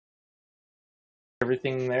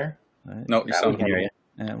everything there? No, you sound hear you.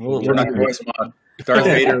 We'll turn on your voice mod. Darth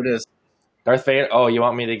Vader it is. Darth Vader? Oh, you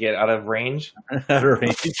want me to get out of range? Out of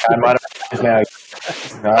range. I'm out of range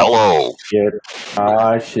now. Hello. Shit.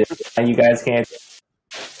 Oh, shit. You guys can't.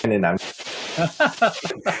 And I'm.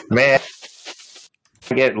 Man.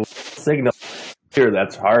 I get signal here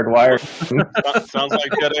that's hardwired. Sounds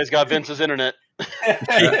like Jedi's got Vince's internet.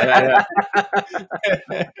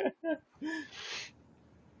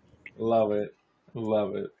 Love it.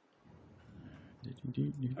 Love it.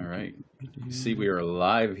 All right. You see, we are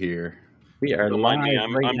live here. We are live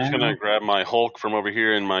I'm just going to grab my Hulk from over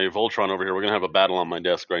here and my Voltron over here. We're going to have a battle on my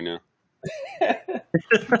desk right now.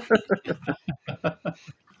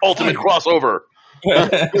 Ultimate crossover.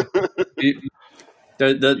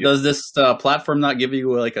 Does this platform not give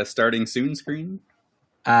you like a starting soon screen?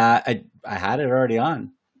 I had it already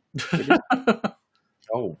on.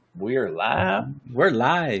 Oh, we're live. We're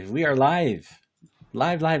live. We are live.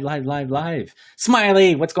 Live.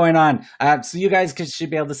 Smiley, what's going on? So you guys should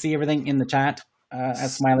be able to see everything in the chat.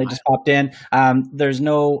 As Smiley just popped in. There's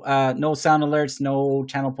no sound alerts, no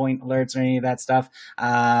channel point alerts or any of that stuff.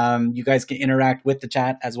 You guys can interact with the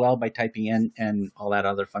chat as well by typing in and all that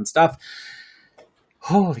other fun stuff.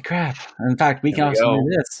 Holy crap. In fact, we can also do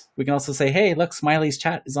this. We can also say, hey, look, Smiley's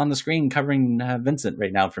chat is on the screen covering Vincent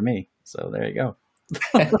right now for me. So there you go.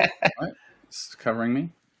 What? It's covering me?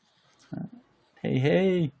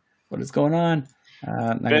 Hey, what is going on?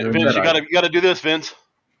 Vince, you got to do this, Vince.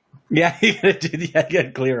 Yeah, you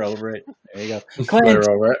gotta clear over it. There you go. Clint, clear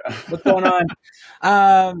over it. What's going on?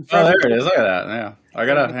 Oh, there it is. Look at that. Yeah, I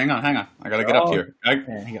gotta hang on. I gotta get up here.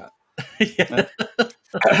 There you go.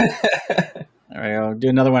 There we go. Do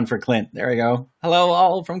another one for Clint. There we go. Hello,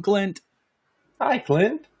 all from Clint. Hi,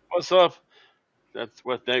 Clint. What's up? That's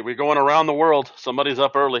what we're going around the world. Somebody's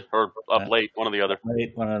up early or up late, one or the other.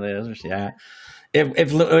 Late, one of the others. Yeah.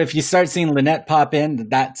 If you start seeing Lynette pop in,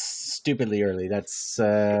 that's stupidly early. That's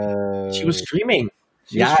she was streaming.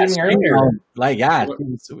 She was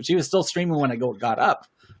still streaming when I got up.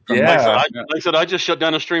 Like I said, I just shut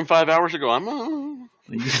down a stream 5 hours ago.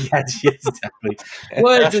 Yeah, exactly.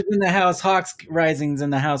 Woods is in the house. Hawks Rising's in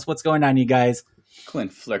the house. What's going on, you guys?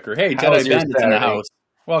 Clint Flicker. Hey, JediBandit's in the house.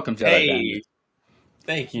 Welcome, JediBandit. Hey,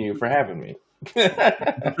 thank you for having me.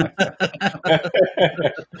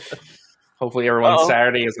 Hopefully everyone's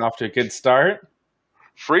Saturday is off to a good start.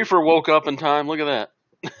 Freefer woke up in time. Look at that.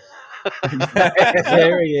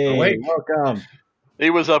 There he is. Wait, welcome. He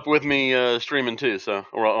was up with me streaming too. So,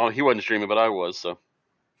 well, he wasn't streaming, but I was. So,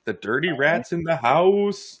 the dirty rats in the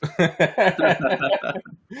house. All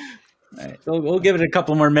right, so we'll give it a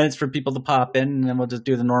couple more minutes for people to pop in, and then we'll just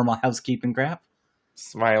do the normal housekeeping crap.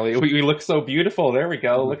 Smiley, we look so beautiful. There we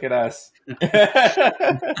go. Look at us.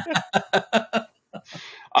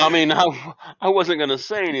 I mean, I wasn't going to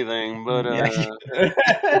say anything, but I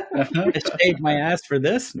shaved my ass for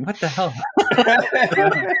this. What the hell?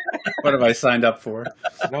 What have I signed up for?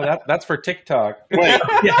 No, that's for TikTok. Wait,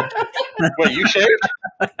 you shaved?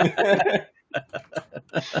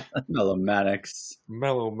 Mellow Manx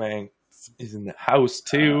is in the house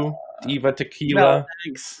too. Diva Tequila.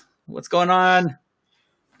 Thanks. What's going on?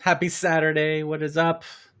 Happy Saturday. What is up?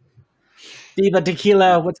 Diva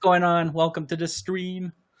Tequila, what's going on? Welcome to the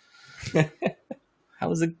stream.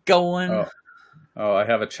 How's it going? Oh, I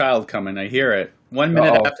have a child coming. I hear it. 1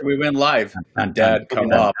 minute after we went live, Dad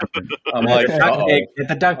come up. I'm like, get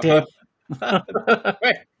the duct tape.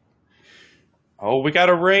 Oh, we got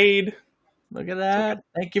a raid. Look at that.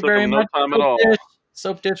 Thank you very much. No time at all.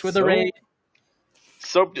 Soap Dish with a raid.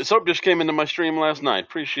 Soap Dish came into my stream last night.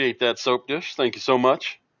 Appreciate that, Soap Dish. Thank you so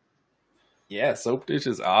much. Yeah, Soap Dish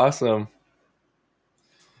is awesome.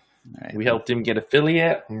 Right. We helped him get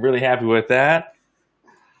affiliate. I'm really happy with that.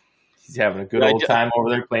 He's having a good old time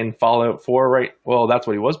over there playing Fallout 4, right? Well, that's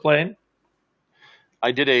what he was playing.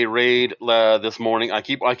 I did a raid this morning. I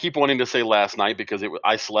keep wanting to say last night because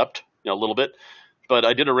I slept a little bit, but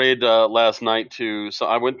I did a raid last night so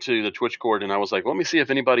I went to the TwitchCord and I was like, let me see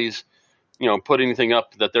if anybody's put anything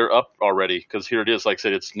up that they're up already, because here it is. Like I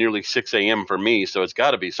said, it's nearly 6 a.m. for me, so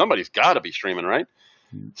somebody's got to be streaming, right?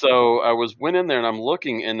 So I went in there and I'm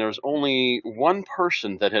looking, and there's only one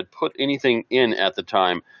person that had put anything in at the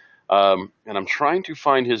time, and I'm trying to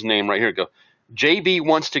find his name right here. Go, JB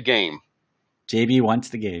wants to game. JB wants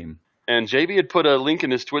the game. And JB had put a link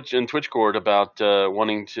in his TwitchCord about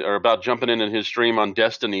about jumping in his stream on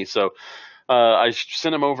Destiny. So I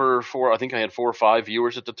sent him over I think I had 4 or 5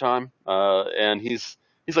 viewers at the time, and he's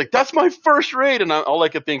He's like, that's my first raid, and all I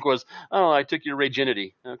could think was, oh, I took your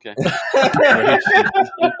virginity. Okay. I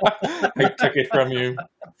took it from you.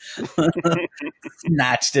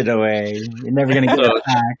 Snatched it away. You're never gonna get it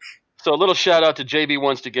back. So a little shout out to JB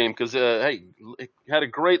Wants to Game because hey, had a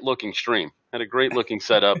great looking stream, had a great looking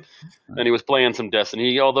setup, and he was playing some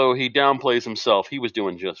Destiny. Although he downplays himself, he was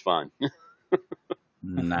doing just fine.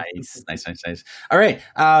 Nice. All right,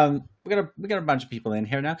 we got a bunch of people in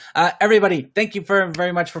here now. Everybody, thank you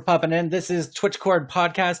very much for popping in. This is TwitchCord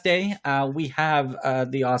Podcast Day. We have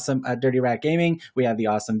the awesome Dirty Rat Gaming. We have the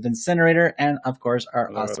awesome Vincinerator, and of course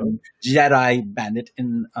our awesome JediBandit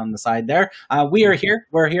on the side there. We are here.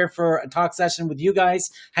 We're here for a talk session with you guys.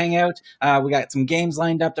 Hang out. We got some games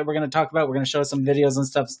lined up that we're going to talk about. We're going to show some videos and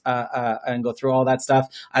stuff and go through all that stuff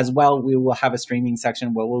as well. We will have a streaming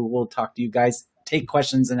section where we'll talk to you guys. Take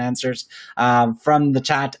questions and answers from the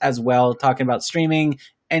chat as well, talking about streaming,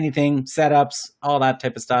 anything, setups, all that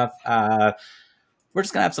type of stuff. We're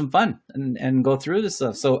just going to have some fun and go through this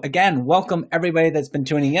stuff. So again, welcome everybody that's been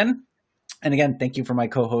tuning in. And again, thank you for my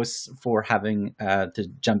co-hosts for having to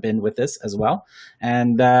jump in with this as well.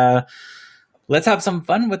 And let's have some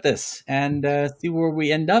fun with this and see where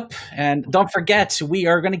we end up. And don't forget, we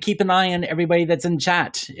are going to keep an eye on everybody that's in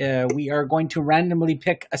chat. We are going to randomly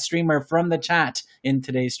pick a streamer from the chat in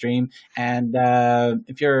today's stream. And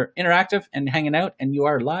if you're interactive and hanging out and you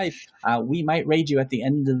are live, we might raid you at the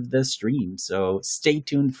end of the stream. So stay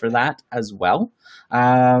tuned for that as well.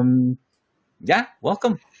 Yeah,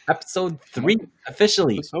 welcome. Episode 3,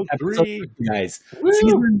 officially. Episode 3, guys. Woo!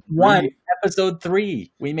 Season 1, Episode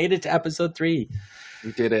 3. We made it to Episode 3.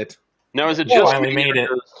 We did it. Now, is it just we made it?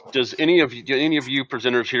 Does any of you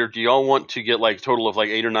presenters here? Do y'all want to get like a total of like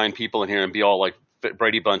 8 or 9 people in here and be all like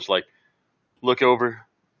Brady Bunch, like look over?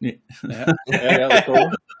 Yeah, that's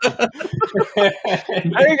cool.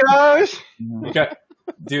 Hey guys. Okay.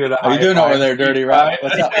 Dude, how you doing over there, Dirty Rat?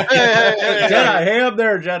 What's up? Hey, Jedi, hey up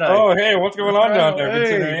there, Jedi. Oh, hey, what's going on down there,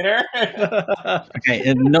 Vincinerator? Okay,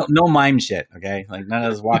 and no mime shit, okay? Like, none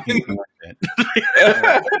of this walking shit.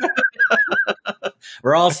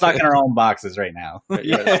 We're all stuck in our own boxes right now.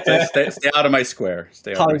 Yeah. Stay out of my square.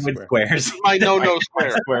 Stay out Hollywood of my square. Squares. My no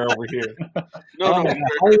square over here. No.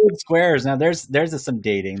 Hollywood Squares. Now, there's some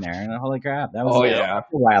dating there. Holy crap. That was a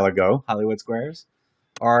while ago, Hollywood Squares.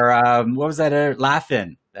 Or what was that?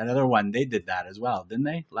 Laugh-In. That other one. They did that as well, didn't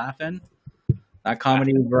they? Laugh-In? That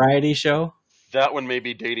comedy variety show? That one may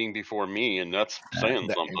be dating before me, and that's saying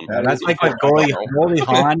something. That's like with Goldie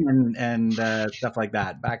Hawn and stuff like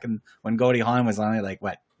that. Back when Goldie Hawn was only like,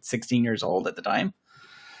 16 years old at the time?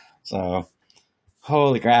 So,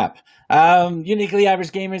 holy crap. Uniquely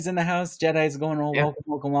Average Gamers in the house. Jedi's going on. Yeah.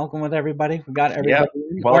 Welcome with everybody. We got everybody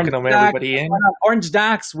in. Welcome everybody in. Orange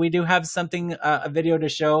Dax, we do have something, a video to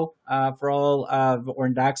show for all of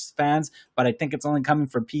Orange Dax fans, but I think it's only coming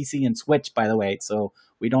for PC and Switch, by the way. So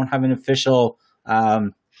we don't have an official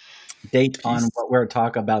date on what we're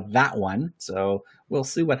talking about that one. So we'll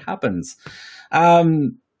see what happens.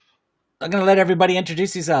 I'm going to let everybody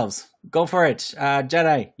introduce yourselves. Go for it.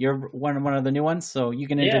 Jedi, you're one of the new ones, so you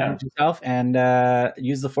can introduce yourself and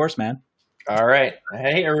use the Force, man. All right.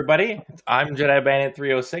 Hey, everybody. I'm JediBandit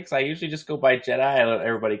 306. I usually just go by Jedi. I let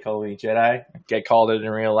everybody call me Jedi. I get called it in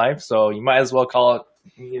real life, so you might as well call it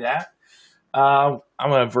me that. I'm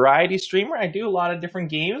a variety streamer. I do a lot of different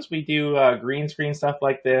games. We do green screen stuff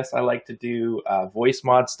like this. I like to do voice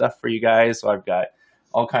mod stuff for you guys, so I've got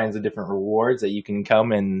all kinds of different rewards that you can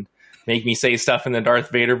come and make me say stuff in the Darth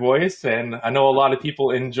Vader voice, and I know a lot of people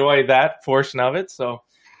enjoy that portion of it, so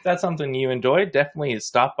if that's something you enjoy, definitely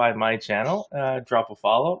stop by my channel, drop a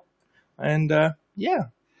follow, and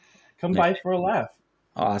come by for a laugh.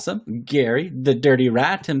 Awesome. Gary, the Dirty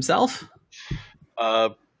Rat himself. Hi.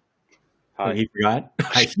 Oh, he forgot?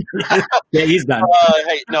 Yeah, he's done.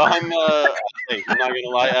 Hey, no, I'm not going to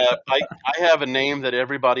lie. I have a name that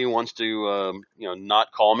everybody wants to,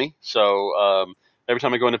 not call me, so every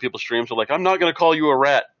time I go into people's streams, they're like, I'm not going to call you a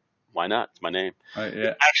rat. Why not? It's my name.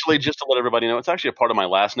 Yeah. Actually, just to let everybody know, it's actually a part of my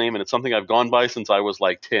last name, and it's something I've gone by since I was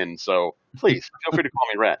like 10. So please feel free to call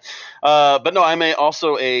me Rat. But no, I'm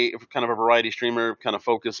also a kind of a variety streamer, kind of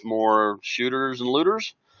focus more shooters and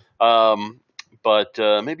looters. But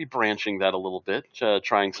maybe branching that a little bit,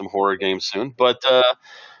 trying some horror games soon. But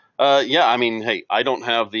I mean, hey, I don't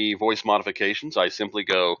have the voice modifications. I simply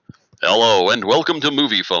go, hello and welcome to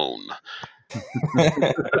Movie Phone. So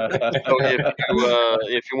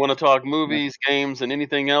if you want to talk movies, games, and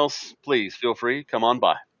anything else, please feel free. Come on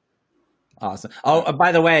by. Awesome. Oh,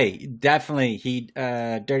 by the way, definitely,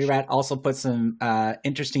 Dirty Rat also put some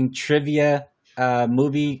interesting trivia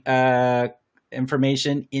movie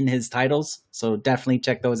information in his titles, so definitely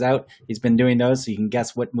check those out. He's been doing those, so you can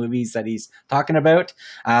guess what movies that he's talking about.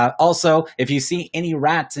 Also, if you see any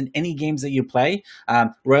rats in any games that you play,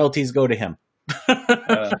 royalties go to him. That's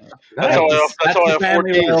how I afford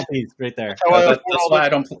these. Royalties right there. That's why I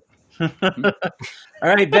don't. All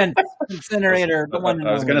right, Ben, Vincinerater.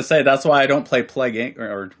 I was going to say that's why I don't play Plague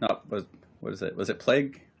or not. What is it? Was it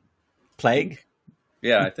Plague? Plague?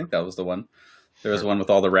 Yeah, I think that was the one. There was one with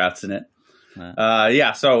all the rats in it.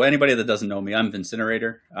 Yeah, so anybody that doesn't know me, I'm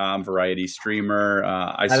Vincinerater. I'm a variety streamer.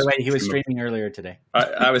 By the way, he was streaming earlier today.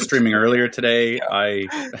 I was streaming earlier today.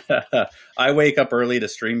 I wake up early to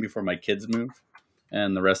stream before my kids move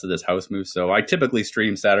and the rest of this house moves. So I typically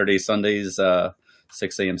stream Saturdays, Sundays,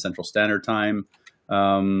 6 a.m. Central Standard Time.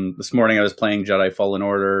 This morning I was playing Jedi Fallen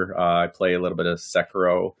Order. I play a little bit of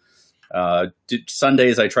Sekiro.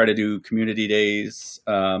 Sundays I try to do community days,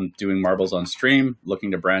 doing marbles on stream,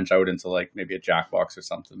 looking to branch out into like maybe a Jackbox or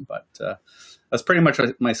something. But that's pretty much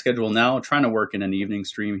my schedule now. Trying to work in an evening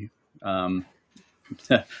stream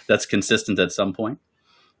that's consistent at some point.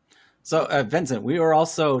 So, Vincent, we were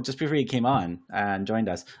also, just before you came on and joined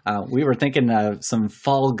us, we were thinking of some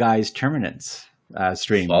Fall Guys tournaments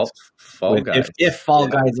streams. Fall Guys. If Fall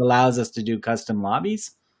Guys allows us to do custom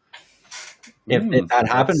lobbies. If that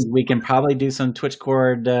happens, we can probably do some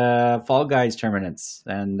TwitchCord Fall Guys tournaments.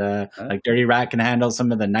 And like Dirty Rat can handle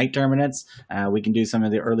some of the night tournaments. We can do some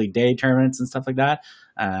of the early day tournaments and stuff like that.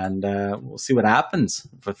 And we'll see what happens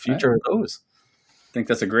for the future of those. I think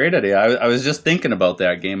that's a great idea. I was just thinking about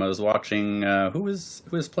that game. I was watching who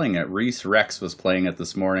was playing it. Reese Rex was playing it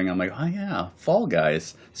this morning. I'm like, oh yeah, Fall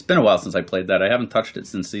Guys. It's been a while since I played that. I haven't touched it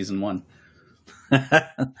since season 1.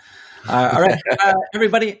 All right,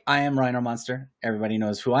 everybody, I am Rhino Monster. Everybody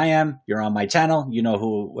knows who I am. You're on my channel. You know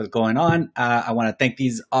what's going on. I want to thank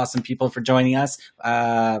these awesome people for joining us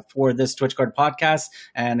for this TwitchCord podcast.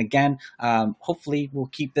 And again, hopefully we'll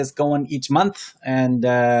keep this going each month. And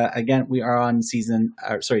again, we are on season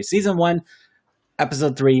 1,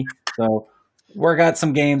 episode 3. So we got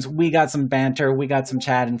some games, we got some banter, we got some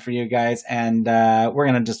chatting for you guys, and we're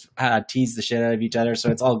going to just tease the shit out of each other, so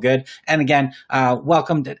it's all good. And again,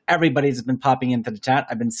 welcome to everybody that's been popping into the chat.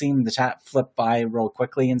 I've been seeing the chat flip by real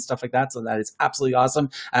quickly and stuff like that, so that is absolutely awesome.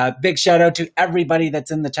 Big shout out to everybody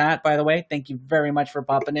that's in the chat, by the way. Thank you very much for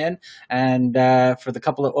popping in, and for the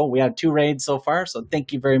couple of, we had 2 raids so far, so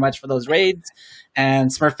thank you very much for those raids.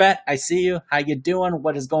 And Smurfette, I see you. How you doing?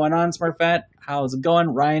 What is going on, Smurfette? How's it going?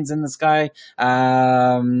 Ryan's in the sky.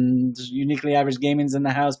 Uniquely Average Gaming's in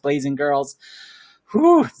the house. Blazing Girls.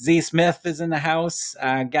 Whew. Z Smith is in the house.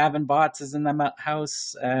 Gavin Botts is in the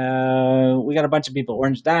house. We got a bunch of people.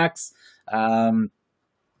 Orange Dax.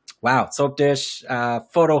 Wow. Soap Dish.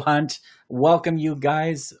 Photo Hunt. Welcome, you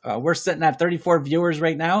guys. We're sitting at 34 viewers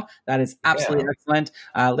right now. That is absolutely excellent.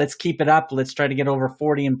 Let's keep it up. Let's try to get over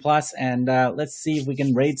 40 and plus, and let's see if we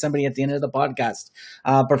can raid somebody at the end of the podcast.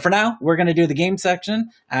 But for now, we're going to do the game section.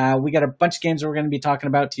 We got a bunch of games we're going to be talking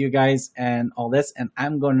about to you guys and all this, and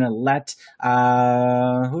I'm going to let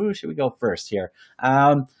who should we go first here?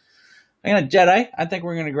 I'm going to Jedi. I think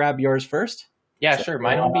we're going to grab yours first. Yeah, sure.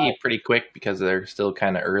 Mine will be pretty quick because they're still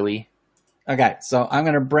kind of early. Okay, so I'm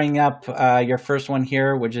going to bring up your first one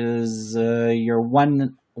here, which is your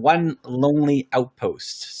one Lonely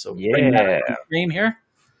Outpost. So bring that up on the stream here,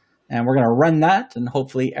 and we're going to run that, and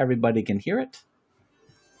hopefully everybody can hear it.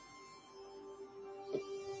 Is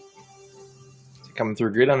it coming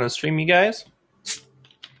through good on the stream, you guys?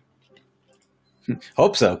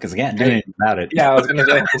 Hope so, because I can't do anything about it. Yeah, I was going to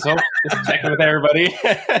say, just checking with everybody.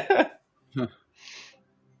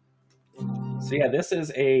 So yeah, this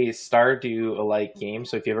is a Stardew-alike game.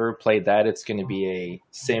 So if you've ever played that, it's going to be a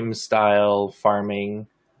sim-style farming.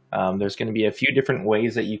 There's going to be a few different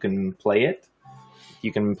ways that you can play it.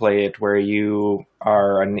 You can play it where you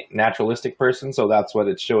are a naturalistic person, so that's what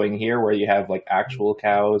it's showing here, where you have like actual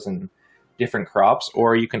cows and different crops.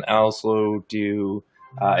 Or you can also do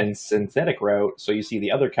a synthetic route, so you see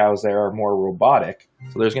the other cows there are more robotic.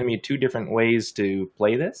 So there's going to be 2 different ways to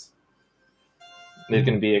play this. There's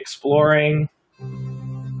going to be exploring.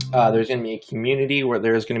 There's going to be a community where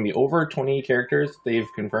there's going to be over 20 characters they've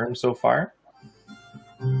confirmed so far.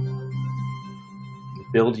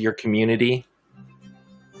 Build your community.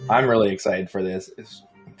 I'm really excited for this. It's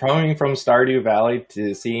coming from Stardew Valley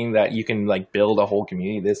to seeing that you can like build a whole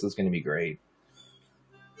community. This is going to be great.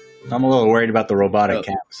 I'm a little worried about the robotic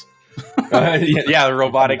cows. Yeah, the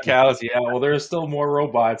robotic cows. Yeah, well, there's still more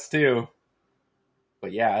robots too.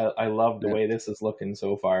 But yeah, I love the way this is looking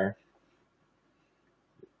so far.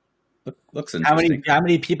 Looks How interesting.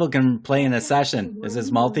 many people can play in a session? Is this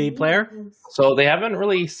multiplayer? So they haven't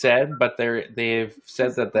really said, but they've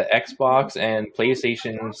said that the Xbox and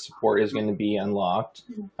PlayStation support is going to be unlocked.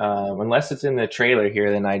 Unless it's in the trailer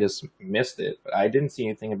here, then I just missed it. But I didn't see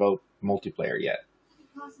anything about multiplayer yet.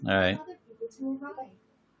 All right.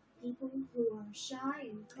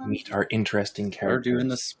 Meet our interesting We're characters. doing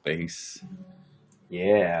the space.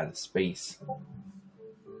 Yeah, the space.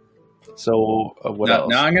 So what else?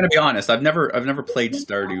 Now I'm going to be honest. I've never played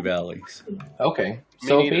Stardew Valley. Okay,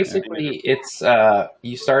 so basically, it's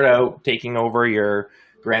you start out taking over your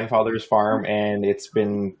grandfather's farm, and it's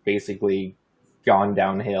been basically gone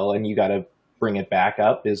downhill, and you got to bring it back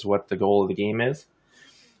up. Is what the goal of the game is.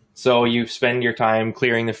 So you spend your time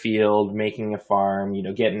clearing the field, making a farm,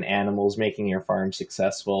 getting animals, making your farm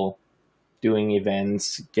successful, doing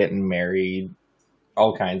events, getting married,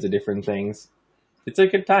 all kinds of different things. It's a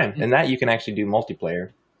good time, and that you can actually do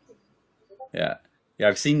multiplayer. Yeah.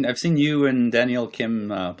 I've seen you and Daniel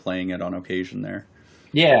Kim playing it on occasion there.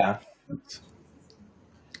 Yeah,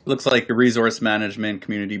 Looks like a resource management,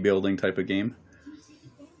 community building type of game.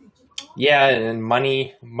 yeah, and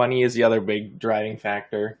money is the other big driving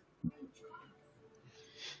factor.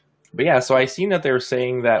 But yeah, so I seen that they were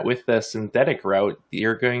saying that with the synthetic route,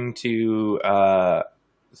 you're going to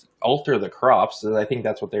alter the crops. I think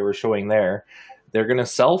that's what they were showing there. They're going to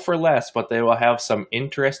sell for less, but they will have some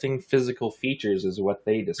interesting physical features, is what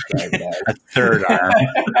they described as. A third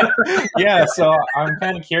arm. Yeah, so I'm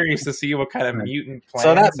kind of curious to see what kind of mutant plants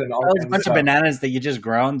So that and all those kinds bunch of of stuff. bananas that you just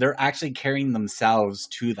grown, they're actually carrying themselves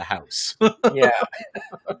to the house. Yeah,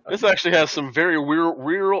 This actually has some very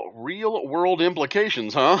real world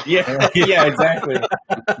implications, huh? yeah, yeah, exactly.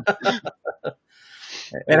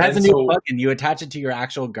 It has a And new so- plug-in. You attach it to your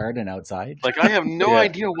actual garden outside. Like, I have no Yeah.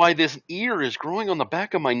 idea why this ear is growing on the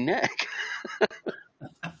back of my neck.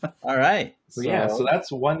 All right. So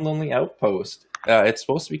that's one Lonely Outpost. It's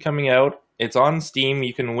supposed to be coming out. It's on Steam.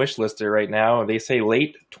 You can wishlist it right now. They say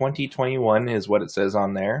late 2021 is what it says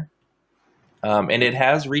on there. And it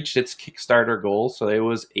has reached its Kickstarter goal. So it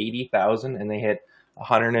was 80,000 and they hit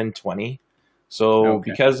 120. So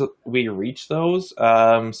Okay. because we reached those,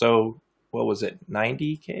 so what was it?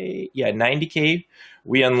 90K? Yeah, 90K.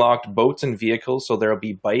 We unlocked boats and vehicles. So there'll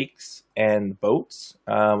be bikes and boats.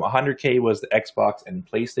 100K was the Xbox and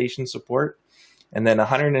PlayStation support. And then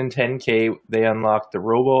 110K, they unlocked the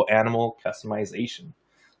Robo Animal customization.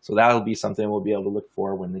 So that'll be something we'll be able to look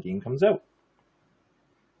for when the game comes out.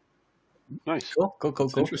 Nice. Cool.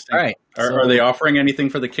 That's interesting. All right. Are they offering anything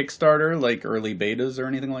for the Kickstarter, like early betas or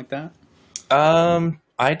anything like that?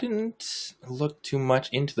 I didn't look too much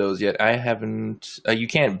into those yet. I haven't. You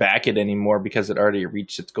can't back it anymore because it already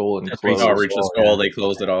reached its goal and closed. Reached its goal. They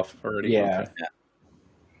closed it off already. Yeah. Okay.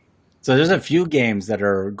 So there's a few games that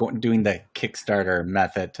are doing the Kickstarter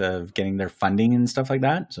method of getting their funding and stuff like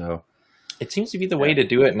that. So It seems to be the way to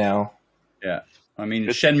do it now. Yeah. I mean,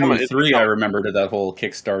 It's Shenmue become- 3, I remember, did that whole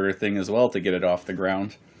Kickstarter thing as well to get it off the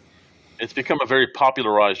ground. It's become a very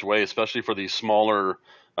popularized way, especially for these smaller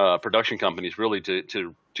production companies, really,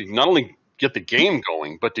 to not only get the game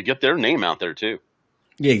going, but to get their name out there too.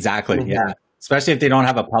 yeah, exactly. Mhm. Yeah. Especially if they don't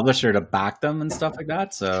have a publisher to back them and stuff like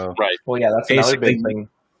that. So Right. Well, yeah, that's another big thing.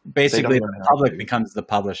 basically don't the have public to. becomes the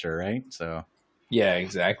publisher, right? So Yeah,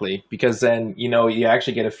 exactly. Because then, you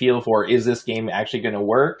actually get a feel for, is this game actually going to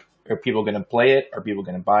work? Are people going to play it? Are people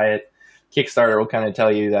going to buy it? Kickstarter will kind of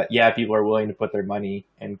tell you that, yeah, people are willing to put their money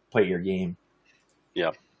and play your game.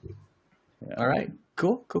 Yeah. all right.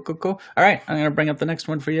 Cool. All right. I'm going to bring up the next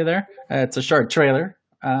one for you there. It's a short trailer.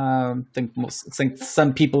 Think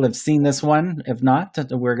some people have seen this one. If not,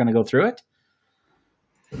 we're going to go through it.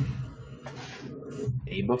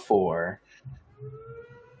 Day before.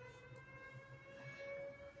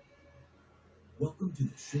 Welcome to the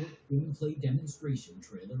short gameplay demonstration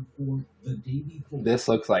trailer for The Day Before. This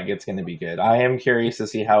looks like it's going to be good. I am curious to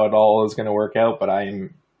see how it all is going to work out, but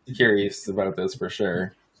I'm curious about this for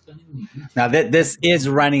sure. Now, this is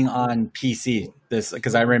running on PC. This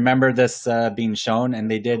because I remember this being shown, and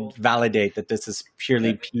they did validate that this is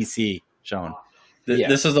purely PC shown. Yeah.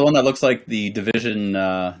 This is the one that looks like the Division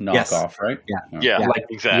knockoff, Yes. right? Yeah. Yeah. Like,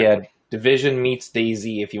 Exactly. Yeah, Division meets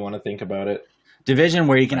DayZ, if you want to think about it. Division,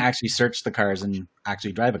 where you can actually search the cars and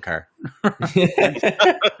actually drive a car.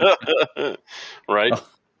 Right.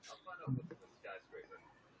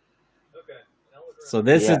 So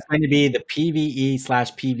this Yeah. is going to be the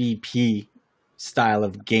PvE/PvP style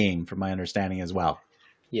of game, from my understanding as well.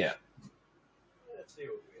 Yeah.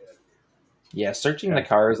 Yeah, searching the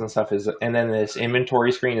cars and stuff is, and then this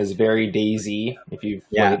inventory screen is very DayZ if you've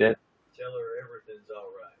Yeah. played it. Tell her everything's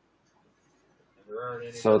all right. And there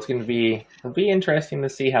So it'll be interesting to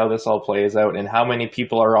see how this all plays out and how many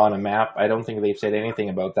people are on a map. I don't think they've said anything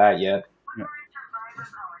about that yet. Yeah.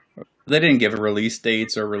 They didn't give release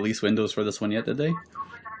dates or release windows for this one yet, did they?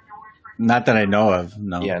 Not that I know of,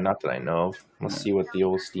 no. Yeah, not that I know of. Let's see what the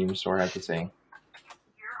old Steam store had to say.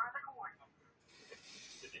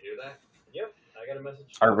 Did you hear that? Yep, I got a message.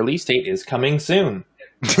 Our release date is coming soon.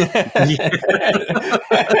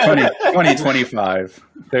 2025.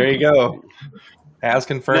 There you go. As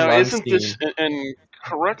confirmed Now, on isn't Steam. this, and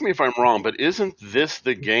correct me if I'm wrong, but isn't this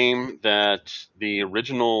the game that the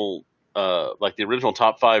original, the original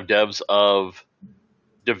top 5 devs of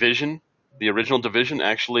Division, the original Division,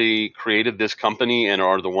 actually created this company and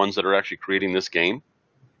are the ones that are actually creating this game?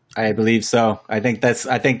 I believe so. I think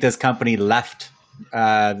this company left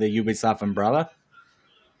the Ubisoft umbrella.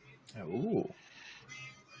 Ooh.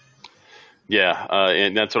 Yeah,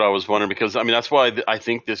 and that's what I was wondering, because I mean that's why I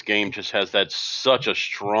think this game just has such a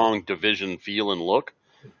strong Division feel and look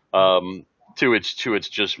to its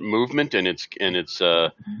just movement and its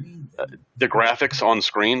the graphics on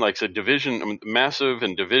screen. Like I said, Division, I mean, Massive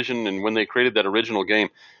and Division, and when they created that original game,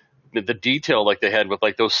 the detail like they had with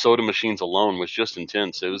like those soda machines alone was just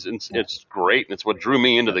intense. It's great, and it's what drew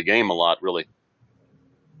me into the game a lot, really.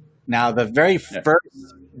 Now, the very first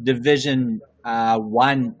Division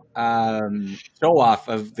 1 show off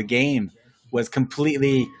of the game was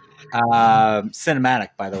completely cinematic,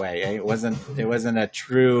 by the way. It wasn't a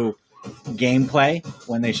true gameplay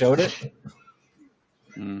when they showed it.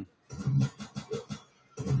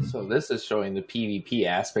 So this is showing the PvP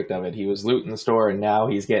aspect of it. He was looting the store, and now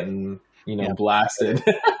he's getting, blasted.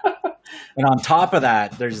 And on top of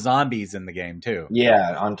that, there's zombies in the game too.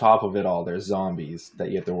 Yeah, on top of it all, there's zombies that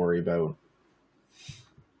you have to worry about.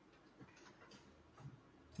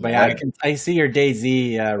 But yeah, I see your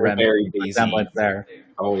DayZ resemblance there.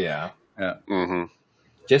 Oh yeah. Yeah. Mm-hmm.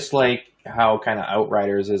 Just like how kind of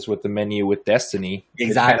Outriders is with the menu with Destiny.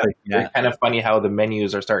 Exactly. It's kind of funny how the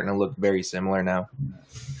menus are starting to look very similar now.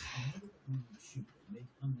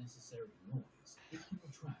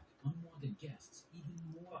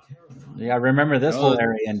 Yeah, remember this whole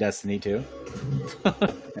area in Destiny 2.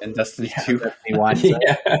 And Destiny 2. Destiny 1.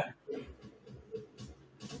 Yeah.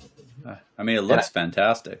 I mean, it looks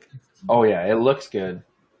fantastic. Oh yeah, it looks good.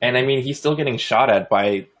 And I mean, he's still getting shot at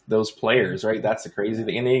by those players, right? That's the crazy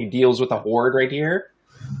thing. And he deals with a horde right here.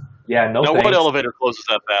 Yeah, no. Now, thanks. what elevator closes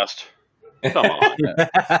that fast? Come on.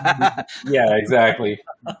 Yeah, exactly.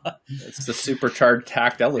 It's the supercharged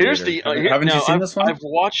tacked elevator. Here's the. Haven't you seen this one? I've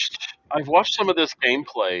watched some of this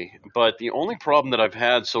gameplay, but the only problem that I've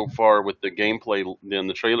had so far with the gameplay in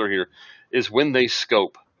the trailer here is when they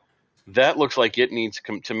scope. That looks like it needs,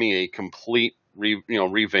 to me, a complete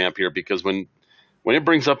revamp here, because when it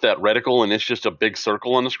brings up that reticle and it's just a big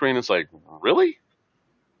circle on the screen, it's like, really?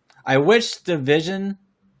 I wish Division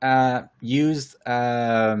used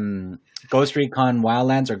Ghost Recon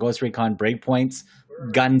Wildlands or Ghost Recon Breakpoint's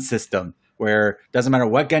gun system, where it doesn't matter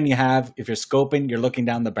what gun you have, if you're scoping, you're looking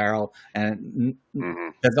down the barrel, and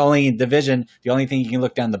that's only in Division. The only thing you can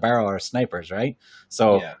look down the barrel are snipers, right?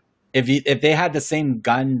 So if they had the same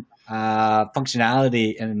gun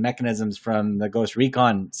functionality and mechanisms from the Ghost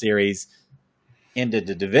Recon series into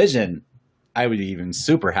the Division, I would be even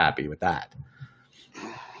super happy with that.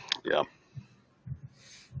 Yeah.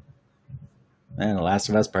 And The Last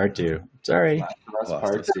of Us Part 2. Sorry. Last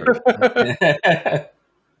Part 2.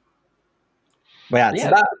 But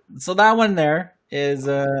so that one there is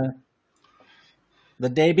the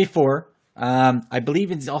day before. I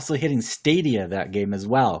believe it's also hitting Stadia, that game as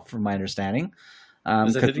well, from my understanding.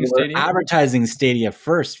 Is it hitting Stadia? Advertising Stadia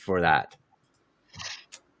first for that.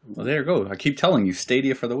 Well, there you go. I keep telling you,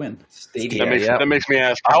 Stadia for the win. Stadia. That makes me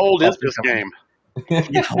ask, how old is this game?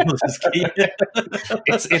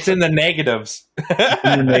 It's in the negatives.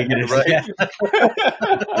 Right?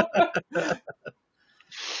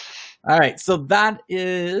 All right, so that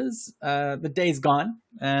is the day's gone,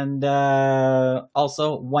 and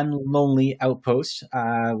also One Lonely Outpost,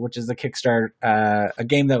 which is a Kickstarter, a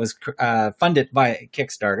game that was funded by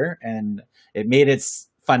Kickstarter, and it made its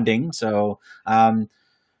funding. So there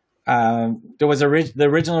was the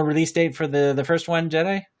original release date for the first one,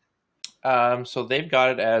 Jedi. So they've got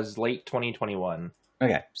it as late 2021.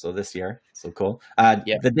 Okay, so this year, so cool.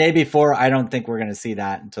 The day before, I don't think we're going to see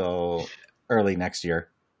that until early next year.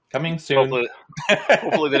 Coming soon.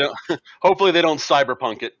 Hopefully they don't. Hopefully they don't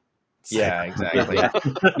cyberpunk it. Yeah, exactly.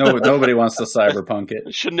 No, nobody wants to cyberpunk it.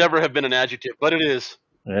 It should never have been an adjective, but it is.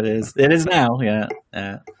 It is now. Yeah.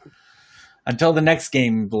 until the next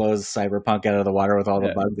game blows Cyberpunk out of the water with all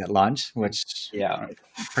the bugs at launch, which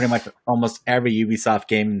pretty much almost every Ubisoft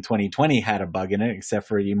game in 2020 had a bug in it, except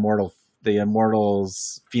for the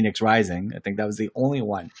Immortals Phoenix Rising. I think that was the only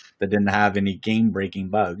one that didn't have any game-breaking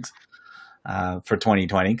bugs for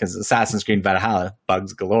 2020, because Assassin's Creed Valhalla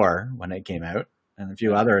bugs galore when it came out, and a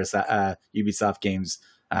few other Ubisoft games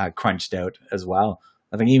crunched out as well.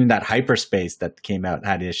 I think even that Hyperspace that came out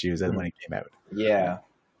had issues when it came out. Yeah.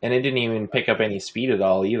 And it didn't even pick up any speed at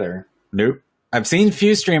all either. Nope. I've seen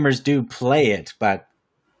few streamers do play it, but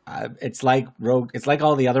it's like Rogue. It's like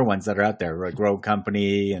all the other ones that are out there, like Rogue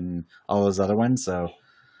Company and all those other ones. So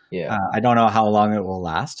I don't know how long it will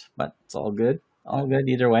last, but it's all good. All good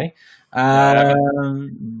either way. Vincinerator.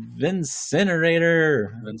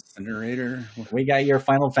 We got your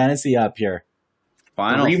Final Fantasy up here.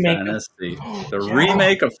 Final Fantasy. The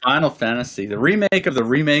remake of Final Fantasy. The remake of the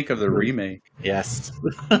remake of the remake. Yes.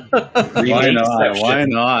 Why not? Why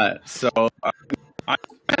not? So I'm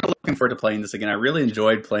kind of looking forward to playing this again. I really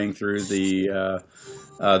enjoyed playing through the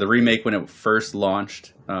remake when it first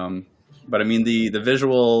launched. But I mean, the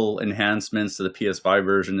visual enhancements to the PS5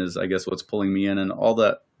 version is, I guess, what's pulling me in, and all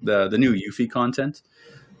the new Yuffie content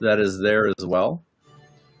that is there as well.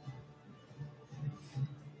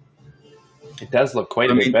 It does look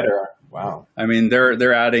quite a bit better. Wow. I mean,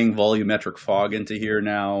 they're adding volumetric fog into here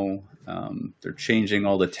now. They're changing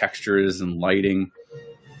all the textures and lighting.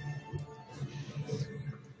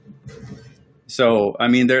 So, I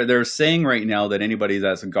mean, they're saying right now that anybody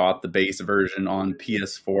that's got the base version on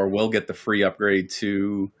PS4 will get the free upgrade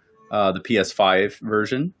to the PS5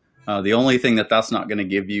 version. The only thing that's not going to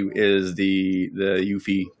give you is the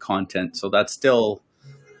Yuffie content. So that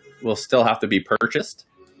will still have to be purchased.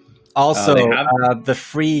 Also, the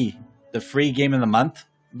free game of the month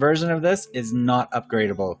version of this is not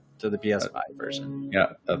upgradable to the PS5 version.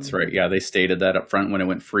 Yeah, that's right. Yeah, they stated that up front when it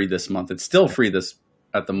went free this month. It's still free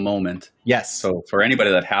at the moment. Yes. So for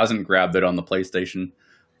anybody that hasn't grabbed it on the PlayStation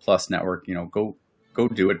Plus network, go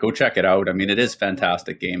do it. Go check it out. I mean, it is a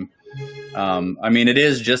fantastic game. I mean, it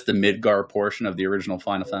is just the Midgar portion of the original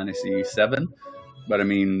Final Fantasy VII, but I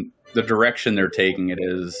mean, the direction they're taking it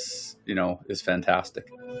is fantastic.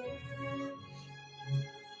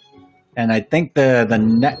 And I think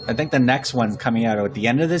the next one's coming out at the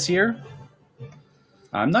end of this year.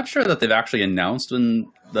 I'm not sure that they've actually announced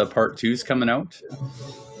when the part 2 is coming out.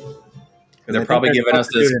 They're probably giving us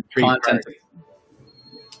this content.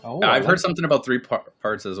 I've heard something about 3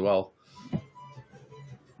 parts as well.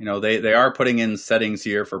 They are putting in settings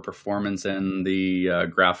here for performance and the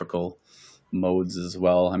graphical modes as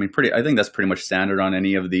well. I mean, I think that's pretty much standard on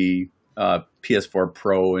any of the PS4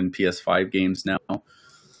 Pro and PS5 games now.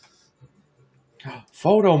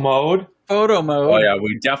 Photo mode. Oh yeah,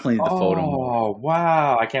 we definitely need the photo mode. Oh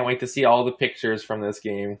wow! I can't wait to see all the pictures from this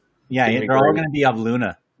game. Yeah, they're all going to be of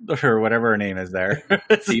Luna or whatever her name is there.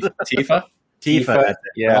 Tifa. Tifa.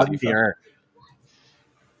 Yeah.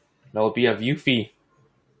 It'll be of Yuffie.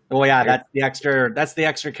 Oh yeah, that's the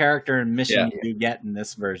extra character and mission you get in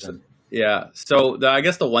this version. Yeah. So I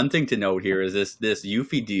guess the one thing to note here is this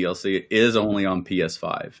Yuffie DLC is only on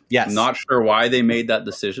PS5. Yes. I'm not sure why they made that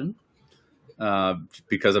decision.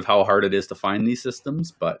 Because of how hard it is to find these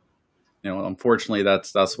systems, but unfortunately,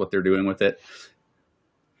 that's what they're doing with it.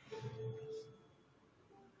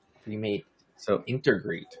 Remake. So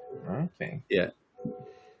INTERGRADE. Okay. Yeah.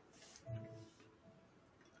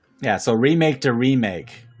 Yeah. So remake to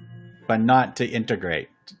remake, but not to integrate.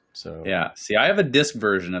 So yeah. See, I have a disc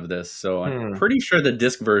version of this, so I'm pretty sure the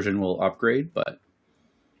disc version will upgrade, but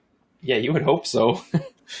yeah, you would hope so.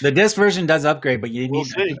 The disc version does upgrade, but you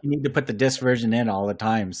need to put the disc version in all the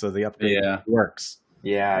time so the upgrade works.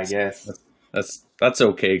 Yeah, I guess that's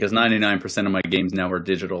okay, because 99% of my games now are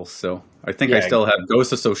digital. So I think I still have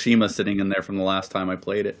Ghost of Tsushima sitting in there from the last time I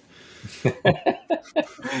played it.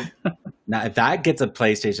 Now, if that gets a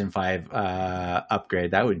PlayStation 5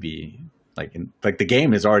 upgrade, that would be like the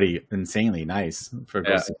game is already insanely nice for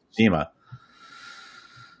Ghost of Tsushima.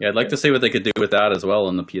 Yeah, I'd like to see what they could do with that as well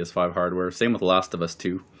on the PS5 hardware. Same with The Last of Us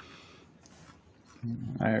 2.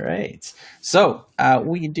 All right. So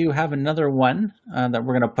we do have another one that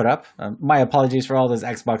we're going to put up. My apologies for all those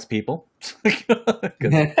Xbox people.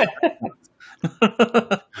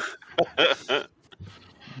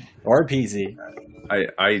 Or PC.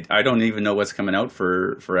 I don't even know what's coming out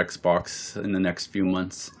for Xbox in the next few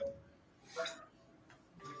months.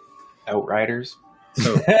 Outriders.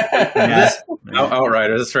 So,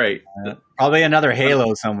 Outriders, that's right. Probably another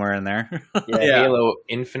Halo somewhere in there. Halo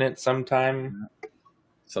Infinite sometime.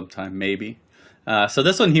 Sometime, maybe. So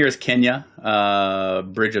this one here is Kenya,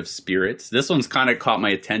 Bridge of Spirits. This one's kind of caught my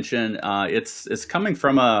attention. It's coming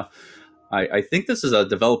from I think this is a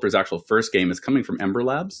developer's actual first game. It's coming from Ember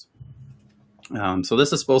Labs. So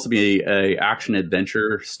this is supposed to be a action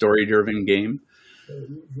adventure story driven game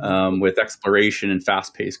with exploration and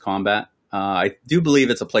fast paced combat. I do believe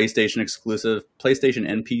it's a PlayStation exclusive, PlayStation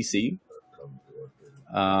and PC.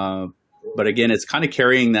 But again, it's kind of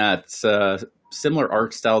carrying that similar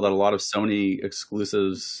art style that a lot of Sony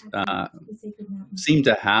exclusives seem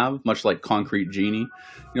to have, much like Concrete Genie.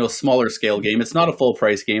 Smaller scale game. It's not a full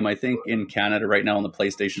price game. I think in Canada right now on the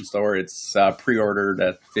PlayStation Store, it's pre-ordered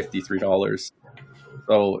at $53.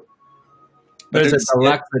 So there's a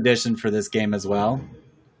deluxe edition for this game as well.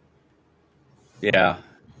 Yeah,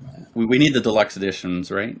 we need the deluxe editions,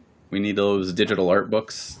 right? We need those digital art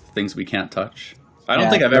books, things we can't touch. I don't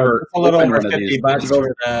think I've ever a little over one of these. $50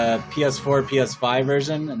 over the PS4, PS5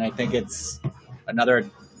 version, and I think it's another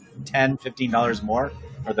 $10, $15 more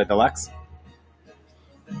for the deluxe.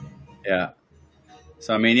 Yeah.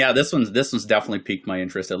 So I mean, this one's definitely piqued my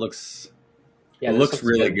interest. It looks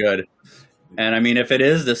really good. And I mean, if it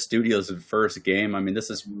is the studio's first game, I mean, this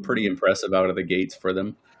is pretty impressive out of the gates for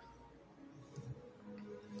them.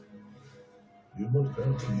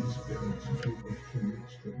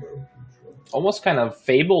 Almost kind of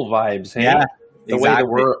Fable vibes, hey? Yeah, the way the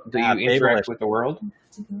world that you interact with the world.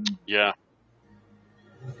 Yeah.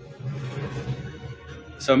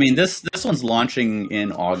 So I mean, this one's launching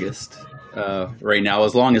in August right now,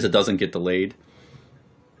 as long as it doesn't get delayed.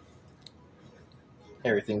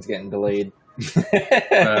 Everything's getting delayed.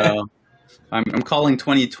 I'm calling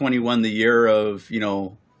 2021 the year of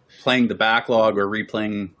playing the backlog or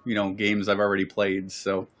replaying games I've already played.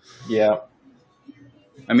 So yeah.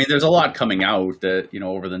 I mean, there's a lot coming out that,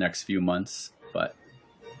 over the next few months, but.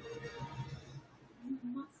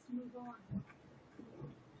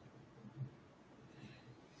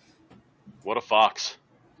 What a fox.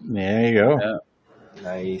 There you go. Yeah.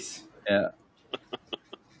 Nice. Yeah.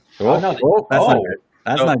 That's not good.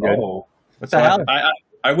 That's not good. Oh. What the hell?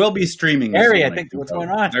 I will be streaming. Harry, I think, what's going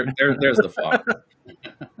on? There's the fox.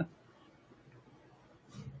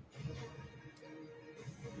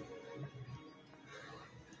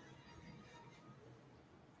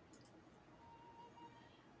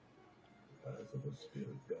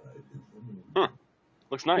 Huh.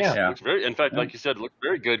 Looks nice. Yeah. Looks very. In fact, like you said, it looks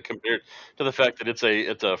very good compared to the fact that it's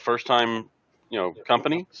a first time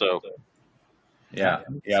company. So yeah.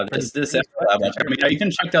 This I mean, you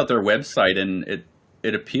can check out their website, and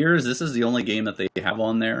it appears this is the only game that they have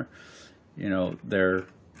on there. Their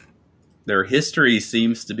history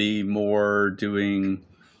seems to be more doing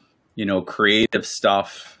creative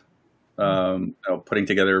stuff. Putting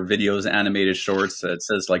together videos, animated shorts. It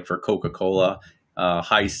says like for Coca-Cola,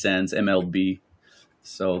 Hisense, MLB.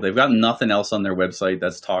 So they've got nothing else on their website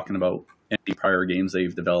that's talking about any prior games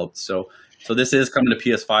they've developed. So this is coming to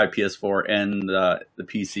PS5, PS4, and the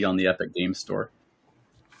PC on the Epic Games Store.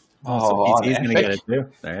 So PC's going to get it too.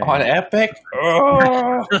 On Epic?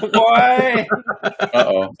 Oh, why?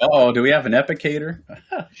 Uh-oh. Do we have an Epicator?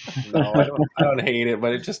 No, I don't hate it,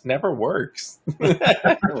 but it just never works.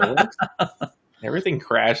 Everything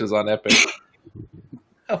crashes on Epic.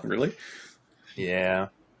 Oh, really? Yeah.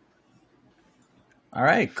 All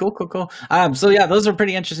right, cool. So yeah, those are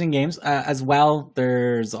pretty interesting games as well.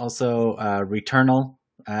 There's also Returnal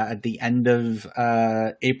at the end of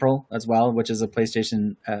April as well, which is a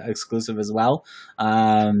PlayStation exclusive as well.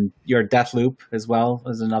 Your Deathloop as well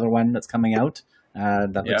is another one that's coming out.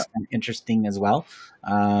 That looks kind of interesting as well.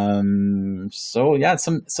 So yeah,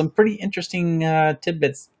 some pretty interesting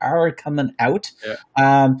tidbits are coming out. Yeah.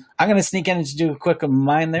 I'm going to sneak in and just do a quick of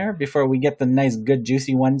mine there before we get the nice, good,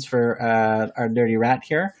 juicy ones for our dirty rat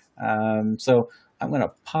here. So I'm going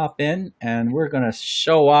to pop in and we're going to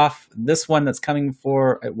show off this one that's coming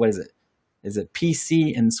for, what is it? Is it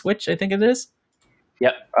PC and Switch? I think it is.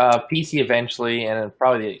 Yep. PC eventually, and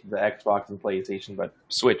probably the Xbox and PlayStation, but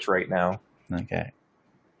Switch right now. Okay.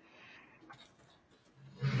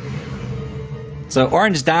 So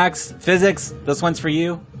Orange Dogs, Physics, this one's for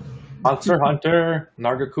you. Monster Hunter,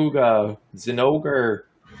 Nargacuga, Zinogre.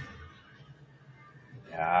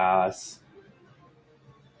 Yes.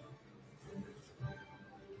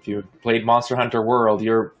 If you played Monster Hunter World,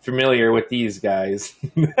 you're familiar with these guys.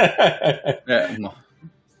 Yeah.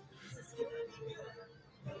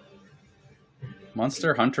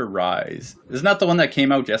 Monster Hunter Rise. Isn't that the one that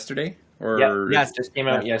came out yesterday? Or Yes, it just came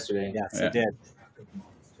out yesterday. Yes, Yeah. it did.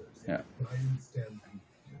 Yeah.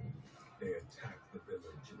 They attacked the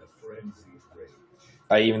village in a frenzied rage.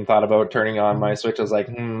 I even thought about turning on my Switch. I was like,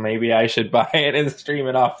 maybe I should buy it and stream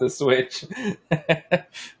it off the Switch.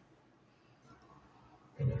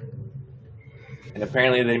 And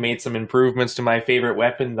apparently they made some improvements to my favorite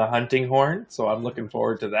weapon, the hunting horn. So I'm looking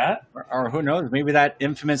forward to that. Or who knows? Maybe that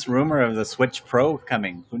infamous rumor of the Switch Pro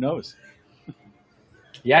coming. Who knows?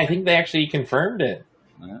 Yeah, I think they actually confirmed it.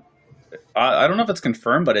 I don't know if it's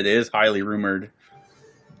confirmed, but it is highly rumored.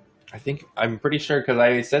 I'm pretty sure because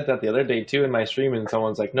I said that the other day too in my stream, and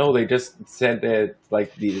someone's like, "No, they just said it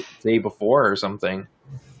like the day before or something."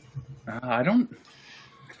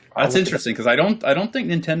 That's interesting because I don't think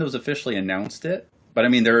Nintendo's officially announced it, but I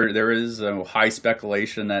mean there is a high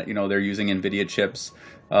speculation that they're using NVIDIA chips,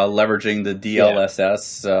 leveraging the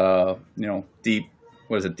DLSS,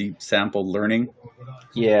 deep sample learning.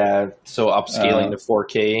 Yeah, so upscaling to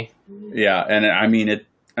 4K. Yeah, and I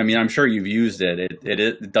mean I'm sure you've used it.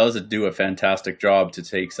 It does do a fantastic job to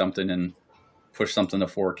take something and push something to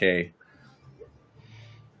 4K.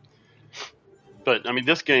 But I mean,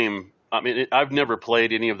 this game. I mean, I've never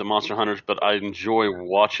played any of the Monster Hunters, but I enjoy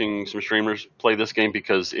watching some streamers play this game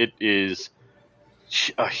because it is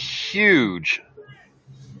a huge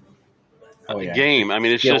game. I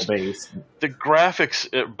mean, it's just the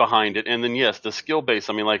graphics behind it, and then the skill base.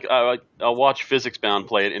 I mean, like I'll watch Physics Bound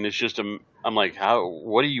play it, and it's just I'm like,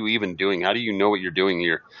 what are you even doing? How do you know what you're doing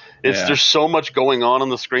here? There's so much going on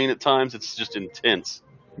the screen at times. It's just intense.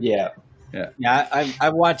 Yeah.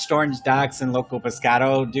 I've watched Orange Dax and Loco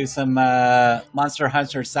Pescado do some Monster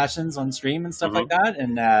Hunter sessions on stream and stuff like that,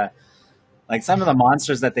 and like some of the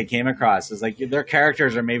monsters that they came across is like their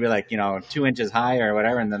characters are maybe like 2 inches high or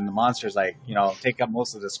whatever, and then the monsters like take up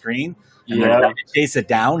most of the screen. And then chase it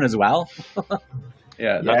down as well.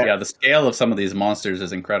 The scale of some of these monsters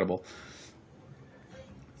is incredible.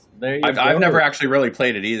 I've never actually really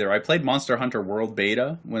played it either. I played Monster Hunter World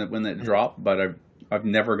Beta when it dropped, but I've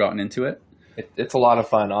never gotten into it. It's a lot of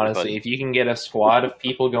fun, honestly. If you can get a squad of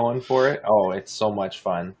people going for it, it's so much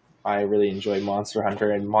fun. I really enjoy Monster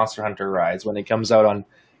Hunter and Monster Hunter Rise. When it comes out on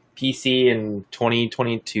PC in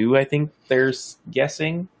 2022, I think they're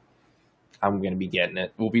guessing, I'm going to be getting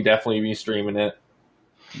it. We'll definitely be streaming it.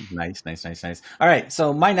 Nice. All right,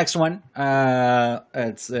 so my next one,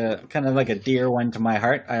 it's kind of like a dear one to my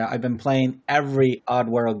heart. I've been playing every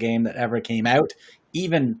Oddworld game that ever came out,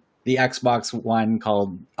 even the Xbox one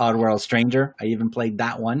called Oddworld Stranger. I even played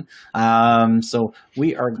that one. So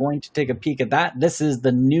we are going to take a peek at that. This is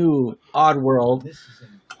the new Oddworld.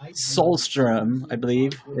 Soulstorm, I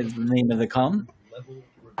believe, is the name of the com.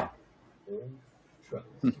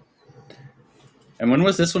 And when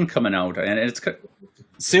was this one coming out? And it's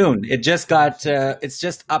soon. It just got. It's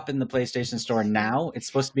just up in the PlayStation Store now. It's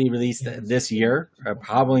supposed to be released this year,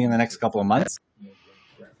 probably in the next couple of months.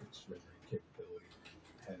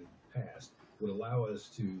 Would allow us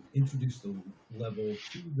to introduce the level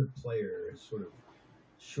to the player, sort of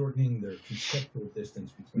shortening their conceptual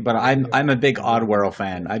distance between. But I'm a big Oddworld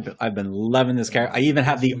fan. I've been loving this character. I even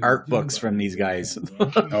have the art books from these guys.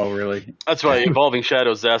 Oh, really? That's why Evolving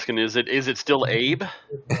Shadows is asking: Is it still Abe?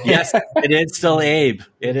 Yes, it is still Abe.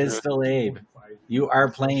 It is still Abe. You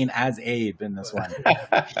are playing as Abe in this one.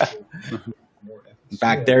 In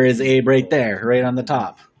fact, there is Abe right there, right on the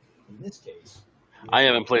top. In this case. I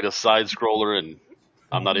haven't played a side scroller in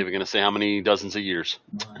I'm not even going to say how many dozens of years.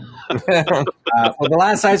 Well, the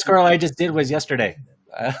last side scroll I just did was yesterday.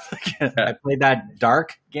 I played that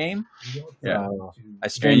Dark game. Yeah, I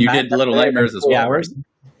streamed. You did Little Nightmares as well. Hours.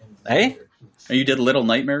 Hey, and you did Little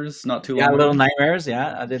Nightmares not too long. Yeah, Little Nightmares.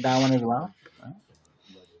 Yeah, I did that one as well.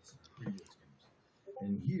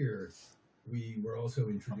 And here we were also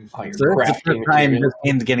introduced. It's the first time this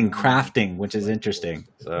game's getting crafting, which is interesting.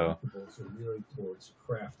 So really towards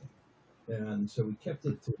crafting, and so we kept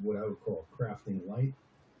it to what I would call crafting light,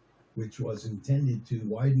 which was intended to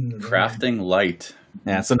widen the crafting light.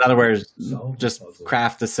 Yeah, so in other words, just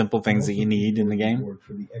craft the simple things that you need in the game.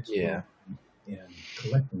 Yeah, and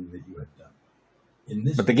collecting that you have done. In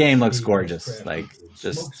this but the game looks gorgeous, like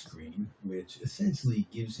just screen, which essentially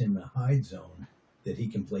gives him a hide zone that he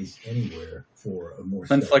can place anywhere for a more.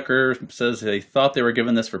 Glenn Flicker says they thought they were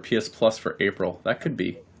giving this for PS Plus for April. That could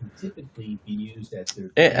be. Typically be used at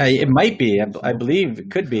their. It might be. I believe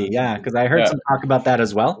it could be. Yeah, because I heard some talk about that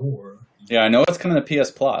as well. Yeah, I know it's coming to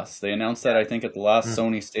PS Plus. They announced that I think at the last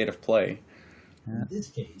Sony State of Play. In this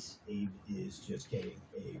case, Abe is just getting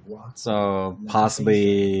a rock. So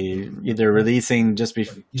possibly either releasing just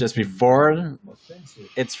before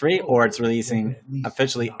it's free, or it's releasing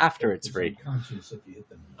officially after it's free.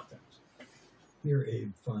 Here,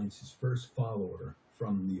 Abe finds his first follower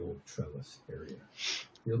from the old trellis area.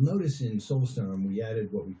 You'll notice in Soulstorm we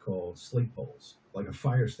added what we call sleep poles, like a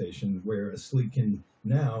fire station where a sleep can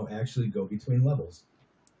now actually go between levels.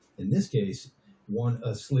 In this case,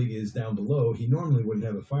 a Slig is down below. He normally wouldn't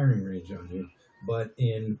have a firing range on you, but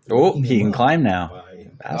in he can climb now.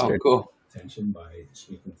 Cool. Attention by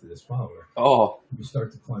speaking to this follower. You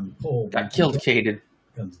start to climb the pole. Got killed, Caden.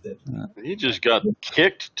 Becomes dead. He just got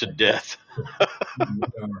kicked to death.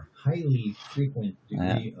 With our highly frequent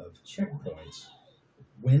degree of checkpoints,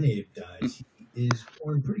 when Abe dies, he is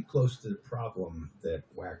born pretty close to the problem that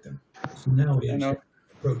whacked him. So now we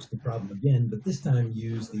approach the problem again, but this time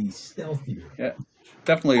use the stealthier. Yeah,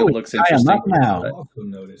 definitely looks interesting. I also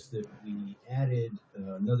noticed that we added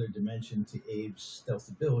another dimension to Abe's stealth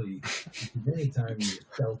ability. Because anytime you're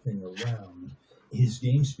stealthing around, his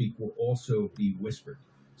game speak will also be whispered.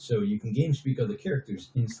 So you can game speak other characters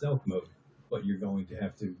in stealth mode, but you're going to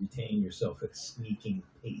have to retain yourself at sneaking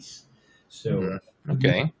pace. So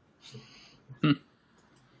okay.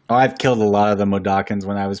 I've killed a lot of the Modokans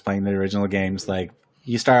when I was playing the original games. Like,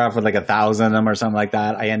 you start off with like 1,000 of them or something like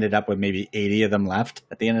that. I ended up with maybe 80 of them left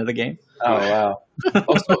at the end of the game. Oh, wow.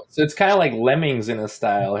 So it's kind of like Lemmings in a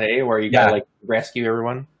style, hey, where you gotta like rescue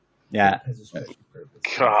everyone. Yeah.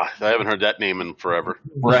 God, I haven't heard that name in forever.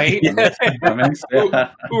 Right?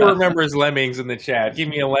 Who remembers Lemmings in the chat? Give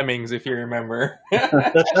me a Lemmings if you remember.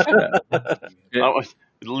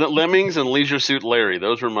 Lemmings and Leisure Suit Larry.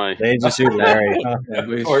 Those were my... Leisure Suit Larry.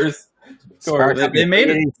 Of course. They made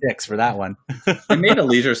 86 for that one. They made a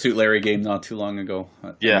Leisure Suit Larry game not too long ago.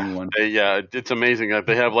 Yeah, it's amazing.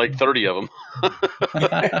 They have like 30 of them.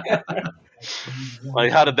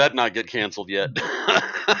 Like, how did that not get canceled yet?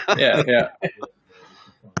 Yeah.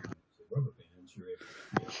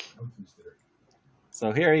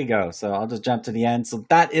 So here you go. So I'll just jump to the end. So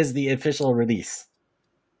that is the official release.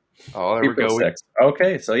 Oh, there April we go. 6th.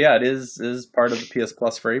 Okay, so yeah, it is part of the PS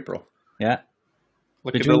Plus for April. Yeah.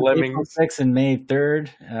 Look Between at the Lemmings. April 6th and May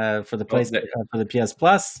 3rd for the for the PS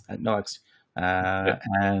Plus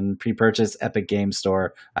and pre-purchase Epic Games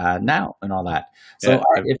Store now and all that. So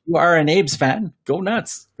if you are an Abe's fan, go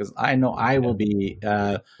nuts, because I know I will be.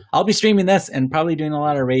 I'll be streaming this and probably doing a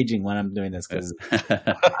lot of raging when I'm doing this, because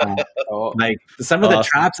like some of the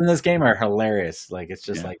traps in this game are hilarious. Like, it's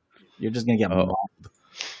just like you're just gonna get mobbed.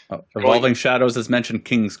 Evolving Shadows has mentioned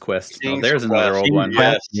King's Quest. There's another old one.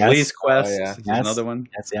 Yes. Please Quest. Yes. Another one.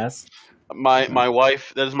 Yes. My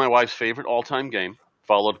wife. That is my wife's favorite all-time game,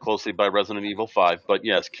 followed closely by Resident Evil 5. But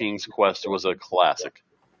yes, King's Quest was a classic.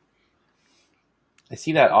 I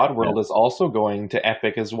see that Oddworld is also going to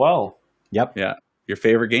Epic as well. Yep. Yeah. Your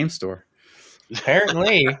favorite game store.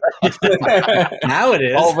 Apparently. Now it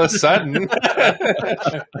is. All of a sudden.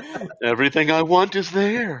 Everything I want is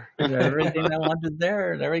there. Everything I want is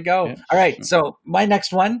there. There we go. Yeah. All right. So my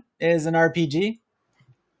next one is an RPG.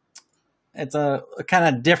 It's a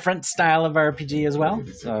kind of different style of RPG as well.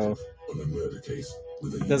 So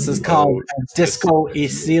this is called Disco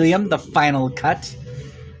Elysium, the final cut.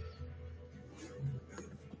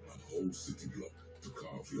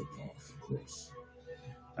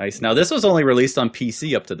 Nice. Now, this was only released on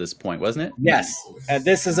PC up to this point, wasn't it? Yes.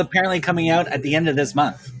 This is apparently coming out at the end of this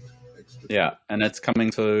month. Yeah, and it's coming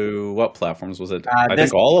to what platforms was it? I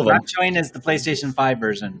think all of them. I'm showing is the PlayStation 5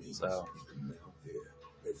 version. So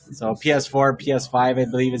PS4, PS5, I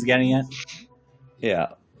believe, is getting it.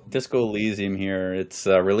 Yeah. Disco Elysium here. It's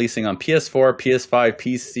releasing on PS4, PS5,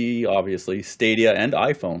 PC, obviously, Stadia, and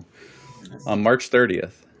iPhone on March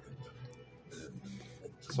 30th.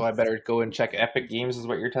 So I better go and check Epic Games, is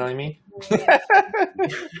what you're telling me?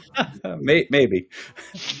 Maybe.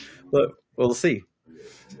 But we'll see.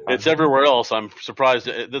 It's everywhere else. I'm surprised.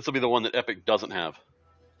 This will be the one that Epic doesn't have.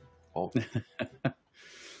 Oh.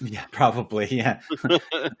 Yeah, probably. Yeah.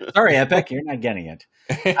 Sorry, Epic, you're not getting it.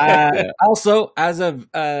 Also, as of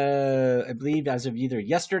I believe as of either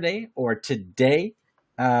yesterday or today,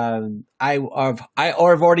 I've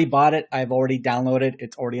already bought it. I've already downloaded it.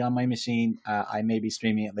 It's already on my machine. I may be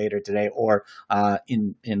streaming it later today or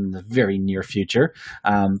in the very near future.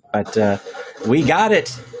 But we got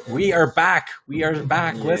it. We are back. We are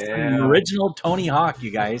back with the original Tony Hawk,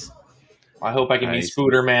 you guys. I hope I can be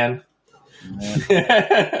Spooder Man.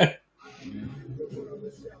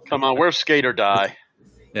 Come on, where's Skate or Die?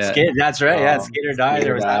 Yeah. That's right. Yeah, Skate or Die.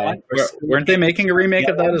 There was that one. Weren't they making a remake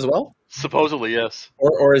of that as well? Supposedly, yes.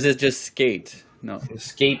 Or is it just Skate? No,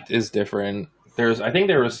 Skate is different. I think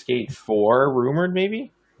there was Skate 4 rumored,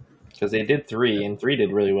 maybe, because they did 3, and 3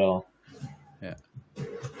 did really well. Yeah.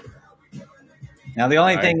 Now the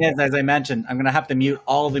only thing is, as I mentioned, I'm gonna have to mute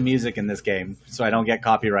all the music in this game so I don't get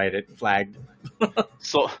copyrighted flagged.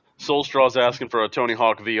 Soulstraw's asking for a Tony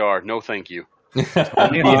Hawk VR. No, thank you.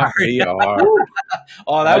 VR.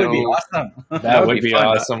 Oh, that would be awesome. That would be fun.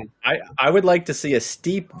 awesome. I would like to see a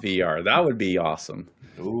steep VR. That would be awesome.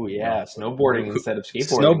 Ooh, yeah, snowboarding instead of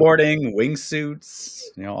skateboarding. Snowboarding, wingsuits,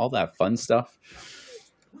 all that fun stuff.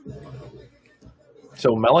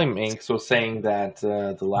 So Melly Minx was saying that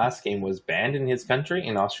the last game was banned in his country,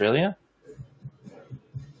 in Australia.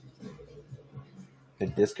 The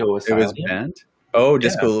Disco Asylum. It was banned? Oh,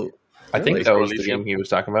 Disco. I think that was the Elysium. game he was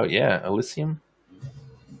talking about. Yeah, Elysium.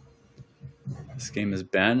 This game is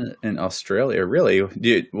banned in Australia. Really?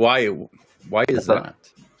 Why is that?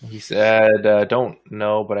 He said, don't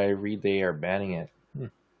know, but I read they are banning it.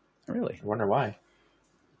 Really? I wonder why.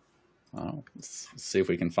 Oh, let's see if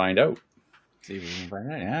we can find out. See if we can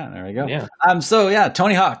find out. Yeah, there we go. Yeah. So yeah,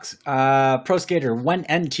 Tony Hawk's Pro Skater 1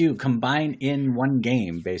 and 2 combined in one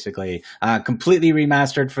game, basically. Completely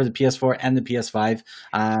remastered for the PS4 and the PS5.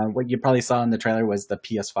 What you probably saw in the trailer was the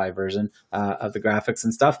PS5 version of the graphics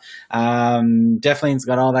and stuff. Definitely it's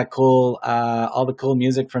got all that cool, all the cool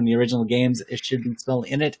music from the original games. It should be still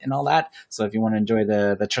in it and all that. So if you want to enjoy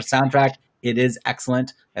the soundtrack, it is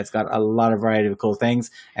excellent. It's got a lot of variety of cool things,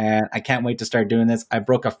 and I can't wait to start doing this. I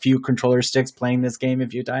broke a few controller sticks playing this game a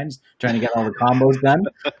few times, trying to get all the combos done.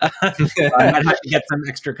 I might have to get some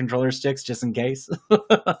extra controller sticks just in case.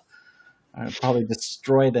 I'll probably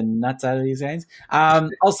destroy the nuts out of these guys.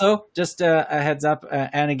 Also, just a heads up,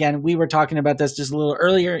 and again, we were talking about this just a little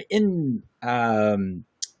earlier in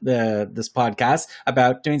this podcast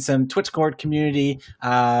about doing some TwitchCord community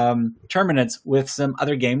tournaments with some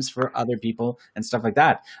other games for other people and stuff like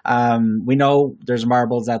that. We know there's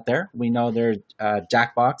marbles out there. We know there's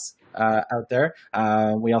Jackbox out there.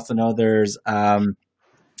 We also know there's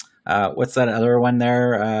what's that other one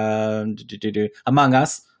there? Among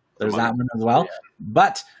Us. There's that one as well.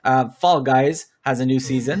 But Fall Guys has a new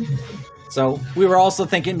season. So we were also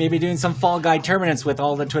thinking maybe doing some Fall Guy tournaments with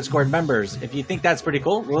all the TwitchCord members. If you think that's pretty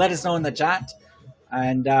cool, let us know in the chat.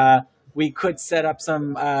 And we could set up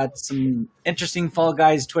some interesting Fall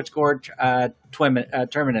Guys TwitchCord tournaments.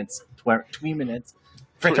 Tournaments.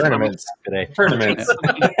 Tournaments. Today. Tournaments.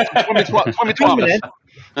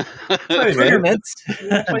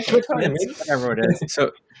 Whatever it is.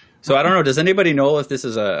 So I don't know. Does anybody know if this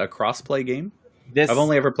is a cross-play game? I've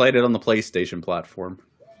only ever played it on the PlayStation platform.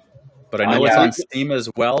 But I know it's on Steam as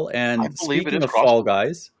well. And speaking of Fall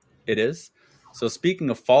Guys, it is. So speaking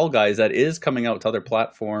of Fall Guys, that is coming out to other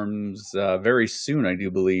platforms very soon, I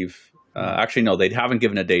do believe. Actually, no, they haven't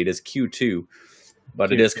given a date. It's Q2.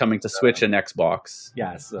 But it is coming to Switch and Xbox.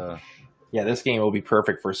 Yes. Yeah, this game will be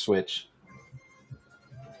perfect for Switch.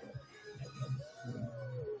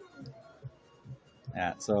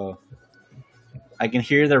 Yeah, so I can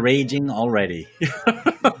hear the raging already.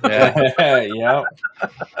 Yeah.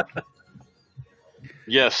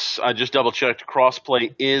 Yes, I just double checked.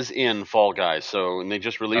 Crossplay is in Fall Guys, and they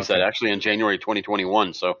just released that actually in January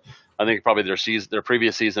 2021. So I think probably their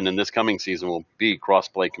previous season and this coming season will be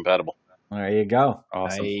crossplay compatible. There you go.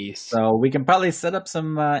 Awesome. Nice. So we can probably set up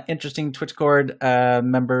some interesting TwitchCord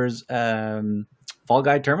members Fall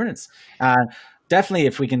Guy tournaments. Definitely,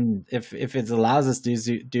 if we can, if it allows us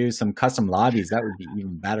to do some custom lobbies, that would be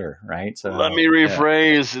even better, right? So let me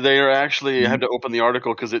rephrase. They are actually I had to open the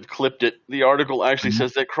article because it clipped it. The article actually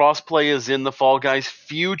says that crossplay is in the Fall Guys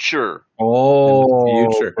future. Oh,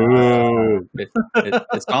 future.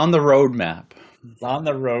 It's on the roadmap. It's on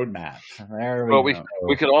the roadmap. There we go.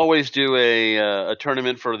 We could always do a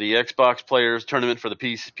tournament for the Xbox players, tournament for the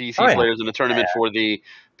PC players, and a tournament for the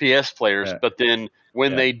PS players. Yeah. But then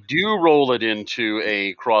when they do roll it into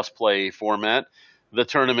a cross-play format, the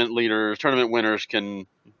tournament winners can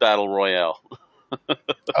battle royale.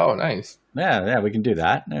 Oh, nice. Yeah, we can do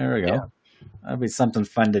that. There we go. Yeah. That'd be something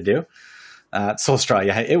fun to do. Soulstorm,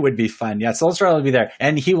 yeah, it would be fun. Yeah, Soulstorm will be there,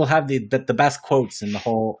 and he will have the best quotes in the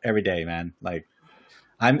whole every day, man. Like,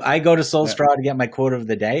 I go to Soulstorm to get my quote of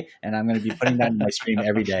the day, and I'm going to be putting that in my stream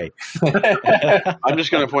every day. I'm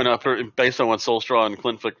just going to point out, based on what Soulstorm and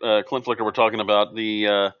Clint Flicker were talking about,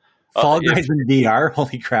 the Fall Guys in VR.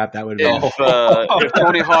 Holy crap, that would be. If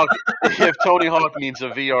Tony Hawk needs a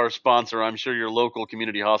VR sponsor, I'm sure your local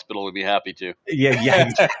community hospital would be happy to.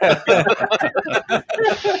 Yeah.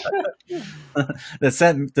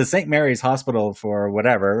 The St. Mary's Hospital for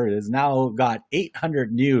whatever has now got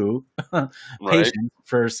 800 new patients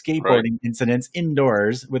for skateboarding incidents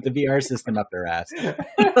indoors with the VR system up their ass.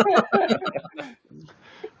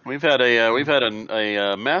 We've had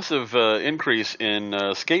a massive increase in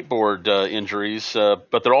skateboard injuries,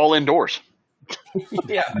 but they're all indoors.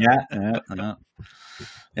 Yeah.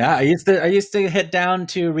 Yeah, I used to head down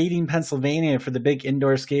to Reading, Pennsylvania for the big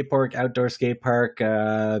indoor skate park, outdoor skate park,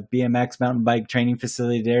 BMX mountain bike training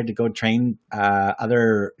facility there to go train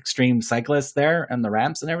other extreme cyclists there and the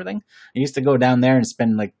ramps and everything. I used to go down there and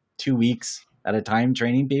spend like 2 weeks at a time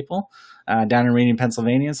training people down in Reading,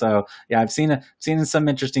 Pennsylvania. So yeah, I've seen some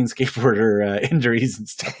interesting skateboarder injuries and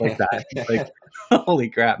stuff like that. It's like, holy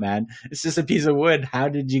crap, man! It's just a piece of wood. How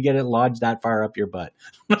did you get it lodged that far up your butt?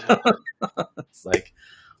 It's like,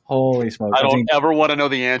 holy smokes! I don't ever want to know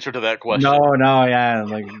the answer to that question. No, yeah,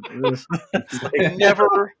 like, it's like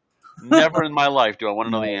never in my life do I want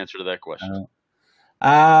to know the answer to that question.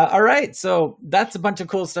 All right, so that's a bunch of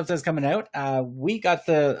cool stuff that's coming out. We got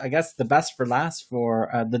the best for last for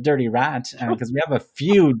the Dirty Rat, because we have a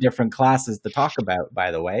few different classes to talk about,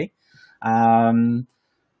 by the way.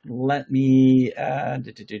 Let me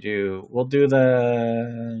we'll do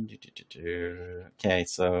the okay,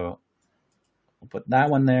 so we'll put that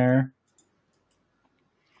one there.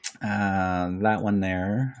 That one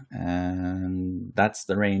there, and that's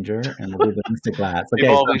the Ranger, and we'll do the Mystic Glass. Okay,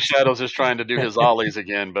 Evolving Shadows is trying to do his ollies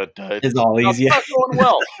again, but his ollies, yeah, not going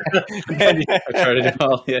well. I try to do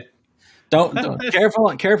all. Yeah. Don't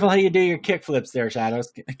careful how you do your kick flips there,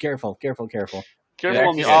 Shadows. Careful. Careful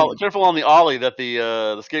on the ollie that the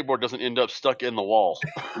skateboard doesn't end up stuck in the wall.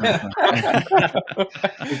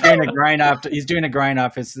 He's doing a grind off. He's doing a grind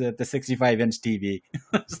off his the 65-inch TV.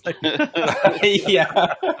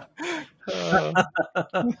 Yeah.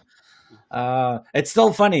 It's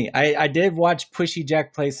still funny. I did watch Pushy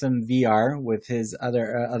Jack play some VR with his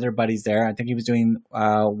other buddies there. I think he was doing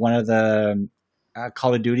one of the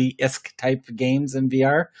Call of Duty-esque type games in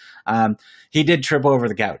VR. He did trip over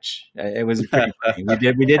the couch. It was pretty funny.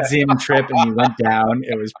 We did see him trip and he went down.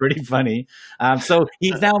 It was pretty funny. So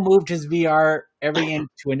he's now moved his VR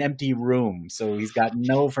into an empty room. So he's got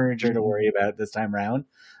no furniture to worry about this time around.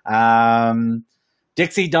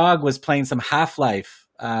 Dixie Dog was playing some Half-Life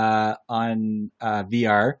on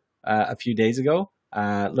VR a few days ago.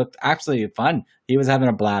 Looked absolutely fun. He was having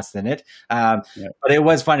a blast in it. But it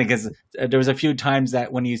was funny because there was a few times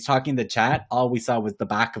that when he was talking to chat, all we saw was the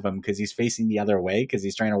back of him because he's facing the other way because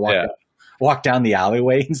he's trying to walk down the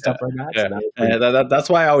alleyway and stuff like that. Yeah. So that's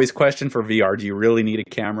why I always question for VR, do you really need a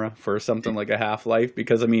camera for something like a Half-Life?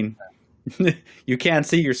 Because, I mean, you can't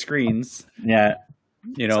see your screens. Yeah.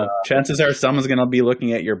 You know, chances are someone's going to be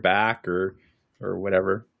looking at your back or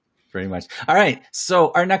whatever. Pretty much. All right.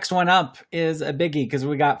 So our next one up is a biggie because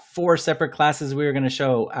we got 4 separate classes we are going to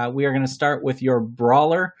show. We are going to start with your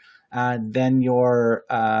Brawler, then your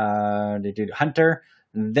Hunter,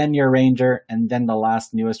 then your Ranger, and then the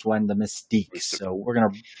last newest one, the Mystique. So we're going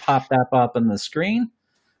to pop that up on the screen.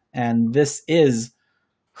 And this is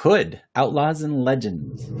Hood, Outlaws and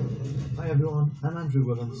Legends. Hi everyone, I'm Andrew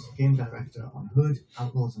Williams, Game Director on Hood,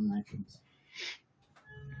 Outlaws and Legends.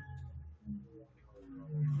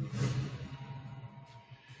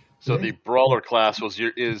 So the Brawler class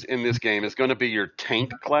is in this game is going to be your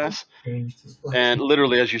tank class, and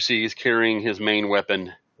literally, as you see, he's carrying his main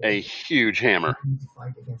weapon, a huge hammer.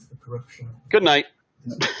 Good night.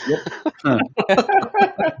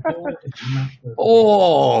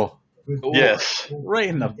 Oh, yes, right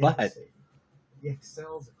in the butt. He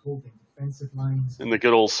excels at holding defensive lines. And the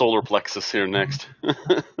good old solar plexus here next.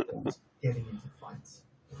 Getting into fights.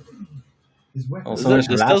 His weapon this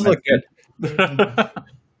does look good.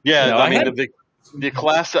 Yeah, I mean the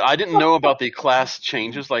class. I didn't know about the class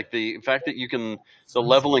changes, like the fact that the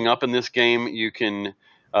leveling up in this game, you can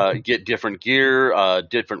get different gear,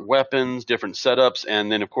 different weapons, different setups,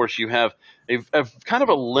 and then of course you have a kind of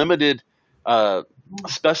a limited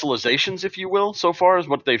specializations, if you will, so far is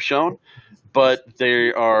what they've shown, but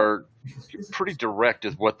they are pretty direct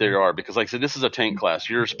as what they are, because like I said, this is a tank class.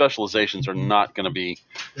 Your specializations are not going to be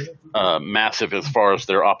massive as far as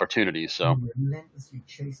their opportunities. So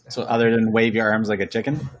other than wave your arms like a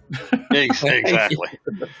chicken. Exactly.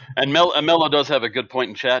 And Mello does have a good point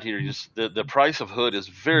in chat here. Just the price of Hood is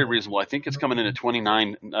very reasonable. I think it's coming in at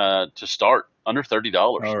 $29 to start, under $30.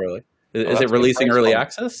 Oh, really? Is it releasing early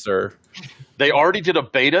access, or? They already did a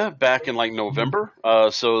beta back in like November.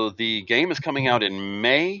 So the game is coming out in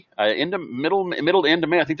May, middle to end of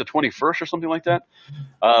May. I think the 21st or something like that.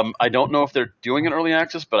 I don't know if they're doing an early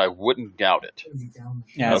access, but I wouldn't doubt it.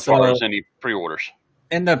 Yeah, as far as any pre-orders.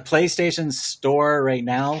 In the PlayStation Store right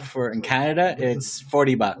now in Canada, it's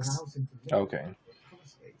 $40. Okay.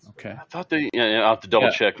 I thought I'll have to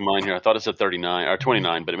double check mine here. I thought it said 39 or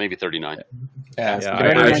 29, but it may be 39. Yeah, so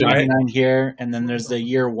 $39.99 here, and then there's the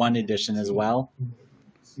Year 1 edition as well.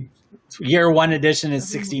 Year 1 edition is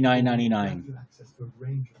 $69.99.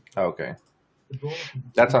 Okay.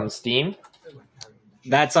 That's on Steam?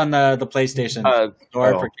 That's on the PlayStation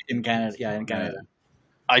store for in Canada. Yeah, in Canada.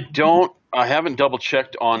 I haven't double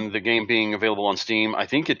checked on the game being available on Steam. I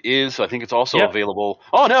think it is. I think it's also available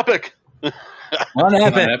on Epic. On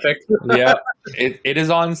Epic. Yeah, it is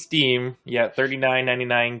on Steam. Yeah,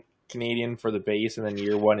 $39.99 Canadian for the base, and then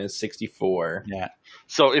year one is $64. Yeah.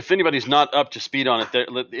 So if anybody's not up to speed on it,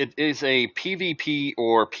 it is a PvP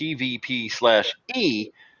or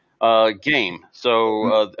PvP/E game.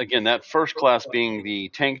 So again, that first class being the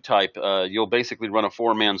tank type, you'll basically run a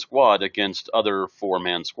 4-man squad against other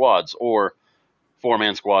 4-man squads, or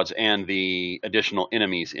 4-man squads and the additional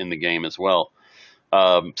enemies in the game as well.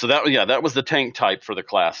 So that was the tank type for the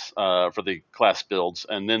class builds,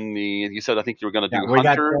 and then you said I think you were going to do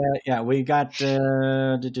Hunter. We got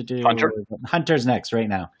Hunter. Hunter's next right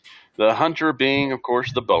now. The Hunter being, of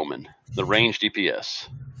course, the Bowman, the ranged DPS.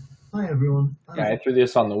 Hi everyone. Yeah, I threw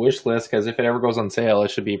this on the wish list because if it ever goes on sale,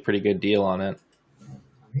 it should be a pretty good deal on it.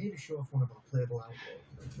 I'm here to show off one of our playable outlaws,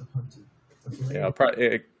 the Hunter. Yeah,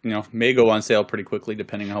 probably, may go on sale pretty quickly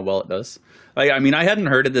depending on how well it does. I mean, I hadn't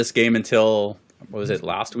heard of this game until, what was it,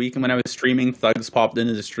 last week? And when I was streaming, Thugs popped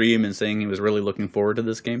into the stream and saying he was really looking forward to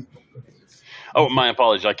this game. Oh, my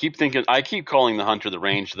apologies. I keep calling the Hunter the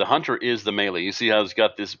range. The Hunter is the melee. You see how it's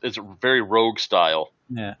got this, it's a very rogue style.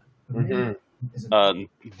 Yeah. Mm-hmm.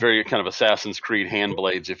 Very kind of Assassin's Creed hand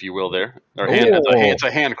blades, if you will, there. Or it's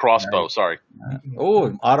a hand crossbow, sorry.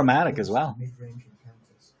 Automatic as well.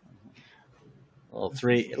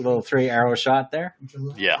 Little three arrow shot there.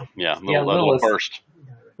 Yeah. Little burst.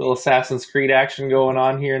 Little Assassin's Creed action going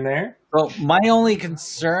on here and there. Well, my only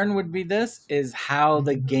concern would be is how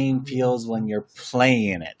the game feels when you're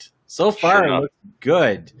playing it. So far, it looks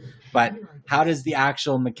good, but how does the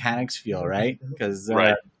actual mechanics feel, right? Because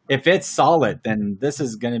if it's solid, then this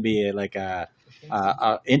is going to be like a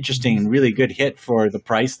interesting, really good hit for the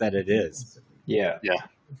price that it is. Yeah.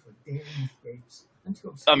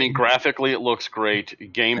 I mean, graphically, it looks great.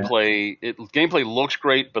 Gameplay looks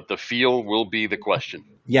great, but the feel will be the question.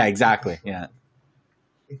 Yeah, exactly. Yeah.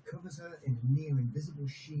 It covers her in near invisible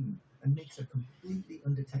sheen and makes her completely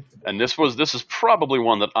undetectable. And this is probably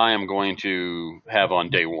one that I am going to have on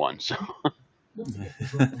day one. So.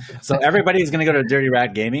 So everybody's going to go to Dirty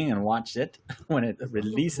Rat Gaming and watch it when it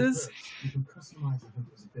releases.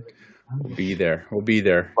 We'll be there.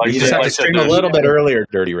 Like you just have to stream a little bit earlier,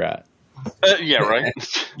 Dirty Rat. Yeah, right.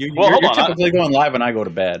 You're typically going live when I go to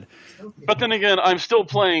bed. But then again, I'm still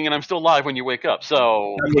playing and I'm still live when you wake up.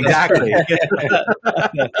 So exactly,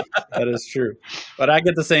 that is true. But I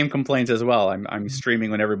get the same complaints as well. I'm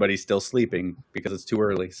streaming when everybody's still sleeping because it's too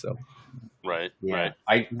early. So right.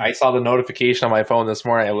 I saw the notification on my phone this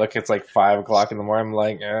morning. I look, it's like 5 o'clock in the morning. I'm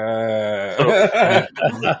like,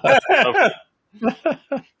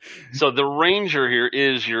 So the Ranger here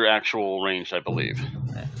is your actual range, I believe.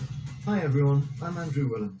 Hi everyone, I'm Andrew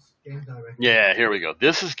Willems, game director. Yeah, here we go.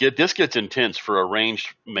 This gets intense for a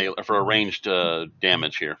ranged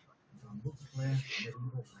damage here.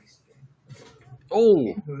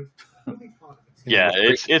 Oh, yeah,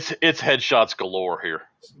 it's headshots galore here,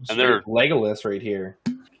 and they're Legolas right here.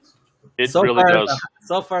 It really does.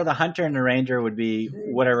 So far, the Hunter and the Ranger would be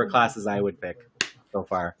whatever classes I would pick. So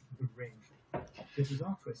far, this is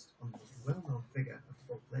our twist on the most well-known figure of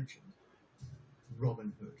folk legend.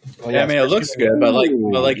 Robin Hood. Oh, yeah, I mean, it looks good, but like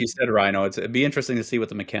you said, Rhino, it'd be interesting to see what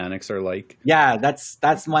the mechanics are like. Yeah,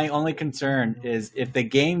 that's my only concern is if the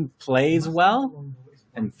game plays well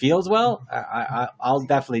and feels well, I'll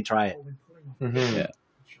definitely try it. Mm-hmm. Yeah.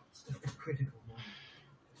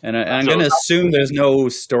 And I'm going to assume there's no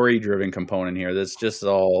story-driven component here. That's just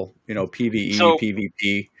all, PvE,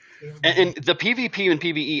 PvP. And the PvP and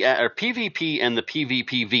PvE, or PvP and the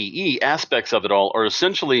PvPvE aspects of it all are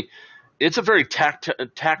essentially. It's a very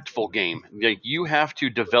tactful game. You have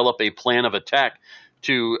to develop a plan of attack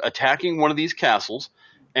to attacking one of these castles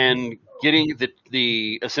and getting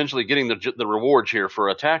essentially getting the rewards here for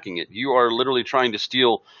attacking it. You are literally trying to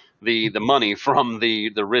steal the money from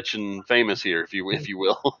the rich and famous here, if you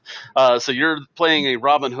will. So you're playing a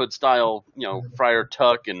Robin Hood style, Friar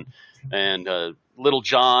Tuck and Little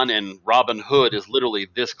John, and Robin Hood is literally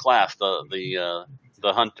this class, the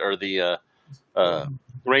hunt or the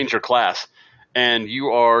Ranger class, and you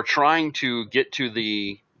are trying to get to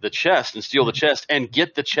the chest and steal the chest and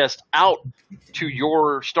get the chest out to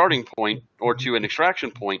your starting point or to an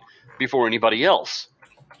extraction point before anybody else.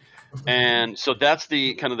 And so that's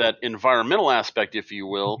the kind of that environmental aspect, if you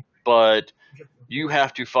will, but you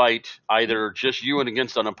have to fight either just you and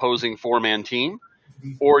against an opposing 4-man team,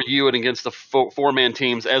 or you and against the 4-man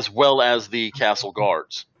teams as well as the castle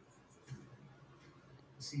guards.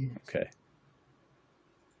 Okay.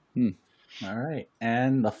 All right,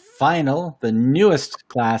 and the newest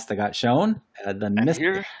class that got shown, the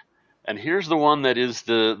Mystic. And here's the one that is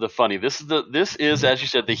the funny. This is as you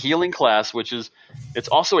said the healing class, which is it's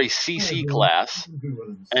also a CC class,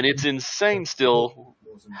 and it's insane still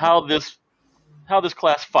how this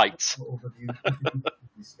class fights.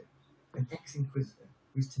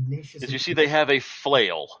 As you see, they have a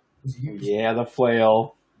flail. Yeah, the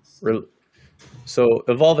flail. So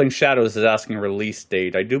Evolving Shadows is asking release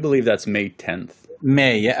date. I do believe that's May 10th.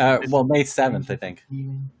 May 7th, I think.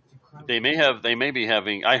 They may be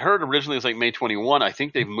having. I heard originally it was like May 21. I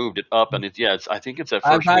think they've moved it up, and I think it's at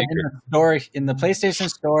first week. In the PlayStation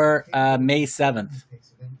Store, May 7th.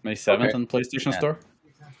 May 7th on the PlayStation Store.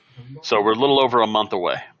 So we're a little over a month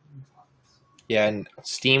away. Yeah, and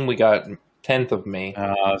Steam we got 10th of May.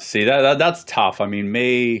 See that's tough. I mean,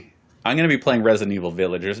 May. I'm going to be playing Resident Evil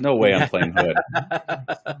Village. There's no way I'm playing Hood.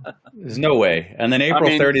 There's no way. And then April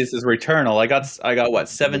 30th is Returnal. I got what,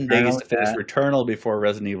 7 days to finish Returnal before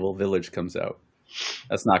Resident Evil Village comes out.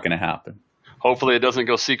 That's not going to happen. Hopefully it doesn't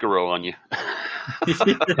go Sekiro on you.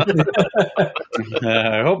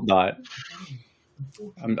 I hope not.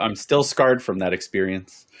 I'm still scarred from that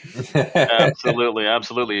experience. Absolutely,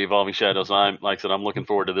 Evolving Shadows. I'm looking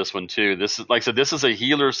forward to this one too. This is a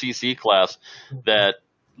healer CC class that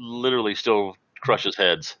literally still crushes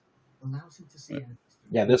heads.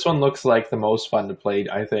 Yeah, this one looks like the most fun to play,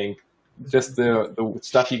 I think. Just the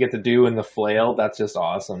stuff you get to do in the flail, that's just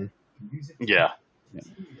awesome. Yeah.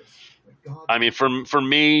 I mean, for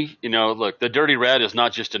me, look, the Dirty Rat is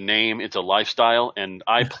not just a name, it's a lifestyle, and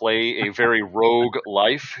I play a very rogue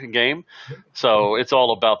life game, so it's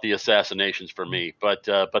all about the assassinations for me. But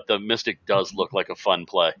the Mystic does look like a fun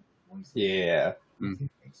play. Yeah. Mm.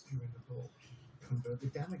 Convert the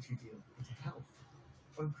damage you deal into health,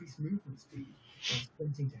 or increase movement speed while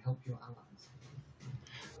sprinting to help your allies.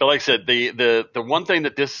 But like I said, the one thing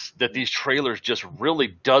that these trailers just really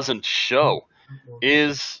doesn't show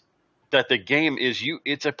is that the game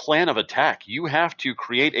it's a plan of attack. You have to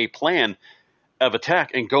create a plan of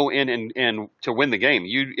attack and go in and to win the game.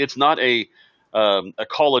 It's not a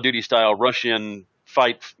Call of Duty style rush in,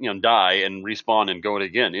 fight, die and respawn and go it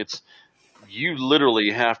again. You literally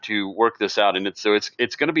have to work this out, and it's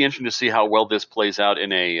going to be interesting to see how well this plays out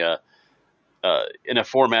in a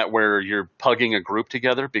format where you're pugging a group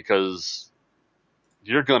together, because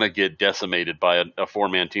you're going to get decimated by a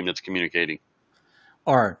 4-man team that's communicating.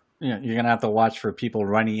 Or you're going to have to watch for people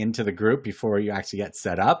running into the group before you actually get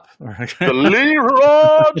set up. The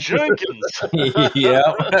Leroy Jenkins.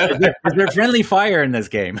 Yeah. Is there friendly fire in this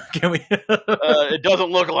game? Can we? It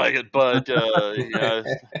doesn't look like it, but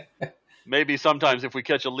maybe sometimes if we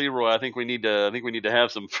catch a Leroy, I think we need to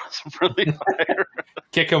have some friendly fire.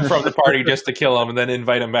 Kick him from the party just to kill him, and then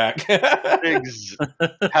invite him back.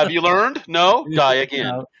 Have you learned? No, die again.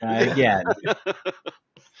 No, die again.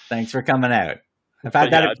 Thanks for coming out. I've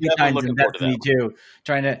had that a few times in Destiny 2,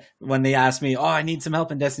 when they ask me, I need some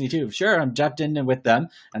help in Destiny 2. Sure, I'm jumped in with them,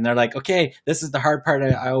 and they're like, okay, this is the hard part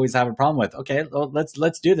I always have a problem with. Okay, well,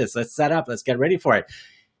 let's do this. Let's set up. Let's get ready for it.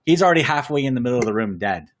 He's already halfway in the middle of the room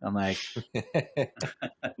dead. I'm like,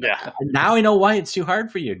 yeah. Now I know why it's too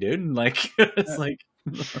hard for you, dude. Like, it's like...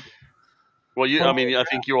 Well, I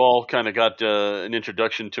think you all kind of got an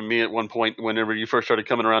introduction to me at one point whenever you first started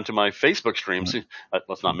coming around to my Facebook streams.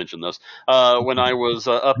 Let's not mention those. When I was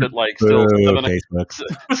up at still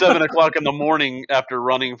 7 o'clock in the morning after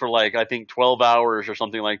running for I think 12 hours or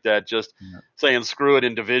something like that, just saying screw it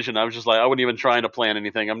in Division. I was just I wasn't even trying to plan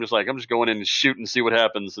anything. I'm just going in and shoot and see what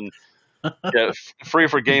happens. And Free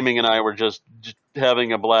for Gaming and I were just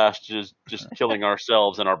having a blast, just killing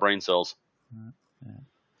ourselves and our brain cells.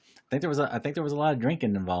 I think there was a lot of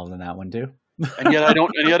drinking involved in that one too. And yet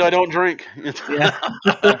I don't drink. Yeah.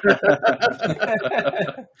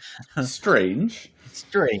 Strange.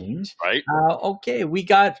 Right. Okay, we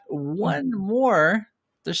got one more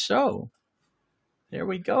to show. There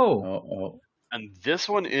we go. And this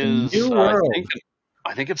one is New World.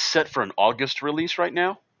 I think it's set for an August release right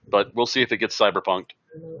now, but we'll see if it gets cyberpunked.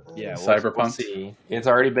 Yeah, Cyberpunk. We'll see. It's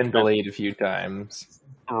already been delayed a few times.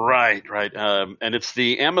 Right. And it's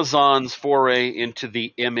the Amazon's foray into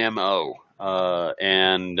the MMO.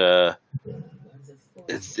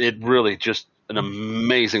 It really just an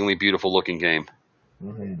amazingly beautiful looking game.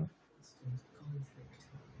 Mm-hmm.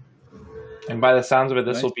 And by the sounds of it,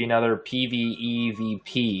 this will be another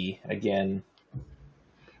PvEVP again.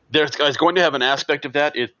 There's going to have an aspect of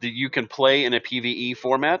that. You can play in a PvE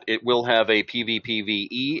format. It will have a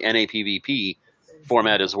PvPvE and a PvP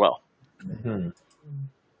format as well. Mm-hmm.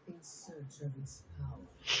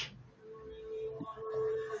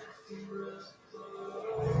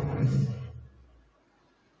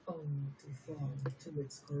 to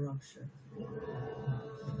its corruption.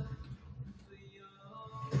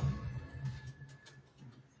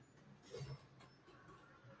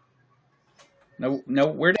 Now,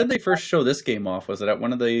 where did they first show this game off? Was it at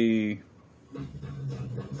one of the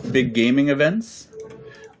big gaming events?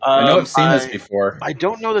 I know I've seen this before. I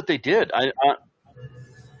don't know that they did. I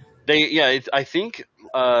think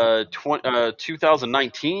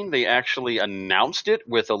 2019 they actually announced it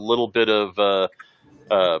with a little bit of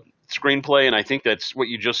screenplay, and I think that's what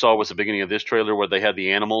you just saw was the beginning of this trailer where they had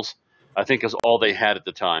the animals. I think is all they had at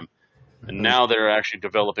the time, and now they're actually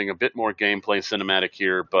developing a bit more gameplay cinematic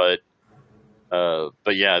here. But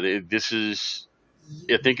yeah, this is.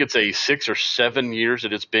 I think it's a 6 or 7 years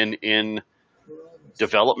that it's been in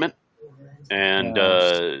development, and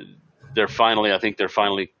they're finally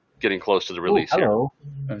getting close to the release. Hello.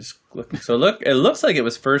 I was looking. So it looks like it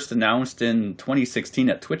was first announced in 2016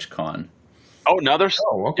 at TwitchCon. Oh, now there's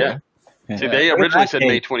okay. Yeah. See, they originally said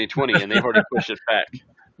May 2020, and they've already pushed it back.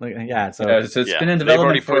 Yeah, so it's been in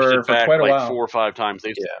development for quite a while. 4 or 5 times.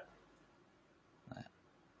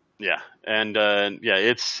 Yeah, and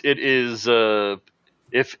it is.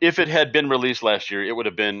 If it had been released last year, it would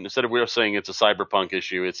have been, instead of we were saying it's a cyberpunk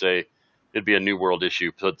issue, it'd be a New World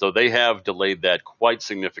issue. So they have delayed that quite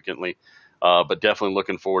significantly, but definitely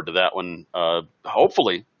looking forward to that one.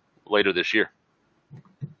 Hopefully later this year.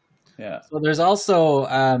 Yeah. So there's also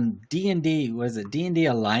D&D. Was it D&D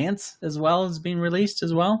Alliance as well as being released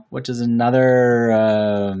as well, which is another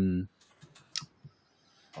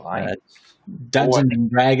Dungeons and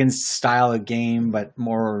Dragons style of game, but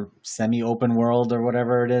more semi-open world or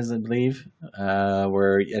whatever it is, I believe.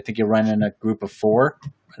 Where I think you run in a group of 4. I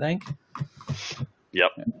think. Yep.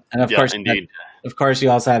 And of course, indeed. Of course, you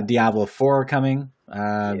also have Diablo 4 coming.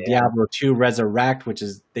 Diablo 2 Resurrect, which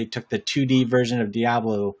is they took the 2D version of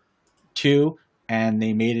Diablo 2 and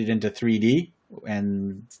they made it into 3D,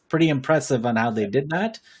 and it's pretty impressive on how they did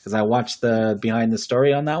that, because I watched the behind the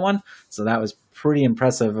story on that one. So that was pretty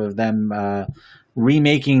impressive of them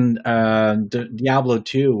remaking Diablo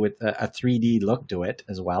 2 with a 3D look to it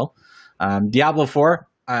as well. Diablo 4,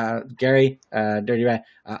 Gary, Dirty Rat,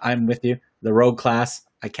 I'm with you. The rogue class,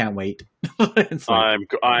 I can't wait. I'm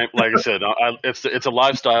like I said, it's a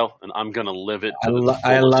lifestyle, and I'm gonna live it.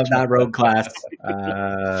 I love that rogue class.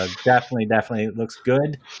 Definitely looks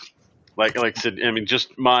good. Like I said, I mean,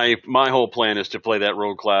 just my whole plan is to play that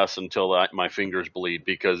rogue class until my fingers bleed,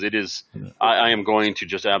 because it is. I am going to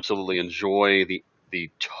just absolutely enjoy the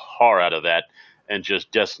tar out of that, and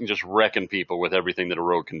just wrecking people with everything that a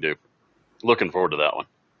rogue can do. Looking forward to that one.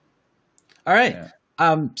 All right. Yeah.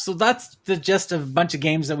 So that's the gist of a bunch of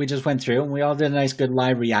games that we just went through, and we all did a nice, good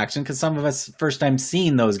live reaction, because some of us first time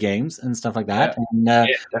seeing those games and stuff like that. Yeah.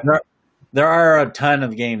 And there are a ton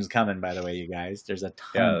of games coming, by the way, you guys. There's a ton.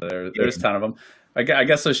 Yeah, there's a ton of them. I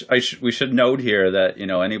guess we should note here that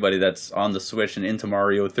anybody that's on the Switch and into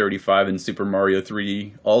Mario 35 and Super Mario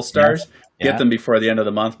 3D All Stars, get them before the end of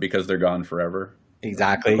the month, because they're gone forever.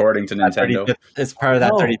 Exactly. According to Nintendo, it's part of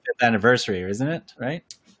that 35th anniversary, isn't it? Right.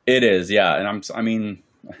 It is, yeah, and I mean,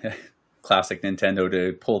 classic Nintendo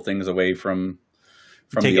to pull things away from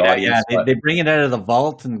the audience. They bring it out of the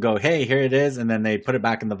vault and go, "Hey, here it is," and then they put it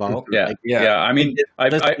back in the vault. Yeah. I mean,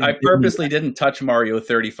 I purposely didn't touch Mario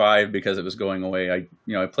 35 because it was going away. I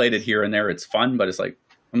played it here and there. It's fun, but it's like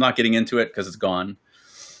I'm not getting into it because it's gone.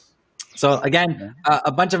 So again,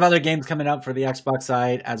 a bunch of other games coming up for the Xbox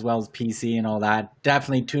side as well as PC and all that.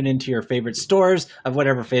 Definitely tune into your favorite stores of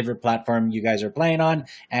whatever favorite platform you guys are playing on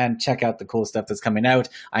and check out the cool stuff that's coming out.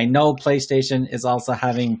 I know PlayStation is also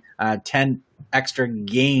having 10 extra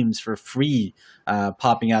games for free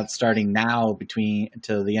popping out starting now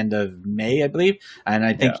till the end of May, I believe. And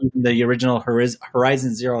I think even the original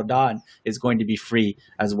Horizon Zero Dawn is going to be free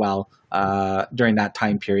as well during that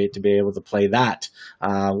time period to be able to play that,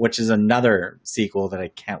 which is another sequel that I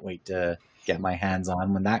can't wait to get my hands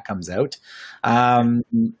on when that comes out.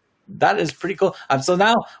 That is pretty cool. So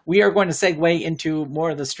now we are going to segue into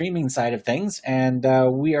more of the streaming side of things, and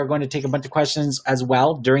we are going to take a bunch of questions as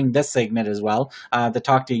well during this segment as well to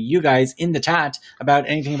talk to you guys in the chat about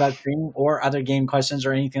anything about streaming or other game questions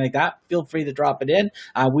or anything like that. Feel free to drop it in.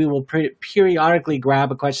 We will periodically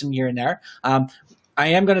grab a question here and there. I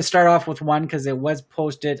am going to start off with one because it was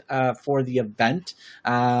posted for the event,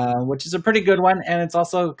 which is a pretty good one, and it's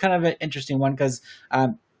also kind of an interesting one because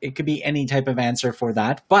it could be any type of answer for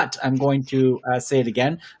that, but I'm going to say it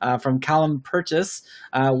again. From Callum Purchase,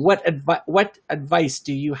 what advice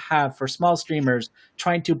do you have for small streamers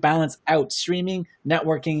trying to balance out streaming,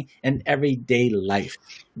 networking, and everyday life?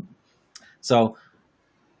 So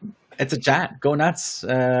it's a chat. Go nuts.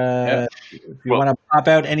 If you want to pop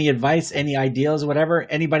out any advice, any ideas, whatever,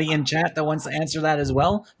 anybody in chat that wants to answer that as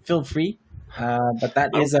well, feel free. But that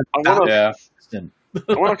is a question.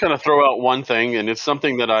 I want to kind of throw out one thing, and it's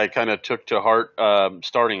something that I kind of took to heart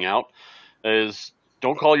starting out, is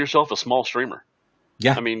don't call yourself a small streamer.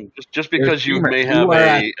 Yeah. I mean, just because you may have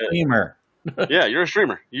a streamer. Yeah, you're a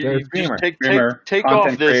streamer. You're a streamer. Just take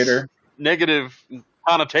off this negative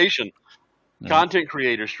connotation. Yeah. Content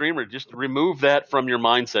creator, streamer, just remove that from your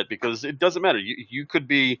mindset, because it doesn't matter. You could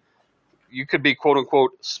be quote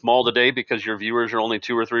unquote small today because your viewers are only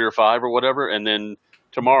 2 or 3 or 5 or whatever, and then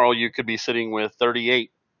tomorrow you could be sitting with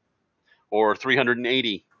 38 or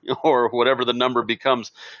 380 or whatever the number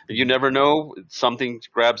becomes. You never know. Something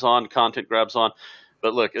grabs on, content grabs on.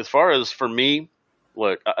 But look, as far as for me,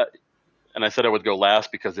 and I said I would go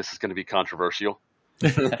last because this is going to be controversial. I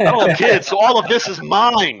don't have kids, so all of this is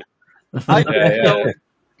mine.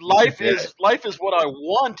 Life is what I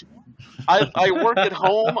want. I work at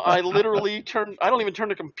home. I don't even turn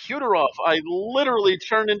the computer off. I literally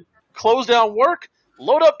close down work,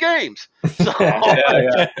 load up games. So,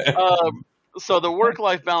 so the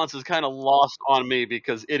work-life balance is kind of lost on me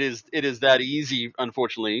because it is that easy,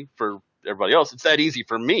 unfortunately, for everybody else. It's that easy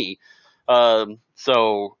for me. It's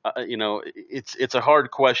a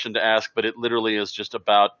hard question to ask, but it literally is just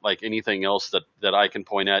about like anything else that I can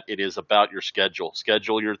point at. It is about your schedule.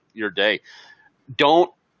 Schedule your day.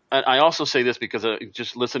 I also say this because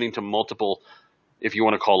just listening to multiple, if you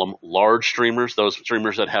want to call them large streamers, those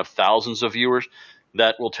streamers that have thousands of viewers,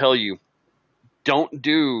 that will tell you, don't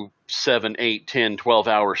do 7, 8, 10,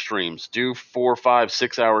 12-hour streams. Do 4, 5,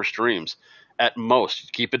 6-hour streams at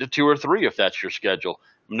most. Keep it to 2 or 3 if that's your schedule.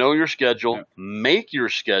 Know your schedule, make your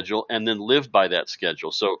schedule, and then live by that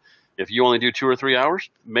schedule. So if you only do 2 or 3 hours,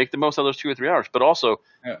 make the most out of those 2 or 3 hours. But also,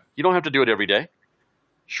 you don't have to do it every day.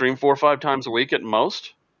 Stream 4 or 5 times a week at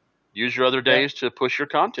most. Use your other days to push your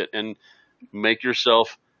content and make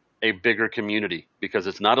yourself a bigger community, because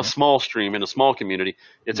it's not a small stream in a small community.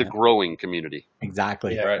 It's a growing community.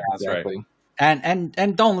 Exactly. Yeah, exactly. Right.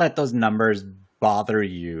 And don't let those numbers bother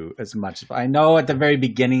you as much. I know at the very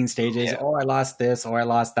beginning stages, I lost this, or I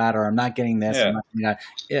lost that, or I'm not getting this. I'm not getting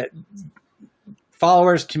that.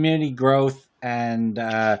 Followers, community growth, and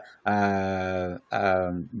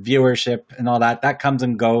viewership and all that comes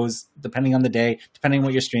and goes depending on the day, depending on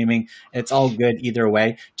what you're streaming. It's all good either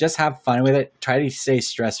way. Just have fun with it. Try to stay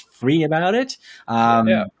stress-free about it.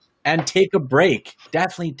 And take a break.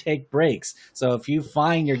 Definitely take breaks. So if you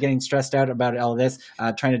find you're getting stressed out about all this,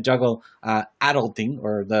 trying to juggle adulting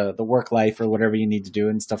or the work life or whatever you need to do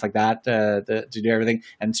and stuff like that to do everything,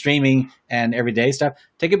 and streaming and everyday stuff,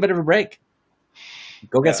 take a bit of a break.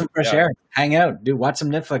 Go get some fresh air, hang out, watch some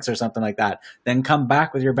Netflix or something like that. Then come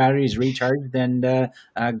back with your batteries recharged and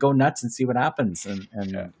go nuts and see what happens and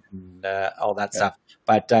all that stuff.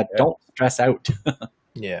 But don't stress out.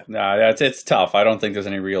 No, it's tough. I don't think there's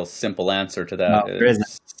any real simple answer to that. No, there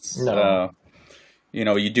isn't.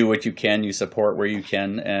 You do what you can, you support where you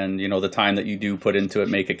can, and the time that you do put into it,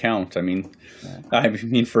 make it count. I mean,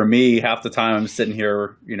 for me, half the time I'm sitting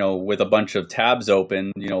here, with a bunch of tabs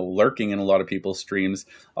open, lurking in a lot of people's streams.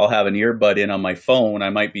 I'll have an earbud in on my phone. I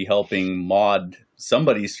might be helping mod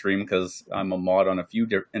somebody's stream because I'm a mod on a few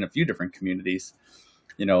different communities,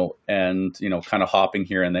 and kind of hopping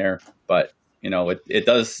here and there. But it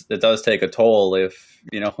does take a toll if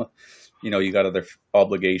you got other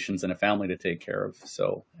obligations and a family to take care of.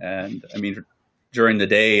 So, and I mean, during the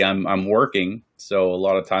day I'm working. So a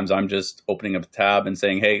lot of times I'm just opening up a tab and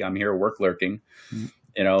saying, hey, I'm here work lurking,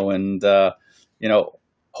 and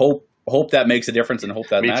hope that makes a difference and hope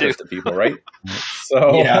that matters to people. Right.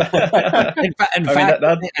 So in fact,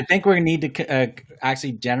 I think we need to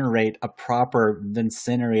actually generate a proper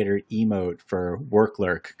Vincinerator emote for work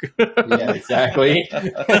lurk. Yeah, exactly.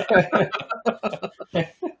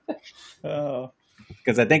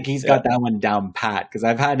 Because I think he's got that one down pat. Because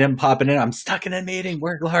I've had him popping in. I'm stuck in a meeting.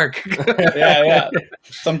 Work lurk.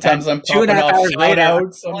 Sometimes I'm 2.5 hours later.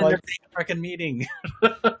 I'm like, freaking meeting.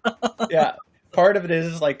 Part of it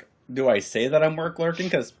is like, do I say that I'm work lurking?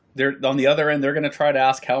 Because they're on the other end, they're going to try to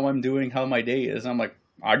ask how I'm doing, how my day is. I'm like,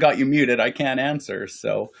 I got you muted. I can't answer.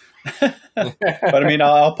 So, but I mean,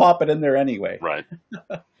 I'll pop it in there anyway. Right.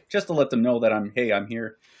 Just to let them know that I'm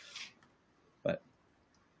here. But,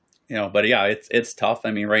 it's tough.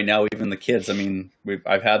 I mean, right now, even the kids, I mean,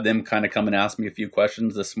 I've had them kind of come and ask me a few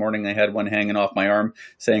questions. This morning, I had one hanging off my arm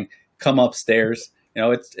saying, come upstairs.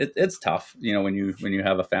 It's tough, when you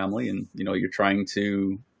have a family and, you're trying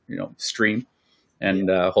to, stream and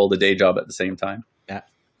hold a day job at the same time.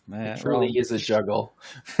 It really is a juggle.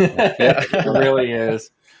 It really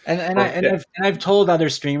is. I've told other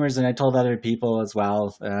streamers and I told other people as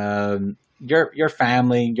well. Your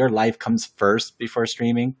family, your life comes first before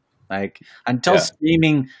streaming. Like until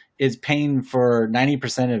streaming is paying for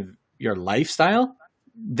 90% of your lifestyle,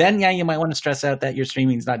 then you might want to stress out that your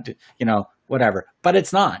streaming's not, whatever. But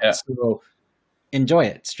it's not. Yeah. So enjoy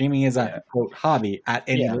it. Streaming is a quote hobby at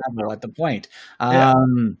any level at the point. I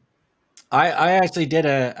actually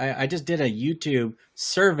I just did a YouTube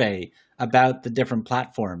survey about the different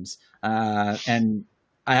platforms, and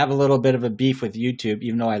I have a little bit of a beef with YouTube,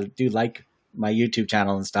 even though I do like my YouTube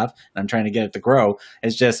channel and stuff, and I'm trying to get it to grow.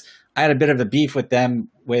 It's just I had a bit of a beef with them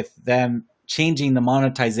changing the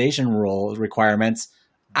monetization rule requirements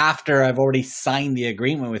after I've already signed the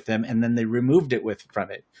agreement with them, and then they removed it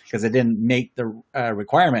from it because it didn't make the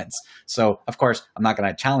requirements. So, of course, I'm not going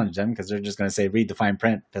to challenge them because they're just going to say, read the fine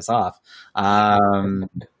print, piss off.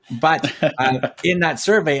 But in that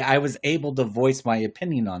survey, I was able to voice my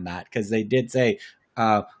opinion on that because they did say,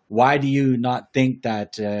 why do you not think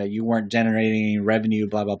that you weren't generating any revenue,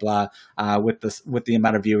 blah, blah, blah, with the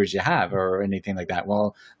amount of viewers you have or anything like that?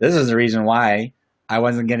 Well, this is the reason why I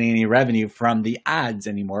wasn't getting any revenue from the ads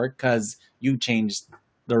anymore because you changed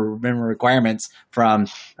the minimum requirements from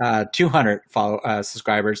 200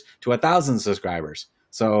 subscribers to 1,000 subscribers.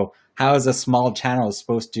 So how is a small channel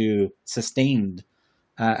supposed to sustain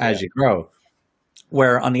as you grow?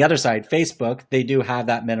 Where on the other side, Facebook, they do have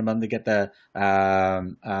that minimum to get the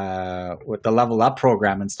with the level up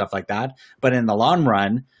program and stuff like that. But in the long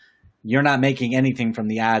run, you're not making anything from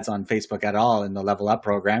the ads on Facebook at all in the level up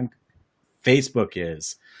program. Facebook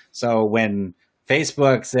is. So when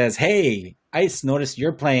Facebook says, hey, Ice, noticed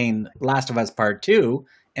you're playing Last of Us Part 2,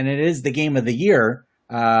 and it is the Game of the Year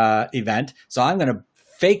event, so I'm going to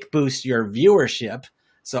fake boost your viewership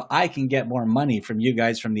so I can get more money from you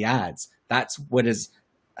guys from the ads. That's what has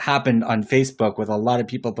happened on Facebook with a lot of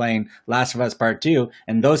people playing Last of Us Part 2,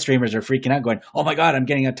 and those streamers are freaking out going, oh my God, I'm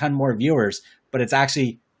getting a ton more viewers. But it's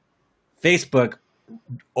actually Facebook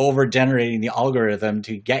over-generating the algorithm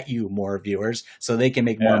to get you more viewers so they can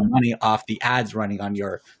make more money off the ads running on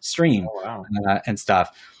your stream and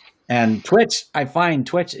stuff. And Twitch, I find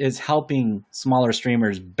Twitch is helping smaller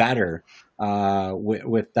streamers better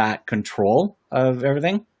with that control of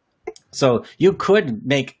everything. So you could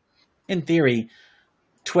make, in theory,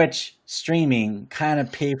 Twitch streaming kind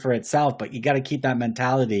of pay for itself, but you got to keep that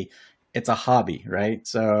mentality. It's a hobby, right?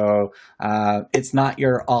 So it's not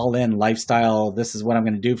your all-in lifestyle. This is what I'm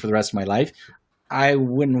going to do for the rest of my life. I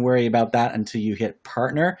wouldn't worry about that until you hit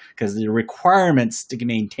partner, because the requirements to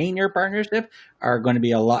maintain your partnership are going to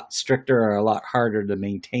be a lot stricter or a lot harder to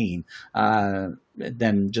maintain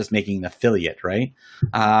than just making an affiliate, right?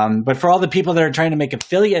 But for all the people that are trying to make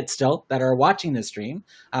affiliates still that are watching this stream,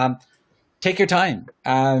 take your time.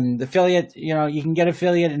 The affiliate, you can get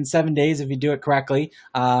affiliate in 7 days if you do it correctly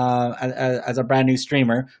as a brand new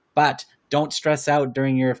streamer, but don't stress out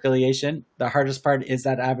during your affiliation. The hardest part is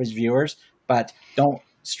that average viewers, but don't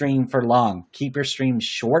stream for long. Keep your stream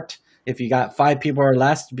short. If you got 5 people or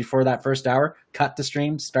less before that first hour, cut the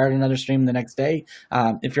stream, start another stream the next day.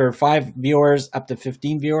 If you're 5 viewers up to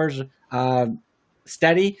 15 viewers,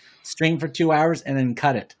 steady, stream for 2 hours and then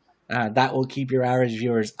cut it. That will keep your average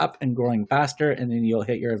viewers up and growing faster, and then you'll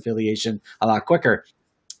hit your affiliation a lot quicker.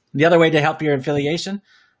 The other way to help your affiliation,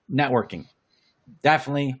 networking.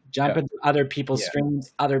 Definitely jump into other people's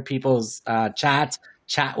streams, other people's chats,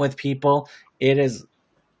 chat with people.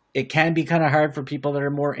 It can be kind of hard for people that are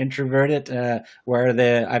more introverted,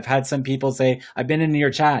 I've had some people say, I've been in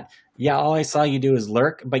your chat. Yeah, all I saw you do is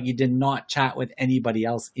lurk, but you did not chat with anybody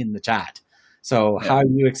else in the chat. So how are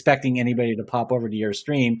you expecting anybody to pop over to your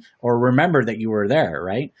stream or remember that you were there,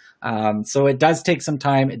 right? So it does take some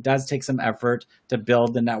time. It does take some effort to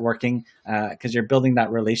build the networking because you're building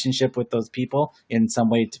that relationship with those people in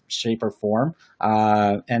some way, shape, or form.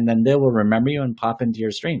 And then they will remember you and pop into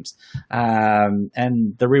your streams.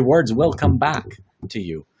 And the rewards will come back to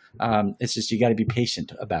you. It's just you got to be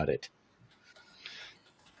patient about it.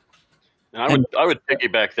 And I would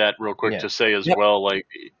piggyback that real quick to say as well, like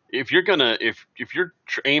if you're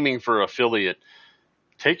aiming for affiliate,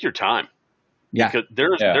 take your time. Yeah, because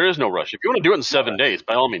there is no rush. If you want to do it in 7 days,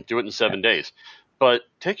 by all means, do it in 7 days. But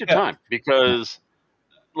take your time because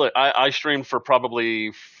look, I streamed for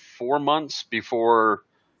probably 4 months before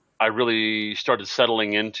I really started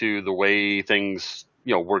settling into the way things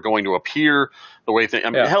were going to appear. The way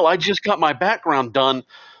hell, I just got my background done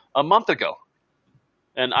a month ago.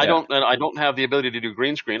 And I don't have the ability to do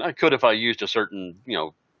green screen. I could if I used a certain,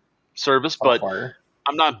 service, but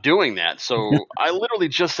I'm not doing that. So I literally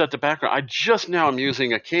just set the background. I just now am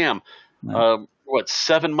using a cam,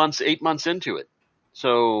 7 months, 8 months into it.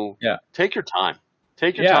 So Yeah. take your time.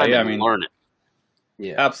 Take your Yeah, time yeah, and I mean- learn it.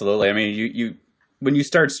 Yeah. Absolutely. I mean, you when you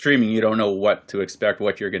start streaming, you don't know what to expect,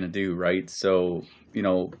 what you're going to do, right? So,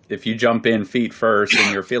 if you jump in feet first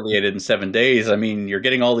and you're affiliated in 7 days, I mean, you're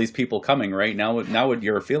getting all these people coming, right? Now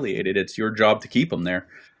you're affiliated, it's your job to keep them there.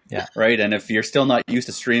 Yeah. Right. And if you're still not used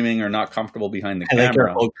to streaming or not comfortable behind the I like your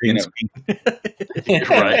camera, whole green screen.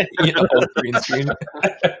 Right. Green screen.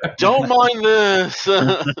 Don't mind this.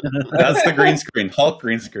 that's the green screen, Hulk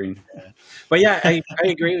green screen. But yeah, I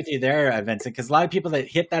agree with you there, Vincent, because a lot of people that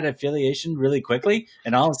hit that affiliation really quickly,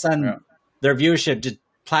 and all of a sudden their viewership just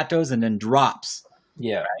plateaus and then drops.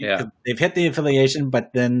 Yeah. Yeah. They've hit the affiliation,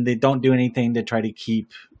 but then they don't do anything to try to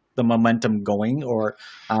keep the momentum going. Or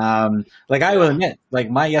like I will admit, like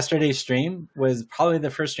my yesterday's stream was probably the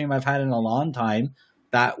first stream I've had in a long time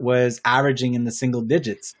that was averaging in the single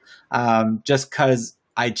digits, just because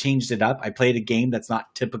I changed it up. I played a game that's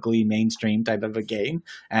not typically mainstream type of a game.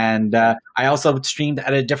 And I also streamed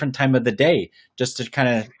at a different time of the day just to kind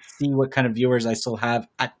of see what kind of viewers I still have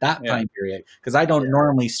at that time period. Because I don't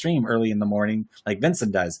normally stream early in the morning like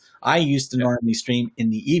Vincent does. I used to normally stream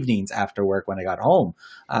in the evenings after work when I got home.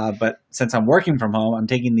 But since I'm working from home, I'm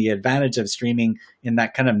taking the advantage of streaming in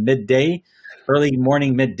that kind of midday, early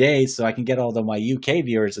morning, midday, so I can get all of my UK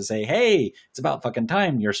viewers to say, hey, it's about fucking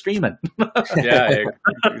time you're streaming. Yeah,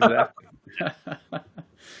 exactly.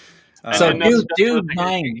 So And that's do the thing.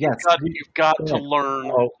 mine, yes. You've got to learn.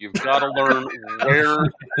 Oh. You've got to learn where your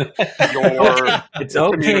It's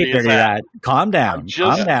okay, community is Dirty at. Rat. Calm down.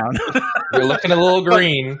 Just- Calm down. You're looking a little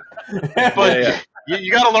green. But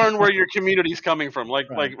you got to learn where your community is coming from. Like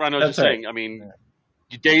Rhino was That's just saying. I mean,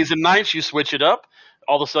 days and nights, you switch it up.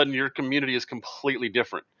 All of a sudden, your community is completely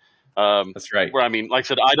different. That's right. Where I mean, like I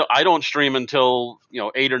said, I don't stream until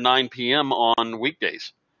 8 or 9 p.m. on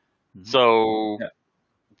weekdays. So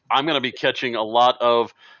I'm going to be catching a lot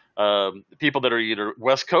of people that are either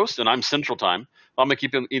West Coast and I'm Central Time. I'm going to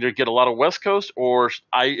keep them either get a lot of West Coast or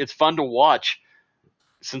it's fun to watch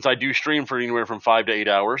since I do stream for anywhere from 5 to 8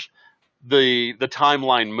 hours. The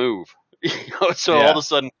timeline move. So all of a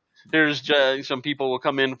sudden. There's some people will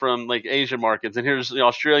come in from like Asian markets, and here's the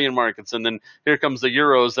Australian markets, and then here comes the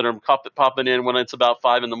Euros that are popping in when it's about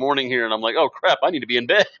 5 a.m. here, and I'm like, oh crap, I need to be in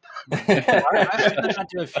bed. I've done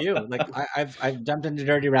to a few. Like I've jumped into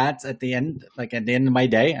Dirty Rats at the end of my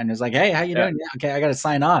day, and it's like, hey, how you doing? Yeah, okay, I got to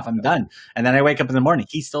sign off. I'm done. And then I wake up in the morning,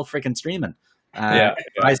 he's still freaking streaming. I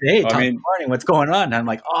say, hey, good morning, what's going on? And I'm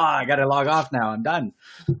like, oh, I got to log off now. I'm done.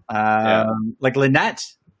 Like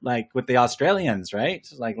Lynette. Like with the Australians, right?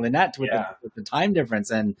 Like Lynette with the time difference.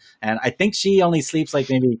 And I think she only sleeps like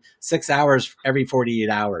maybe 6 hours every 48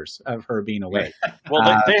 hours of her being awake.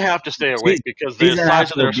 Well, they have to stay awake because the size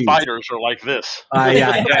of their spiders are like this.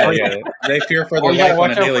 They fear for their life on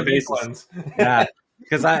a daily basis. Yeah,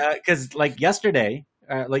 because like yesterday,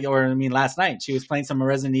 last night, she was playing some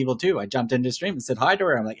Resident Evil 2. I jumped into stream and said hi to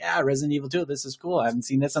her. I'm like, yeah, Resident Evil 2, this is cool. I haven't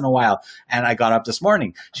seen this in a while. And I got up this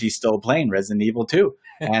morning. She's still playing Resident Evil 2.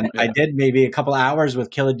 And I did maybe a couple of hours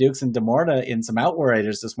with Killer Dukes and Demorta in some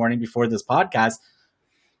Outwarriors this morning before this podcast.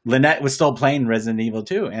 Lynette was still playing Resident Evil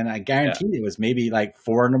 2. And I guarantee it was maybe like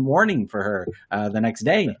 4 a.m. for her the next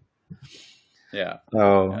day. Yeah.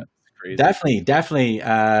 So definitely.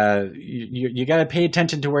 You got to pay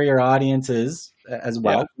attention to where your audience is as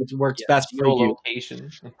well, which works best for you.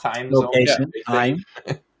 Location, time, time.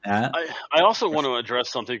 I also want to address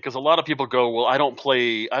something because a lot of people go, well, I don't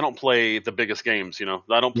play the biggest games,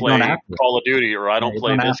 I don't play Call of Duty or I don't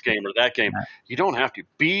play this game or that game. You don't have to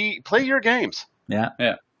play your games. Yeah.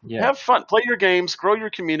 Have fun, play your games, grow your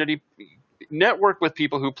community, network with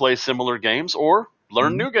people who play similar games or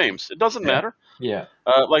learn new games. It doesn't matter. Yeah.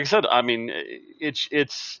 Like I said, I mean,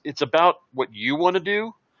 it's about what you want to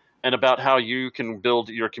do and about how you can build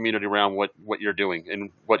your community around what you're doing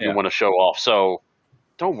and what you want to show off. So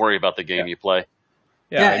don't worry about the game you play.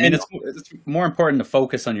 Yeah, I mean, it's more important to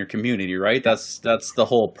focus on your community, right? That's the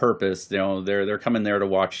whole purpose. They're coming there to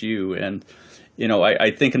watch you. And,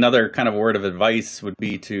 I think another kind of word of advice would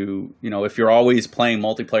be to, if you're always playing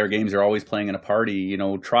multiplayer games, you're always playing in a party,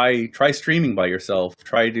 try streaming by yourself.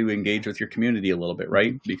 Try to engage with your community a little bit,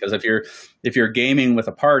 right? Because if you're gaming with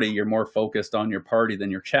a party, you're more focused on your party than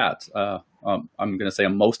your chat. I'm going to say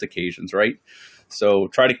on most occasions, right? So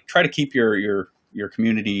try to keep your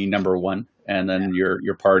community number one, and then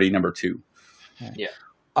your party number two. Yeah.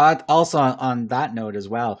 Also on that note as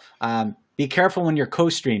well, be careful when you're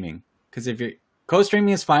co-streaming, because if you're co-streaming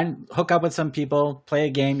is fine. Hook up with some people, play a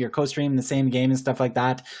game. You're co-streaming the same game and stuff like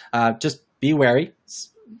that. Just be wary.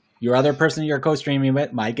 Your other person you're co-streaming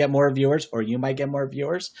with might get more viewers, or you might get more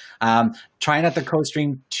viewers. Try not to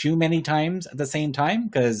co-stream too many times at the same time,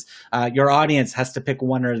 because your audience has to pick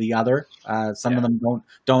one or the other. Some of them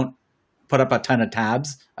don't put up a ton of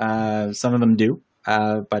tabs. Some of them do.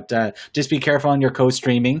 But just be careful on your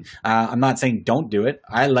co-streaming. I'm not saying don't do it.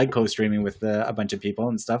 I like co-streaming with a bunch of people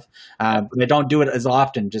and stuff. But I don't do it as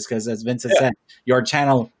often, just because, as Vince has said, your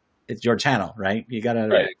channel, it's your channel, right? You got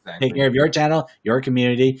to take care of your channel, your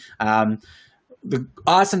community. The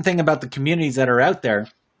awesome thing about the communities that are out there,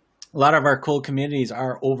 a lot of our cool communities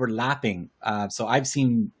are overlapping. So I've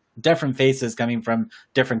seen different faces coming from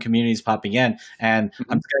different communities popping in, and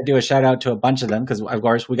I'm just going to do a shout out to a bunch of them, because of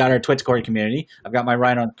course we got our TwitchCord community, I've got my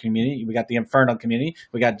Rhino community, we got the Infernal community,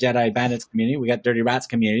 we got JediBandit's community, we got Dirty Rats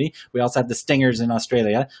community, we also have the Stingers in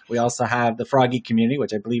Australia, we also have the Froggy community,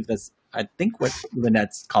 which I think what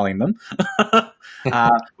Lynette's calling them.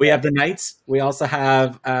 We have the Knights. We also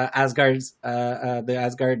have Asgard's,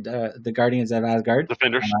 the Guardians of Asgard.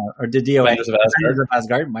 Defenders. Or the DOA. Defenders of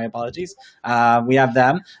Asgard. My apologies. We have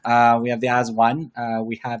them. We have the As-One.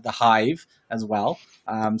 We have the Hive as well.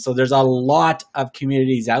 So there's a lot of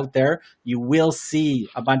communities out there. You will see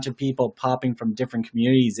a bunch of people popping from different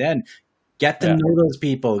communities in. Get to know those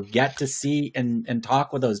people, get to see and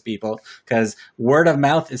talk with those people, because word of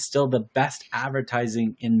mouth is still the best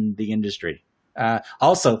advertising in the industry.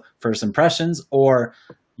 Also, first impressions or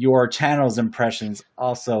your channel's impressions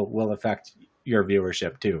also will affect your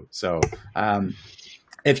viewership too. So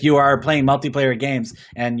if you are playing multiplayer games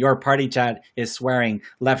and your party chat is swearing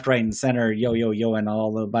left, right, and center, yo, yo, yo, and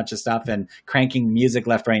all a bunch of stuff, and cranking music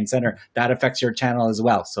left, right, and center, that affects your channel as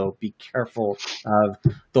well. So be careful of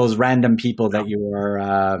those random people that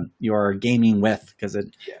you're gaming with, because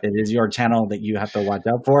it is your channel that you have to watch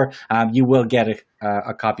out for. You will get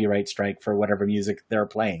a copyright strike for whatever music they're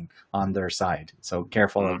playing on their side. So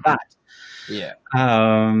careful of that. Yeah.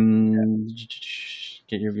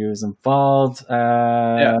 Get your viewers involved.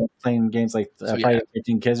 Playing games like Friday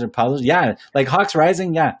 13 Kids or puzzles. Yeah, like Hawks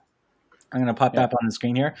Rising. Yeah, I'm going to pop that up on the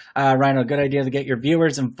screen here. Rhino, good idea to get your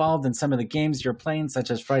viewers involved in some of the games you're playing,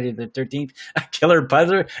 such as Friday the 13th, Killer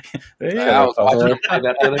Puzzler. I was watching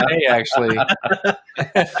that the other day, actually.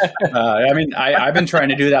 I mean, I've been trying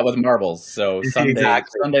to do that with marbles. So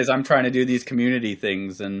Sundays I'm trying to do these community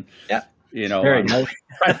things, and I'm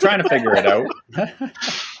trying to figure it out.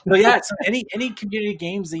 So so any community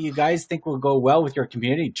games that you guys think will go well with your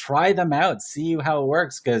community, try them out, see how it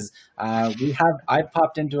works, because I've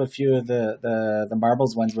popped into a few of the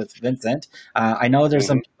marbles ones with Vincent. I know there's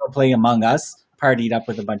some people playing Among Us, partied up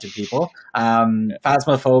with a bunch of people.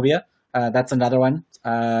 Phasmophobia, that's another one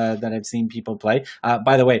that I've seen people play.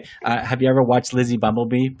 By the way, have you ever watched Lizzie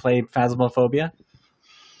Bumblebee play Phasmophobia?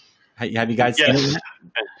 Have you guys seen it yet?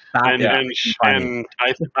 And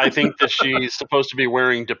I think that she's supposed to be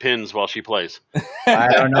wearing Depends while she plays. I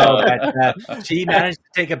don't know, but she managed to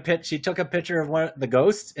take a pitch. She took a picture of the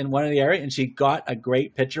ghosts in one of the areas, and she got a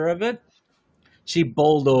great picture of it. She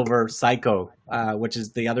bowled over Psycho, which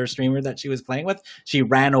is the other streamer that she was playing with. She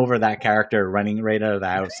ran over that character running right out of the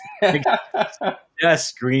house. Just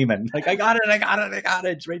screaming, like, I got it,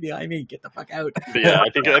 it's right behind me, get the fuck out. Yeah,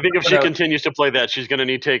 I think if she continues to play that, she's going to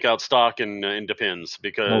need to take out stock in Depends,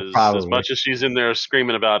 because as much as she's in there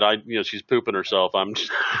screaming about, she's pooping herself, I'm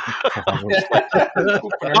just...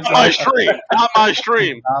 Not my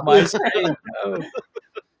stream. No.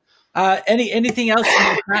 Anything else in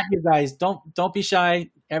the chat, you guys? Don't be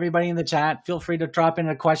shy. Everybody in the chat, feel free to drop in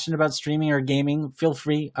a question about streaming or gaming. Feel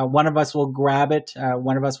free. One of us will grab it.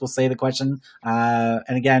 One of us will say the question.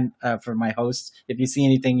 And again, for my hosts, if you see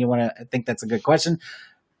anything you want to think that's a good question,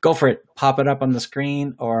 go for it. Pop it up on the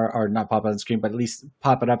screen, or not pop it on the screen, but at least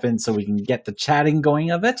pop it up in so we can get the chatting going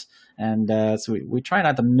of it. And so we try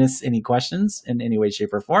not to miss any questions in any way,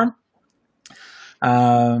 shape, or form.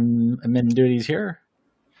 Admin duties here.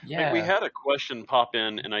 Yeah, we had a question pop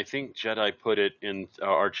in, and I think Jedi put it in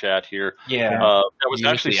our chat here. Yeah, that was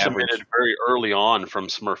actually submitted very early on from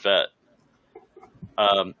Smurfette,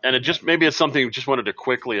 and it's something we just wanted to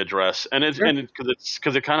quickly address, and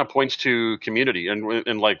because it kind of points to community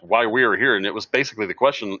and like why we are here, and it was basically the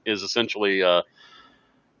question is essentially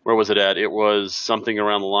where was it at? It was something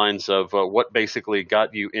around the lines of what basically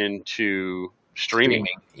got you into streaming.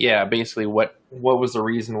 Yeah, basically what was the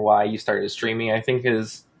reason why you started streaming, I think,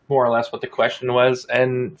 is more or less what the question was.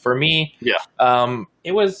 And for me,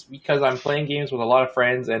 it was because I'm playing games with a lot of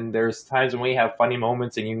friends, and there's times when we have funny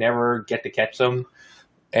moments and you never get to catch them.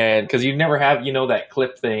 And because you never have, that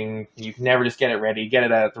clip thing, you can never just get it ready, get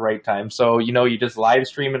it at the right time. So, you just live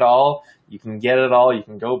stream it all. You can get it all. You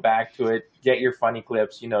can go back to it, get your funny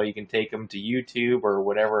clips. You can take them to YouTube or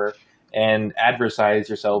whatever and advertise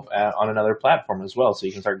yourself on another platform as well. So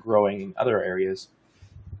you can start growing in other areas.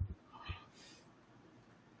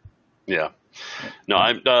 Yeah.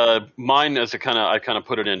 No, mine, as I kind of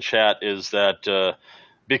put it in chat, is that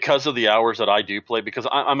because of the hours that I do play, because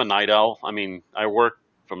I'm a night owl. I mean, I work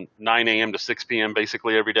from 9 a.m. to 6 p.m.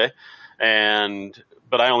 basically every day,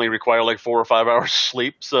 but I only require like 4 or 5 hours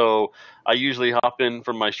sleep. So I usually hop in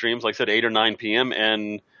from my streams, like I said, 8 or 9 p.m.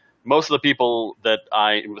 And most of the people that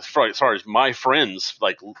as far as my friends,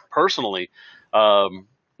 like personally,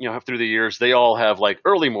 through the years, they all have like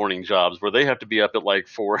early morning jobs where they have to be up at like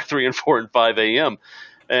 3 and 4 and 5 a.m.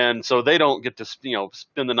 And so they don't get to,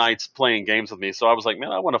 spend the nights playing games with me. So I was like,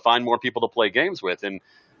 man, I want to find more people to play games with. And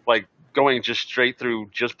like going just straight through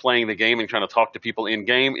just playing the game and trying to talk to people in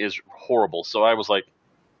game is horrible. So I was like,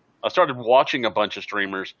 I started watching a bunch of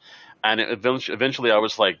streamers, and eventually I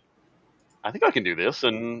was like, I think I can do this.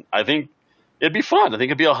 And I think it'd be fun. I think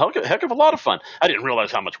it'd be a heck of a lot of fun. I didn't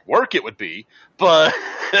realize how much work it would be, but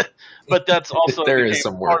that's also there is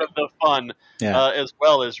some work. Part of the fun, as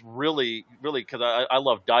well as really, because I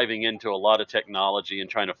love diving into a lot of technology and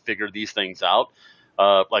trying to figure these things out.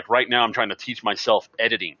 Like right now, I'm trying to teach myself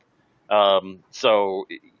editing. So,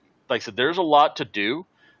 like I said, there's a lot to do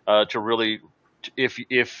to really.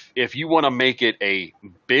 If you want to make it a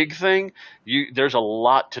big thing, there's a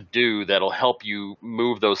lot to do that'll help you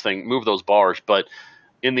move those bars. But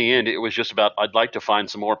in the end, it was just about, I'd like to find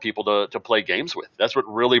some more people to play games with. That's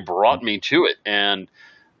what really brought me to it. And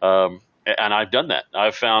I've done that.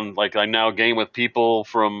 I've found, like, I now game with people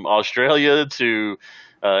from Australia to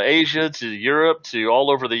Asia to Europe to all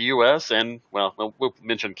over the U.S. And, well, we'll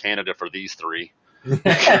mention Canada for these three. Oh,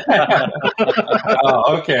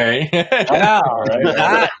 okay. Wow, in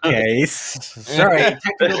that case, sorry,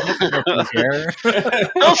 technical difficulties here.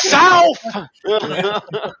 The South.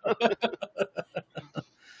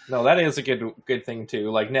 No, that is a good thing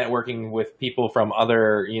too. Like networking with people from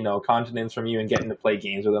other, continents from you and getting to play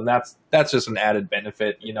games with them. That's just an added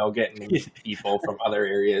benefit, getting people from other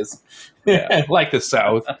areas, like the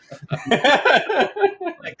South.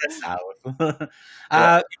 Like the South.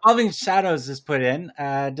 Evolving Shadows is put in.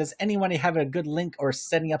 Does anyone have a good link or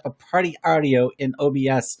setting up a party audio in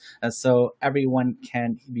OBS so everyone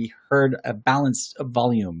can be heard balanced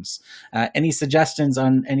volumes? Any suggestions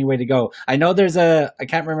on any way to go? I know I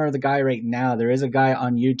can't remember the guy right now. There is a guy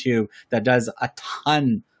on YouTube that does a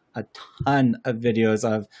ton of videos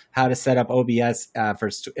of how to set up OBS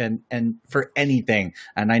for anything.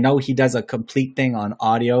 And I know he does a complete thing on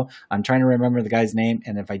audio. I'm trying to remember the guy's name,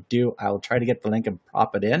 and if I do, I'll try to get the link and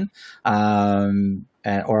prop it in.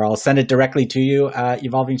 Or I'll send it directly to you,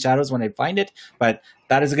 Evolving Shadows, when I find it. But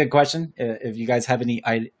that is a good question. If you guys have any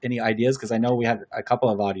ideas, because I know we have a couple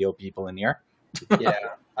of audio people in here. Yeah.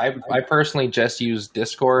 I personally just use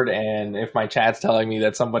Discord, and if my chat's telling me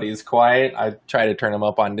that somebody's quiet, I try to turn them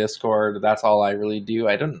up on Discord. That's all I really do.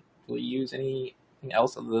 I don't really use anything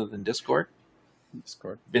else other than Discord.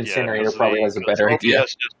 Vincinerater probably has a better idea.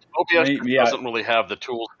 OBS doesn't really have the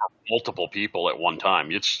tools for multiple people at one time.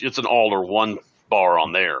 It's an all or one bar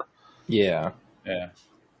on there. Yeah.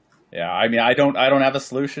 I mean, I don't have a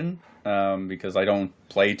solution. Because I don't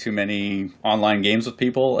play too many online games with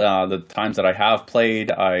people. The times that I have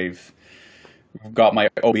played, I've got my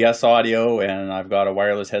OBS audio and I've got a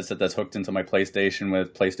wireless headset that's hooked into my PlayStation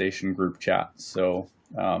with PlayStation group chat. So,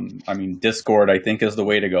 I mean, Discord, I think, is the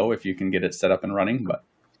way to go if you can get it set up and running, but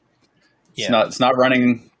it's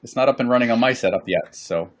not up and running on my setup yet.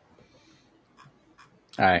 So.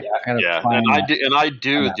 All right. And I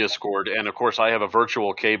do Discord, and of course I have a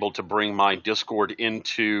virtual cable to bring my Discord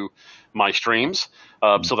into my streams,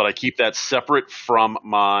 so that I keep that separate from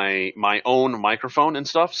my own microphone and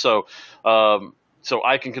stuff. So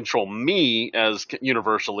I can control me as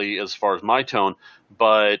universally as far as my tone,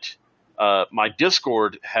 but my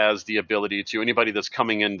Discord has the ability to anybody that's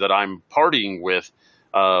coming in that I'm partying with.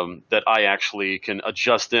 That I actually can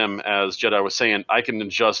adjust them, as Jedi was saying. I can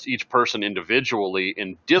adjust each person individually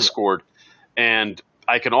in Discord, and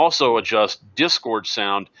I can also adjust Discord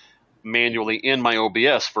sound manually in my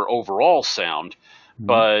OBS for overall sound.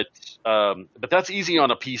 But that's easy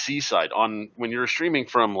on a PC side. When you're streaming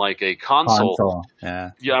from like a console,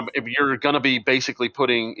 you're going to be basically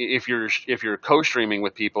putting, if you're co-streaming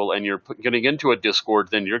with people and you're getting into a Discord,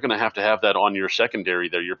 then you're going to have that on your secondary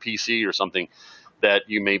there, your PC or something that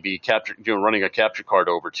you may be running a capture card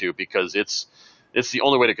over to, because it's the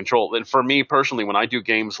only way to control it. And for me personally, when I do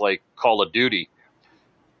games like Call of Duty,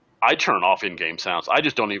 I turn off in-game sounds. I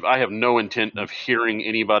just don't even. I have no intent of hearing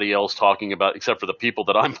anybody else talking about, except for the people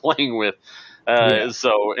that I'm playing with.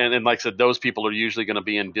 So, and like I said, those people are usually going to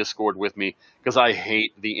be in Discord with me because I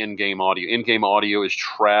hate the in-game audio. In-game audio is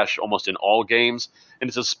trash almost in all games, and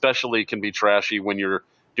it's especially can be trashy when you're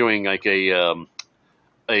doing like a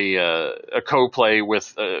co-play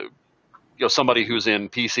with somebody who's in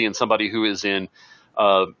PC and somebody who is in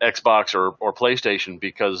Xbox or PlayStation,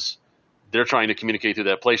 because they're trying to communicate through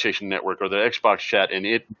that PlayStation network or the Xbox chat, and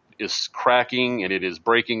it is cracking and it is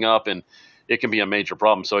breaking up, and it can be a major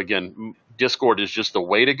problem. So again, Discord is just the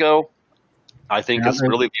way to go. I think it's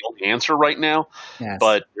really the only answer right now,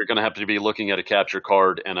 but you're going to have to be looking at a capture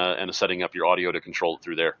card and setting up your audio to control it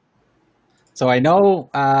through there. So I know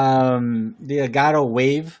the Elgato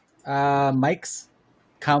Wave mics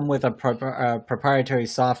come with a proprietary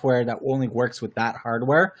software that only works with that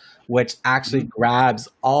hardware, which actually grabs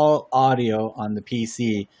all audio on the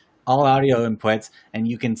PC, all audio inputs, and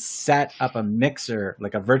you can set up a mixer,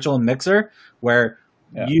 like a virtual mixer, where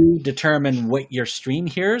you determine what your stream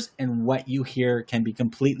hears, and what you hear can be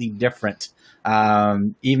completely different.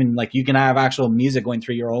 Even like you can have actual music going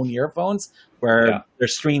through your own earphones where their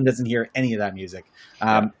stream doesn't hear any of that music.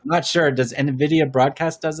 I'm not sure. Does NVIDIA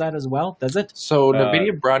Broadcast does that as well? Does it? So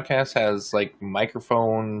NVIDIA Broadcast has like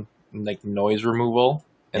microphone, like noise removal.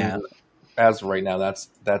 And as of right now, that's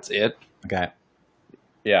it. Okay.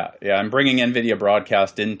 Yeah. I'm bringing NVIDIA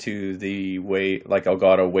Broadcast into the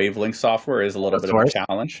Elgato Wavelink software is a little bit of a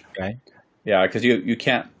challenge. Okay. Yeah, because you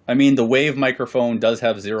can't. I mean, the Wave microphone does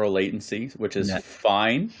have 0 latency, which is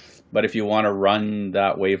fine. But if you want to run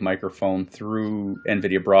that Wave microphone through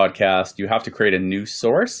NVIDIA Broadcast, you have to create a new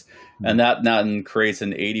source, and that then creates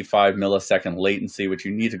an 85 millisecond latency, which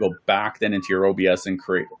you need to go back then into your OBS and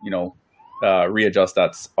create, readjust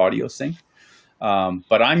that audio sync.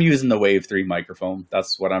 But I'm using the Wave 3 microphone.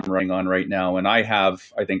 That's what I'm running on right now, and I have,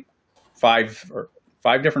 I think, five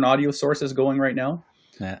different audio sources going right now.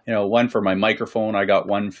 Yeah. One for my microphone. I got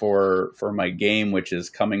one for my game, which is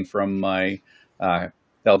coming from my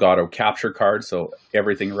Elgato capture card, so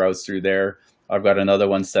everything routes through there. I've got another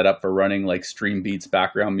one set up for running like Stream Beats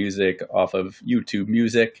background music off of YouTube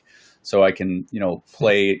Music, so I can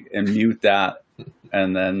play and mute that.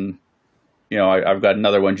 And then I've got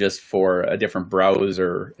another one just for a different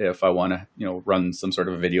browser if I want to run some sort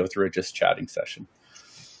of a video through it, just chatting session.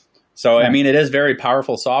 So I mean, it is very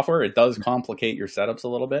powerful software. It does complicate your setups a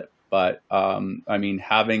little bit, but I mean,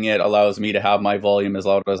 having it allows me to have my volume as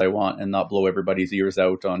loud as I want and not blow everybody's ears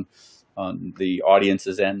out on the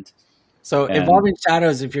audience's end. So Evolving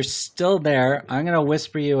Shadows, if you're still there, I'm going to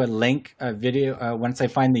whisper you a video once I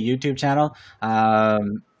find the YouTube channel.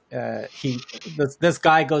 This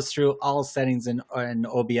guy goes through all settings in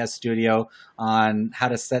OBS Studio on how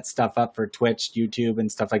to set stuff up for Twitch, YouTube,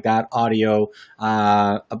 and stuff like that, audio,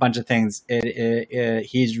 a bunch of things.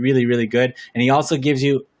 He's really, really good. And he also gives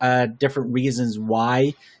you different reasons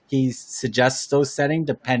why he suggests those settings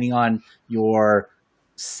depending on your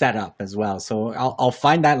setup as well. So I'll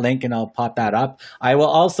find that link and I'll pop that up. I will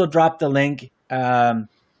also drop the link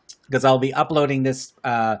because I'll be uploading this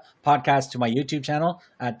podcast to my YouTube channel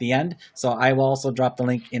at the end. So I will also drop the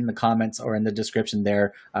link in the comments or in the description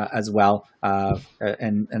there as well,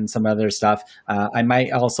 and some other stuff. I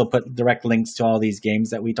might also put direct links to all these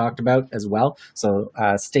games that we talked about as well. So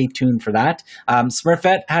stay tuned for that.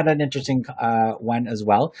 Smurfette had an interesting one as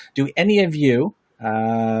well. Do any of you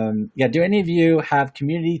have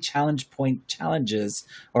community challenge point challenges,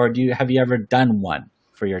 or have you ever done one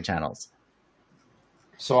for your channels?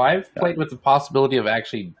 So I've played with the possibility of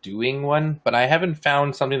actually doing one, but I haven't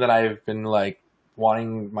found something that I've been like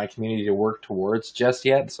wanting my community to work towards just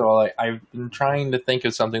yet. So I've been trying to think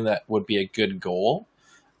of something that would be a good goal.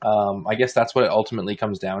 I guess that's what it ultimately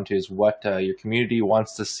comes down to, is what your community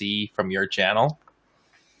wants to see from your channel.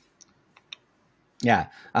 Yeah.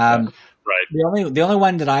 Right. The only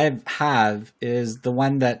one that I have is the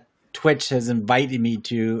one that Twitch has invited me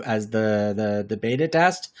to as the beta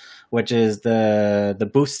test, which is the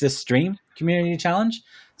Boost This Stream community challenge.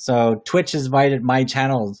 So Twitch has invited my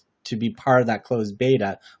channel to be part of that closed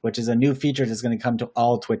beta, which is a new feature that's going to come to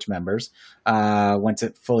all Twitch members once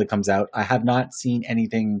it fully comes out. I have not seen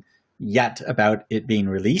anything yet about it being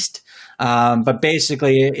released, but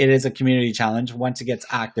basically it is a community challenge. Once it gets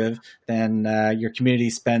active, then your community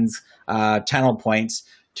spends channel points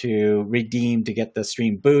to redeem to get the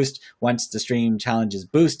stream boost. Once the stream challenge is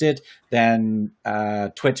boosted, then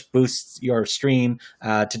Twitch boosts your stream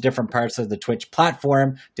to different parts of the Twitch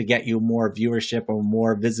platform to get you more viewership or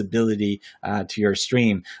more visibility to your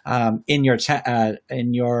stream.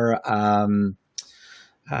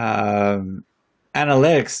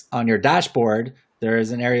 analytics on your dashboard, there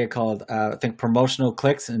is an area called, I think, promotional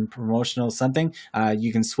clicks and promotional something.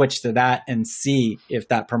 You can switch to that and see if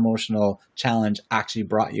that promotional challenge actually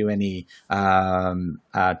brought you any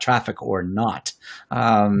traffic or not.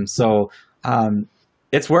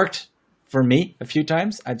 It's worked for me a few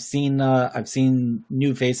times. I've seen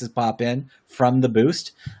new faces pop in from the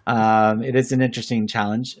boost. It is an interesting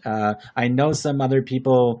challenge. I know some other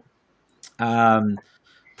people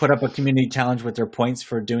put up a community challenge with their points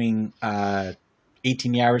for doing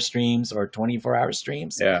 18-hour streams or 24-hour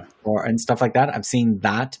streams, and stuff like that. I've seen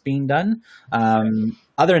that being done.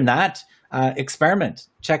 Other than that, experiment.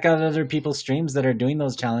 Check out other people's streams that are doing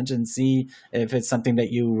those challenges and see if it's something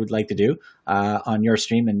that you would like to do on your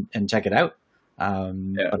stream, and check it out. But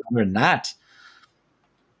other than that,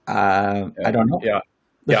 I don't know.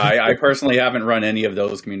 I personally haven't run any of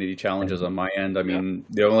those community challenges on my end. I mean,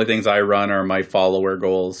 the only things I run are my follower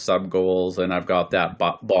goals, sub goals, and I've got that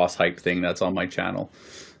boss hype thing that's on my channel.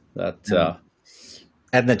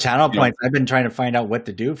 And the channel points, I've been trying to find out what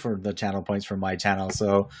to do for the channel points for my channel.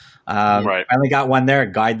 So I only got one there,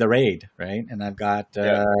 guide the raid, right? And I've got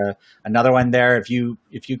another one there. If you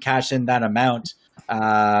cash in that amount,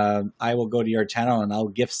 I will go to your channel and I'll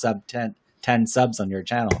gift sub 10 subs on your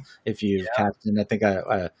channel if you've cashed in. I think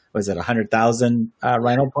was it 100,000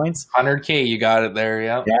 Rhino points? 100K, you got it there.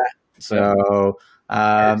 Yeah. So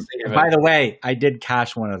by the way, I did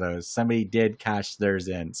cash one of those. Somebody did cash theirs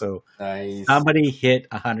in. So somebody hit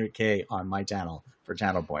 100K on my channel for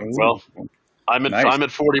channel points. Well, I'm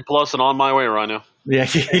at 40 plus and on my way, Rhino. Yeah,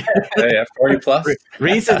 40 plus.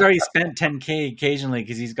 Reese has already spent 10K occasionally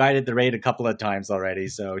because he's guided the raid a couple of times already.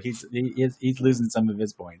 So he's losing some of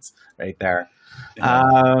his points right there.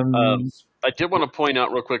 I did want to point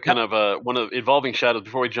out real quick, kind of one of Evolving Shadows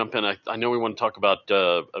before we jump in. I know we want to talk about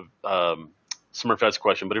Smurfette's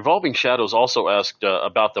question, but Evolving Shadows also asked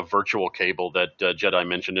about the virtual cable that Jedi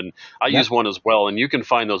mentioned, and I use one as well. And you can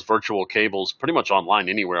find those virtual cables pretty much online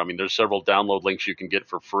anywhere. I mean, there's several download links you can get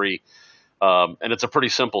for free, and it's a pretty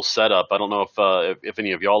simple setup. I don't know if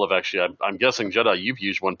any of y'all have actually. I'm guessing Jedi, you've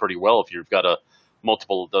used one pretty well if you've got the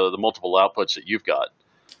multiple outputs that you've got.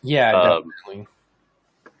 Yeah, definitely.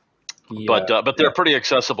 But they're pretty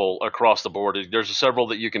accessible across the board. There's several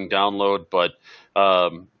that you can download, but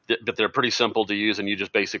they're pretty simple to use, and you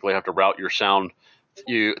just basically have to route your sound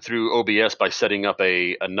through OBS by setting up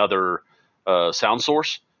another sound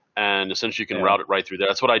source, and essentially you can route it right through there.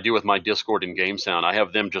 That's what I do with my Discord and Game Sound. I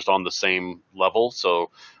have them just on the same level, so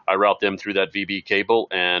I route them through that VB cable,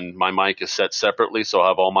 and my mic is set separately, so I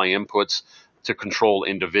have all my inputs to control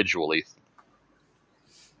individually.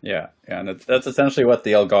 Yeah, and that's essentially what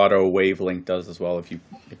the Elgato Wavelink does as well. If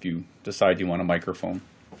you decide you want a microphone.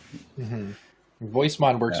 Mm-hmm. Voice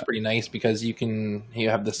mod works pretty nice because you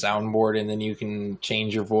have the soundboard and then you can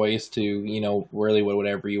change your voice to really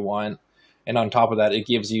whatever you want, and on top of that it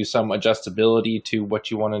gives you some adjustability to what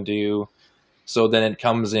you want to do. So then it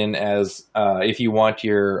comes in as if you want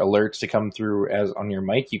your alerts to come through as on your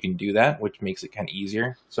mic, you can do that, which makes it kind of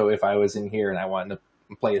easier. So if I was in here and I wanted to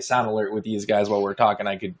play a sound alert with these guys while we're talking,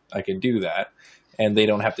 I could do that, and they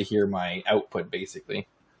don't have to hear my output basically.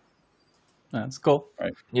 That's cool.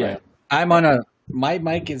 Right. Yeah. Right. My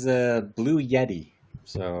mic is a Blue Yeti,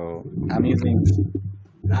 so I'm using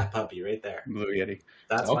that puppy right there. Blue Yeti.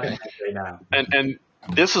 That's my mic right now. And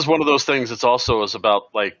this is one of those things that's also is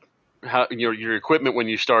about like how your equipment when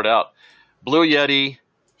you start out. Blue Yeti,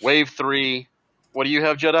 Wave 3. What do you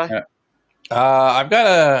have, Jedi? Yeah. I've got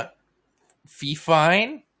a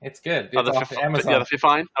Fifine. It's good. It's off Amazon. Yeah, the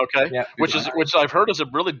Fifine. Okay. Yeah, which I've heard is a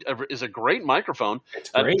great microphone. It's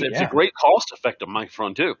great. It's a great cost-effective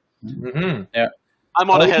microphone too. Mm-hmm. Yeah. I'm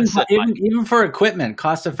on a headset. Even for equipment,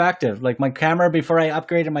 cost-effective. Like my camera before I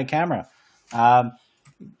upgraded my camera. I'll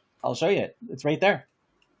show you it. It's right there.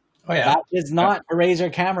 Oh yeah. That is not a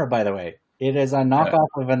Razer camera, by the way. It is a knockoff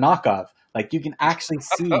of a knockoff. Like you can actually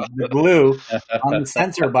see the blue on the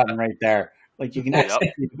sensor button right there. Like you can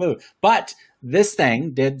actually see the blue. But this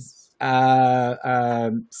thing did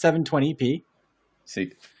 720p.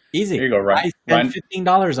 See, easy. Here you go, Ryan. I spent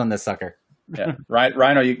 $15 on this sucker. Yeah,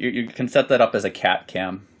 Rhino, you can set that up as a cat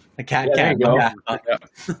cam. A cat cam. Yeah.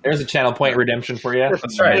 There's a channel point redemption for you.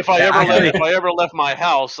 That's right. If I ever left my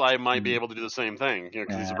house, I might be able to do the same thing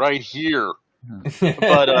because it's right here.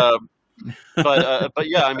 But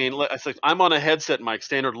yeah, I mean, I'm on a headset mic,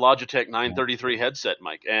 standard Logitech 933 headset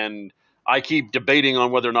mic, and I keep debating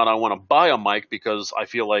on whether or not I want to buy a mic because I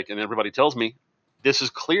feel like, and everybody tells me, this is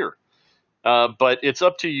clear. But it's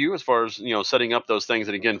up to you as far as setting up those things,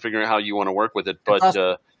 and again, figuring out how you want to work with it.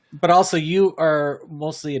 But But also, you are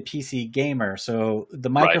mostly a PC gamer, so the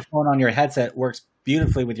microphone on your headset works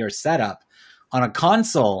beautifully with your setup. On a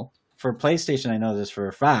console, for PlayStation, I know this for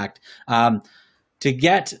a fact, to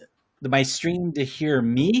get my stream to hear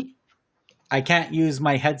me, I can't use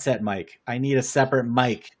my headset mic. I need a separate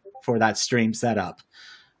mic for that stream setup.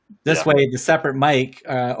 This way, the separate mic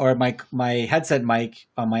or my headset mic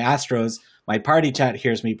on my Astros, my party chat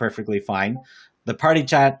hears me perfectly fine. The party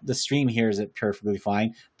chat, the stream hears it perfectly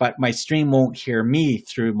fine, but my stream won't hear me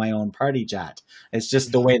through my own party chat. It's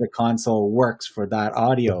just the way the console works for that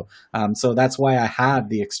audio. So that's why I have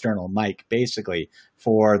the external mic, basically,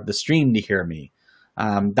 for the stream to hear me.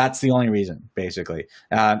 That's the only reason, basically.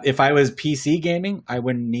 If I was PC gaming, I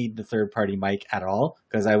wouldn't need the third-party mic at all,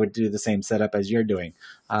 because I would do the same setup as you're doing.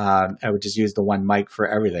 I would just use the one mic for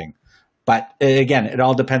everything. But again, it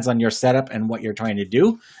all depends on your setup and what you're trying to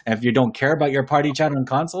do. And if you don't care about your party chat on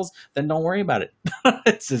consoles, then don't worry about it.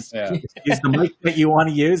 It's just use the mic that you want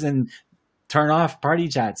to use and turn off party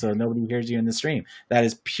chat so nobody hears you in the stream. That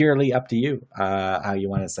is purely up to you, how you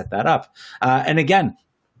want to set that up. And again,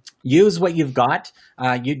 use what you've got.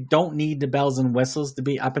 You don't need the bells and whistles to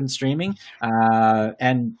be up and streaming,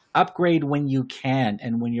 and upgrade when you can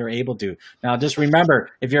and when you're able to. Now, just remember,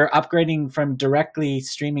 if you're upgrading from directly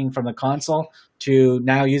streaming from the console to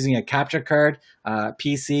now using a capture card,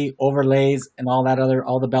 PC, overlays, and all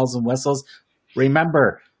the bells and whistles,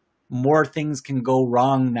 remember, more things can go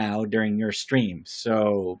wrong now during your stream.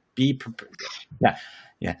 So be prepared.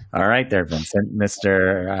 Yeah. All right there, Vincent.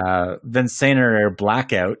 Mr. Vincinerater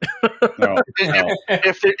Blackout. No.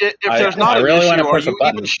 If there's not an really issue, want to are push a you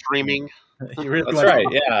button. even streaming? That's right.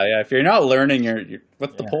 Yeah. If you're not learning,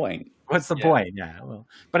 what's the point? What's the point? Yeah. Well,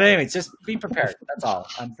 but anyways, just be prepared. That's all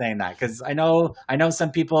I'm saying. That because I know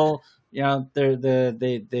some people,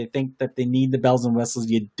 they think that they need the bells and whistles.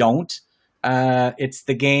 You don't. It's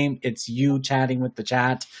the game. It's you chatting with the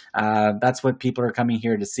chat. That's what people are coming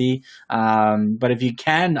here to see. But if you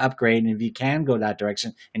can upgrade and if you can go that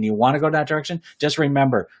direction and you want to go that direction, just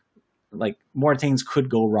remember, like, more things could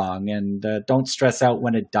go wrong, and don't stress out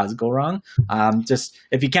when it does go wrong. Just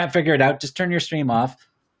if you can't figure it out, just turn your stream off,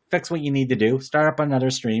 fix what you need to do, start up another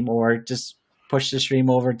stream, or just push the stream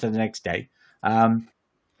over to the next day.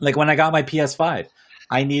 Like when I got my PS5,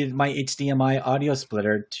 I needed my HDMI audio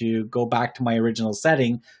splitter to go back to my original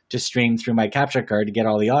setting to stream through my capture card to get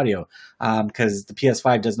all the audio, because the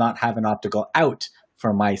PS5 does not have an optical out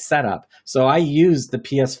for my setup. So I used the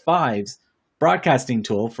PS5's broadcasting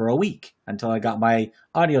tool for a week until I got my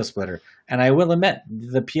audio splitter. And I will admit,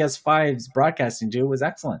 the PS5's broadcasting tool was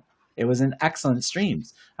excellent. It was an excellent stream.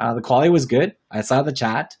 The quality was good. I saw the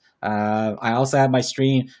chat. I also had my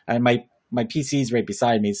stream and my PC's right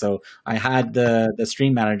beside me, so I had the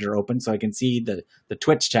stream manager open so I can see the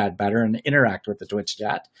Twitch chat better and interact with the Twitch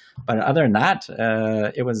chat. But other than that,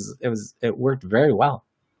 it worked very well.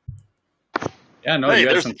 Yeah, no, Hey, you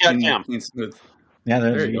had there's some the cat clean, cam. smooth. Yeah,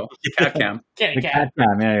 There you go. Cat cam. The cat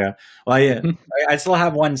cam. There you go. Well, yeah, I still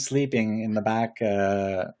have one sleeping in the back,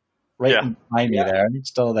 right behind me there. It's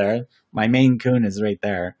still there. My Maine Coon is right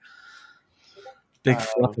there. Big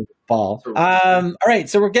fluffy ball. All right,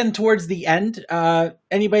 so we're getting towards the end.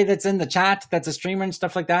 Anybody that's in the chat that's a streamer and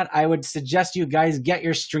stuff like that, I would suggest you guys get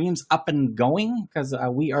your streams up and going, because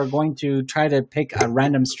we are going to try to pick a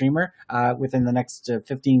random streamer within the next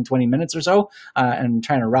 15, 20 minutes or so, and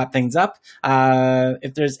trying to wrap things up.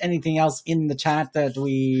 If there's anything else in the chat that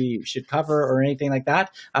we should cover or anything like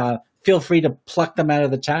that, feel free to pluck them out of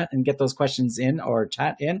the chat and get those questions in or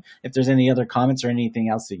chat in. If there's any other comments or anything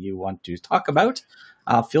else that you want to talk about,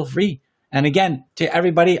 feel free. And again, to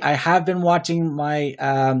everybody, I have been watching my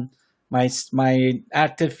my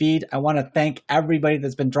active feed. I want to thank everybody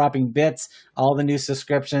that's been dropping bits, all the new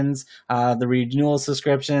subscriptions, the renewal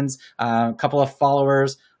subscriptions, a couple of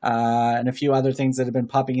followers, and a few other things that have been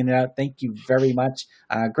popping in and out. Thank you very much.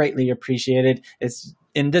 Greatly appreciated. It's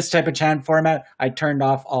in this type of chat format, I turned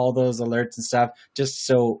off all those alerts and stuff just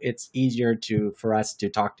so it's easier for us to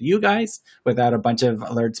talk to you guys without a bunch of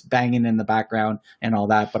alerts banging in the background and all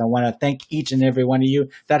that. But I want to thank each and every one of you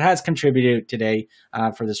that has contributed today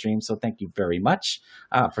for the stream. So thank you very much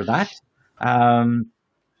for that.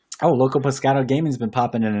 Local Pescado Gaming's been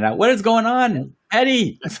popping in and out. What is going on,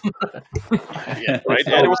 Eddie? Yeah, right,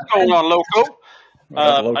 Eddie, what's going on, Loco?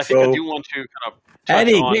 I think I do want to kind of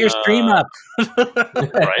Eddie, get your stream up.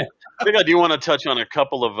 Right. think I do want to touch on a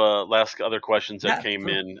couple of last other questions that came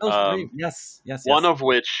in. Yes. One of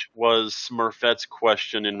which was Smurfette's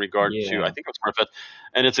question in regard to, I think it was Smurfette,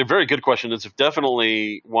 and it's a very good question. It's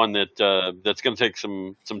definitely one that that's going to take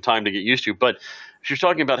some time to get used to. But she's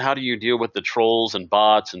talking about how do you deal with the trolls and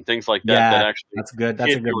bots and things like that. Yeah, that actually that's good.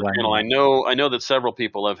 That's a good one. Channel. I know that several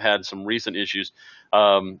people have had some recent issues.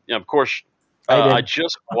 Of course, I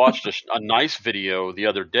just watched a nice video the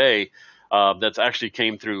other day. That's actually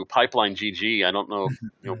came through Pipeline GG. I don't know if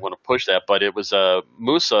you want to push that, but it was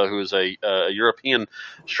Musa, who's a European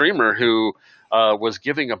streamer, who was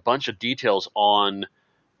giving a bunch of details on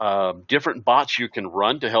different bots you can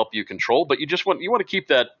run to help you control. But you want to keep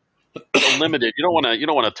that limited. You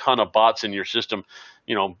don't want a ton of bots in your system,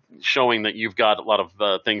 showing that you've got a lot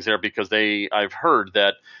of things there, because I've heard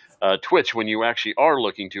that Twitch, when you actually are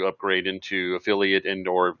looking to upgrade into affiliate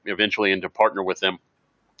or eventually into partner with them,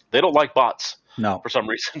 they don't like bots. No, for some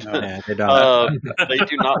reason. No, yeah, they don't. They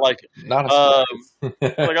do not like it. Not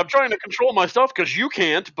like, I'm trying to control my stuff because you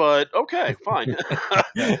can't, but okay, fine.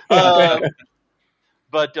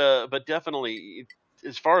 But definitely,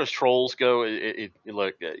 as far as trolls go,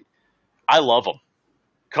 look, I love them.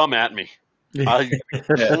 Come at me.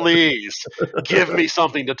 Please give me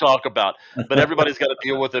something to talk about. But everybody's got to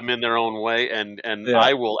deal with them in their own way, and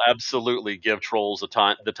I will absolutely give trolls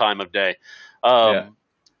the time of day.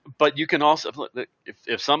 But you can also,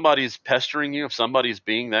 if somebody's pestering you, if somebody's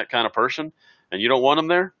being that kind of person, and you don't want them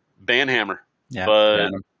there, ban hammer. Yeah, but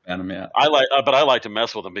ban them, yeah. I like to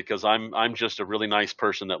mess with them because I'm just a really nice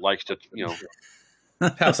person that likes to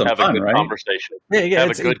have some have fun, a good right? conversation. Yeah, have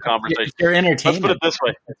a good conversation. You're entertainment. Let's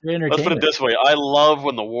put it this way. I love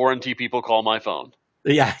when the warranty people call my phone.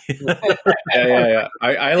 Yeah. Yeah.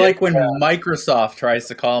 I like when Microsoft tries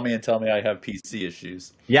to call me and tell me I have PC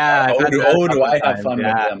issues. Yeah. Do I have fun with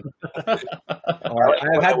them? Or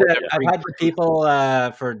I've had the people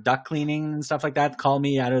for duct cleaning and stuff like that call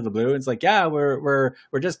me out of the blue. It's like, yeah, we're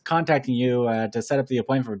just contacting you to set up the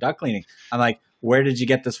appointment for duct cleaning. I'm like, where did you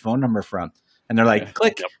get this phone number from? And they're like,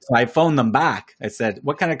 click. Yep. So I phoned them back. I said,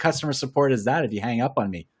 what kind of customer support is that if you hang up on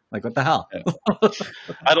me? Like, what the hell?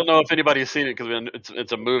 I don't know if anybody's seen it because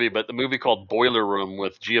it's a movie, but the movie called Boiler Room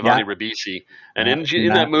with Giovanni Ribisi. And in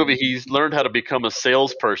that movie, he's learned how to become a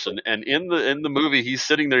salesperson. And in the movie, he's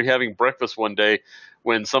sitting there having breakfast one day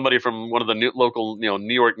when somebody from one of the local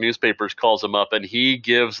New York newspapers calls him up, and he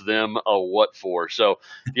gives them a what for. So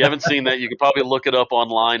if you haven't seen that, you can probably look it up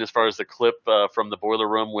online as far as the clip from the Boiler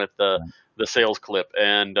Room with the sales clip.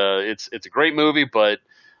 And it's a great movie, but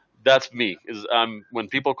that's me. When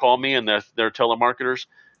people call me and they're telemarketers,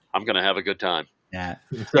 I'm going to have a good time. Yeah.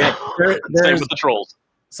 Same with the trolls.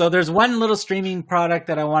 So there's one little streaming product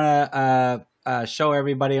that I want to show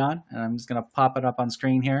everybody on, and I'm just going to pop it up on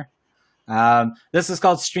screen here. This is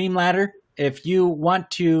called StreamLadder. If you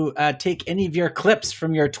want to take any of your clips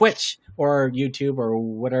from your Twitch or YouTube or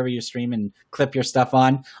whatever you stream and clip your stuff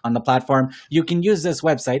on the platform, you can use this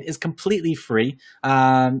website. It's completely free.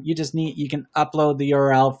 You can upload the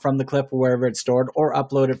URL from the clip wherever it's stored, or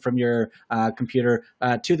upload it from your computer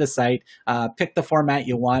to the site. Pick the format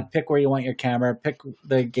you want, pick where you want your camera, pick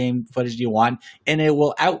the game footage you want, and it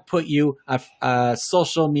will output you a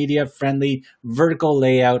social media friendly vertical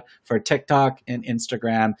layout for TikTok and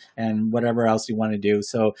Instagram and whatever else you want to do.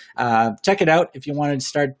 So check it out if you want to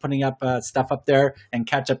start putting up stuff up there and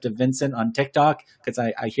catch up to Vincent on TikTok, because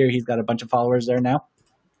I hear he's got a bunch of followers there now.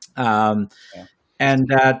 And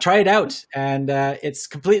try it out. And it's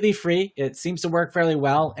completely free. It seems to work fairly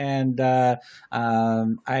well. And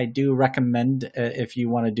I do recommend if you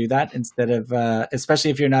want to do that instead of,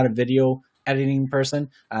 especially if you're not a video editing person,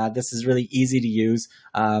 this is really easy to use.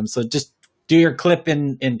 So just do your clip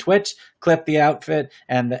in Twitch, clip the outfit,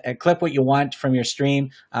 and clip what you want from your stream.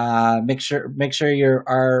 Make sure you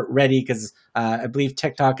are ready, because I believe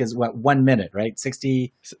TikTok is 1 minute, right?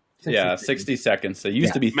 60 seconds. It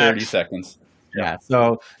used to be 30 seconds. Yeah,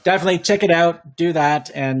 so definitely check it out, do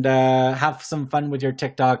that, and have some fun with your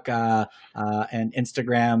TikTok and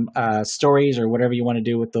Instagram stories, or whatever you want to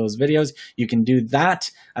do with those videos. You can do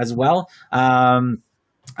that as well.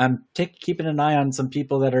 I'm keeping an eye on some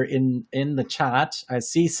people that are in the chat. I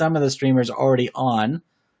see some of the streamers already on,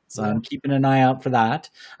 so I'm keeping an eye out for that.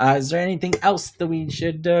 Is there anything else that we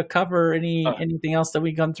should cover? Anything else that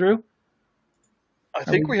we gone through? I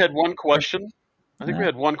think we had one question. We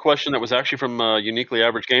had one question that was actually from Uniquely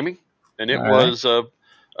Average Gaming, and it was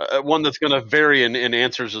one that's going to vary in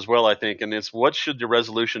answers as well, I think. And it's, what should the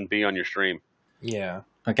resolution be on your stream? Yeah.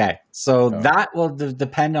 Okay, so that will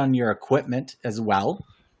depend on your equipment as well,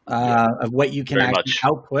 of what you can actually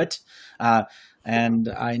output. And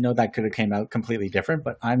I know that could have came out completely different,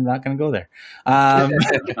 but I'm not going to go there.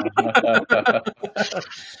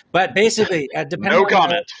 But basically, depending No on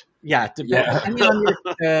comment. depending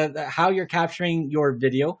on how you're capturing your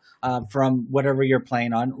video from whatever you're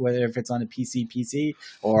playing on, whether if it's on a PC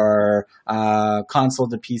or console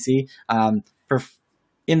to PC.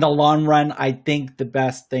 In the long run, I think the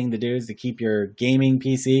best thing to do is to keep your gaming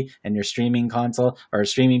PC and your streaming console or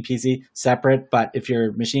streaming PC separate. But if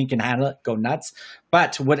your machine can handle it, go nuts.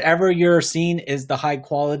 But whatever you're seeing is the high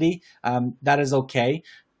quality. That is okay.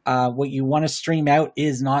 What you want to stream out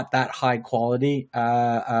is not that high quality,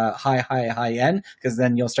 high end, because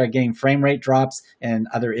then you'll start getting frame rate drops and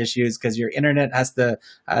other issues because your internet has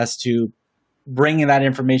to bringing that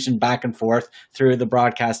information back and forth through the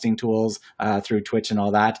broadcasting tools, through Twitch and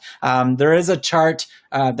all that. There is a chart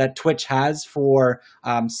that Twitch has for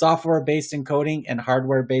software-based encoding and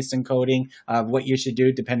hardware-based encoding of what you should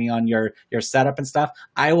do depending on your setup and stuff.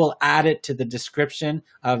 I will add it to the description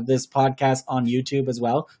of this podcast on YouTube as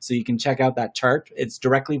well, so you can check out that chart. It's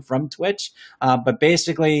directly from Twitch. But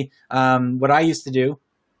basically, what I used to do,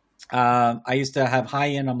 I used to have high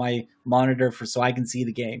end on my monitor so I can see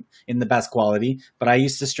the game in the best quality, but I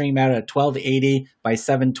used to stream out at 1280 by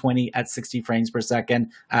 720 at 60 frames per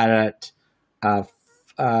second I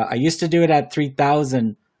used to do it at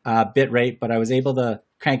 3000 bit rate, but I was able to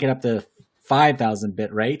crank it up to 5000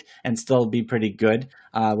 bit rate and still be pretty good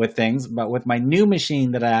with things. But with my new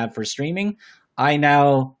machine that I have for streaming, I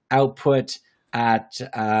now output at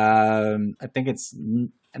I think it's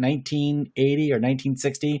 1980 or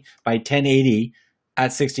 1960 by 1080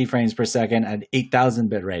 at 60 frames per second at 8000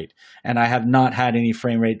 bit rate. And I have not had any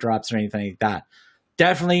frame rate drops or anything like that.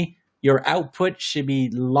 Definitely your output should be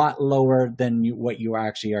a lot lower than what you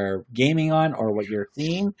actually are gaming on or what you're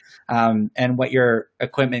seeing, and what your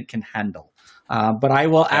equipment can handle. But I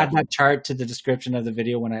will add that chart to the description of the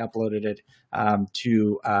video when I uploaded it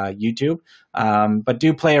to YouTube. But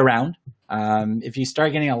do play around. If you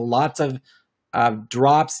start getting a lots of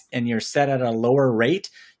drops and you're set at a lower rate,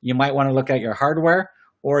 you might want to look at your hardware,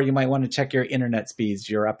 or you might want to check your internet speeds.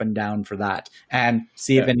 You're up and down for that, and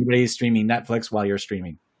see if anybody is streaming Netflix while you're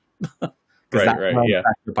streaming. Right. Yeah.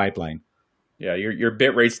 Your pipeline. Yeah, your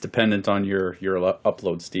bit rate's dependent on your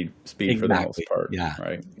upload speed Exactly. for the most part. Yeah.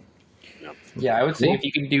 Right. Yeah, I would say if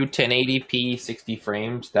you can do 1080p 60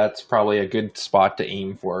 frames, that's probably a good spot to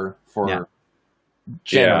aim for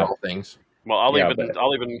general things. Well, I'll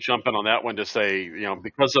even jump in on that one to say,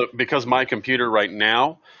 because my computer right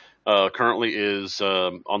now currently is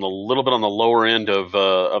on a little bit on the lower end of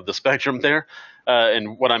the spectrum there,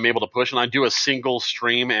 and what I'm able to push, and I do a single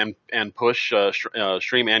stream and push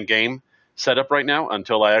stream and game setup right now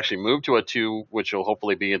until I actually move to a 2, which will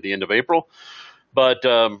hopefully be at the end of April. But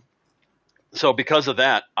so because of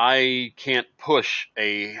that, I can't push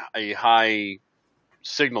a high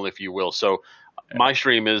signal, if you will. So my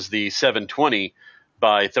stream is the 720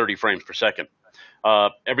 by 30 frames per second.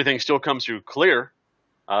 Everything still comes through clear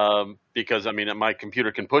because, my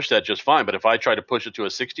computer can push that just fine. But if I try to push it to a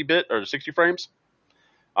 60-bit or 60 frames,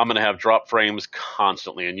 I'm going to have drop frames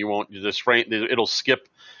constantly. And it'll skip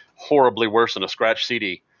horribly worse than a scratch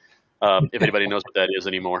CD, if anybody knows what that is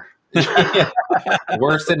anymore.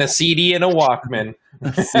 Worse than a CD and a Walkman.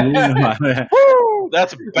 Woo,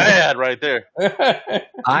 that's bad right there.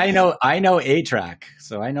 I know A-Track,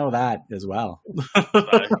 so I know that as well.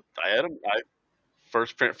 I had them.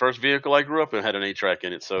 First vehicle I grew up in had an 8-track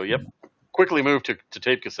in it, so yep. Quickly moved to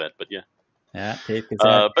tape cassette, but yeah. Yeah, tape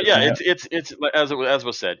cassette. But yeah, it's as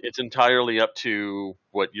was said, it's entirely up to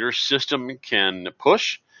what your system can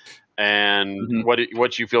push and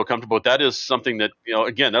what you feel comfortable with. That is something that,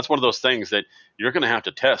 again, that's one of those things that you're going to have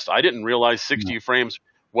to test. I didn't realize 60 frames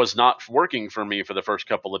was not working for me for the first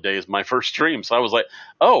couple of days, my first stream. So I was like,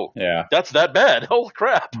 oh, yeah, that's that bad. Holy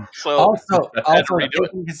crap. So also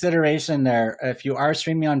taking consideration there, if you are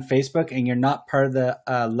streaming on Facebook and you're not part of the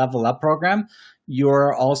Level Up program,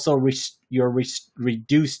 you're also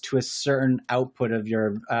reduced to a certain output of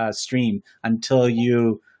your stream until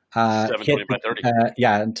you hit by 30.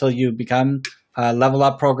 Until you become a Level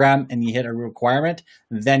Up program and you hit a requirement,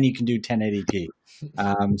 then you can do 1080p.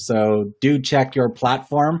 So do check your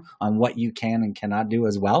platform on what you can and cannot do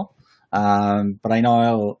as well. But I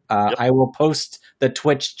know I will post the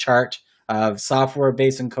Twitch chart of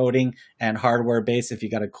software-based encoding and hardware-based, if you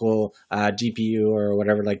got a cool GPU or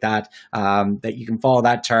whatever like that, that you can follow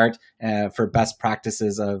that chart for best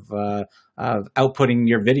practices of outputting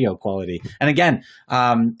your video quality. And again,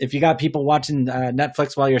 if you got people watching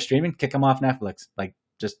Netflix while you're streaming, kick them off Netflix. Like,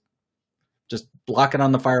 just Just block it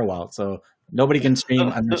on the firewall so nobody can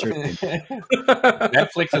stream unless you're streaming.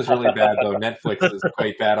 Netflix is really bad though. Netflix is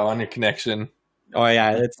quite bad on your connection. Oh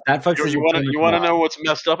yeah, it's Netflix. You want to know what's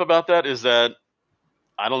messed up about that is that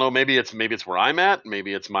I don't know. Maybe it's where I'm at.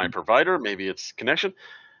 Maybe it's my provider. Maybe it's connection.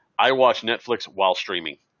 I watch Netflix while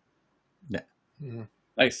streaming. Yeah. Mhm.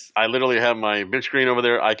 Nice. I literally have my big screen over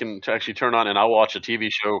there. I can actually turn on and I'll watch a TV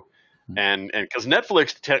show. And because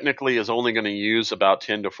Netflix technically is only going to use about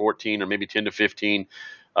 10 to 14 or maybe 10 to 15,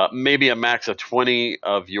 maybe a max of 20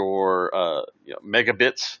 of your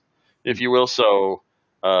megabits, if you will. So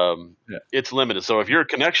it's limited. So if your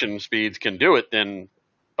connection speeds can do it, then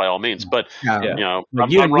by all means. But I'm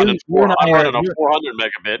running a 400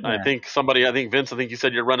 megabit. Yeah. I think Vince, you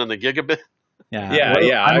said you're running the gigabit.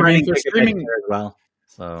 Yeah. I'm running for streaming as well.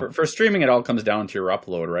 So for streaming, it all comes down to your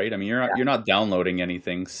upload, right? I mean, you're not downloading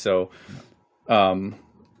anything, so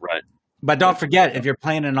right. But don't forget, if you're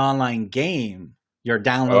playing an online game, you're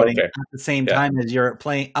downloading at the same time as you're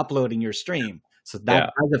uploading your stream. So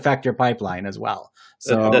that does affect your pipeline as well.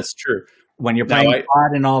 So that's true. When you're playing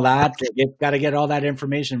COD and all that, you've got to get all that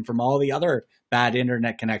information from all the other bad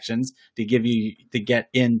internet connections to get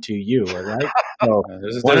into you, right? So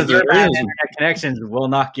one of your bad internet connections will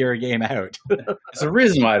knock your game out. There's a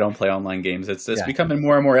reason why I don't play online games. It's becoming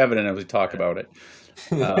more and more evident as we talk about it.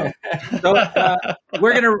 So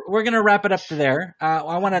we're gonna wrap it up to there.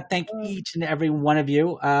 I want to thank each and every one of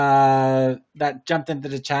you that jumped into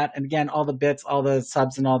the chat, and again, all the bits, all the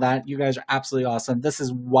subs, and all that. You guys are absolutely awesome. This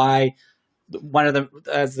is why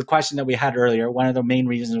as the question that we had earlier, one of the main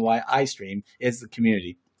reasons why I stream is the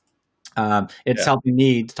community. It's helping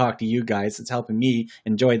me to talk to you guys. It's helping me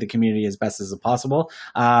enjoy the community as best as possible.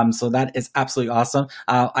 So that is absolutely awesome.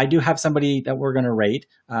 I do have somebody that we're going to rate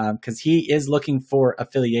because he is looking for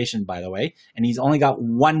affiliation, by the way, and he's only got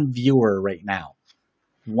one viewer right now.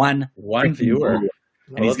 One viewer.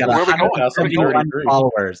 And he's got 171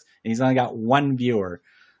 followers, and he's only got one viewer.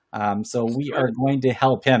 So we are going to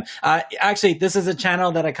help him. Actually, this is a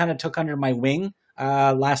channel that I kind of took under my wing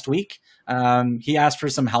last week. He asked for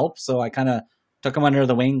some help, so I kind of took him under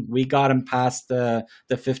the wing. We got him past the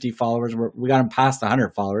 50 followers. We got him past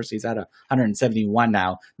 100 followers. He's at 171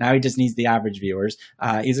 now. Now he just needs the average viewers.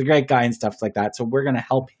 He's a great guy and stuff like that. So we're going to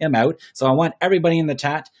help him out. So I want everybody in the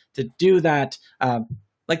chat to do that.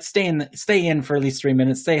 Like stay in for at least 3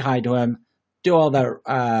 minutes. Say hi to him. Do all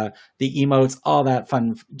the emotes, all that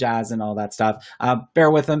fun jazz and all that stuff.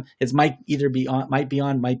 Bear with him. His mic might be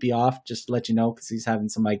on, might be off, just to let you know, because he's having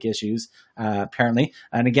some mic issues, apparently.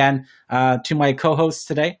 And again, to my co-hosts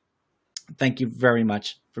today, thank you very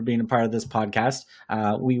much for being a part of this podcast.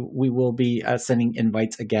 We will be sending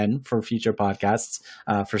invites again for future podcasts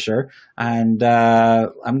for sure. And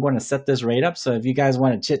I'm going to set this right up. So if you guys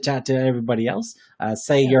want to chit chat to everybody else,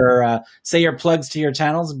 say your plugs to your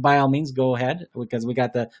channels, by all means, go ahead, because we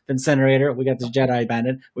got the Vincinerater, we got the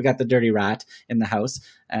JediBandit, we got the Dirty Rat in the house.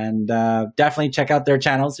 And definitely check out their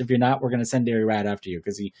channels. If you're not, we're going to send Dirty Rat after you,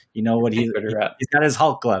 because you know what he's got his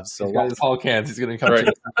Hulk gloves. So he's got his Hulk hands. He's going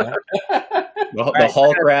to come. The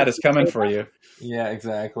Hulk Rat is coming for you. Yeah,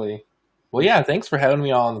 exactly. Well, yeah, thanks for having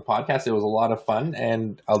me on the podcast. It was a lot of fun,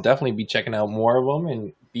 and I'll definitely be checking out more of them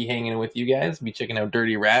and be hanging with you guys. Be checking out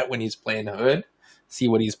Dirty Rat when he's playing the Hood. See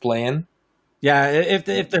what he's playing. Yeah, if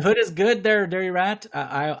the Hood is good there, Dirty Rat,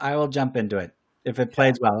 I will jump into it if it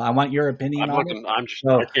plays well. I want your opinion on it. I'm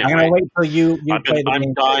going to wait till you play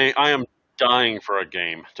the game. I am dying for a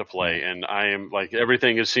game to play, and I am like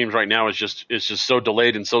everything it seems right now is just so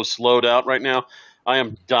delayed and so slowed out right now. I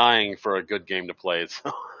am dying for a good game to play.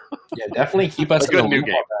 So. Yeah, definitely keep us a good new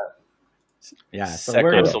game. Yeah, so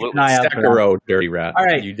we're absolutely. Sekiro, Dirty Rat. All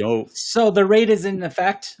right, you know. So the raid is in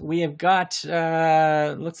effect. We have got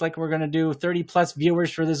looks like we're going to do 30 plus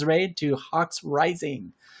viewers for this raid to Hawks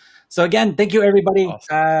Rising. So again, thank you everybody.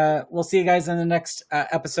 Awesome. We'll see you guys in the next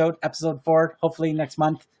episode 4, hopefully next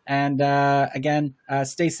month. And again,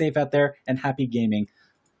 stay safe out there and happy gaming.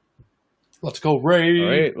 Let's go raid. All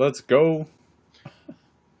right, let's go.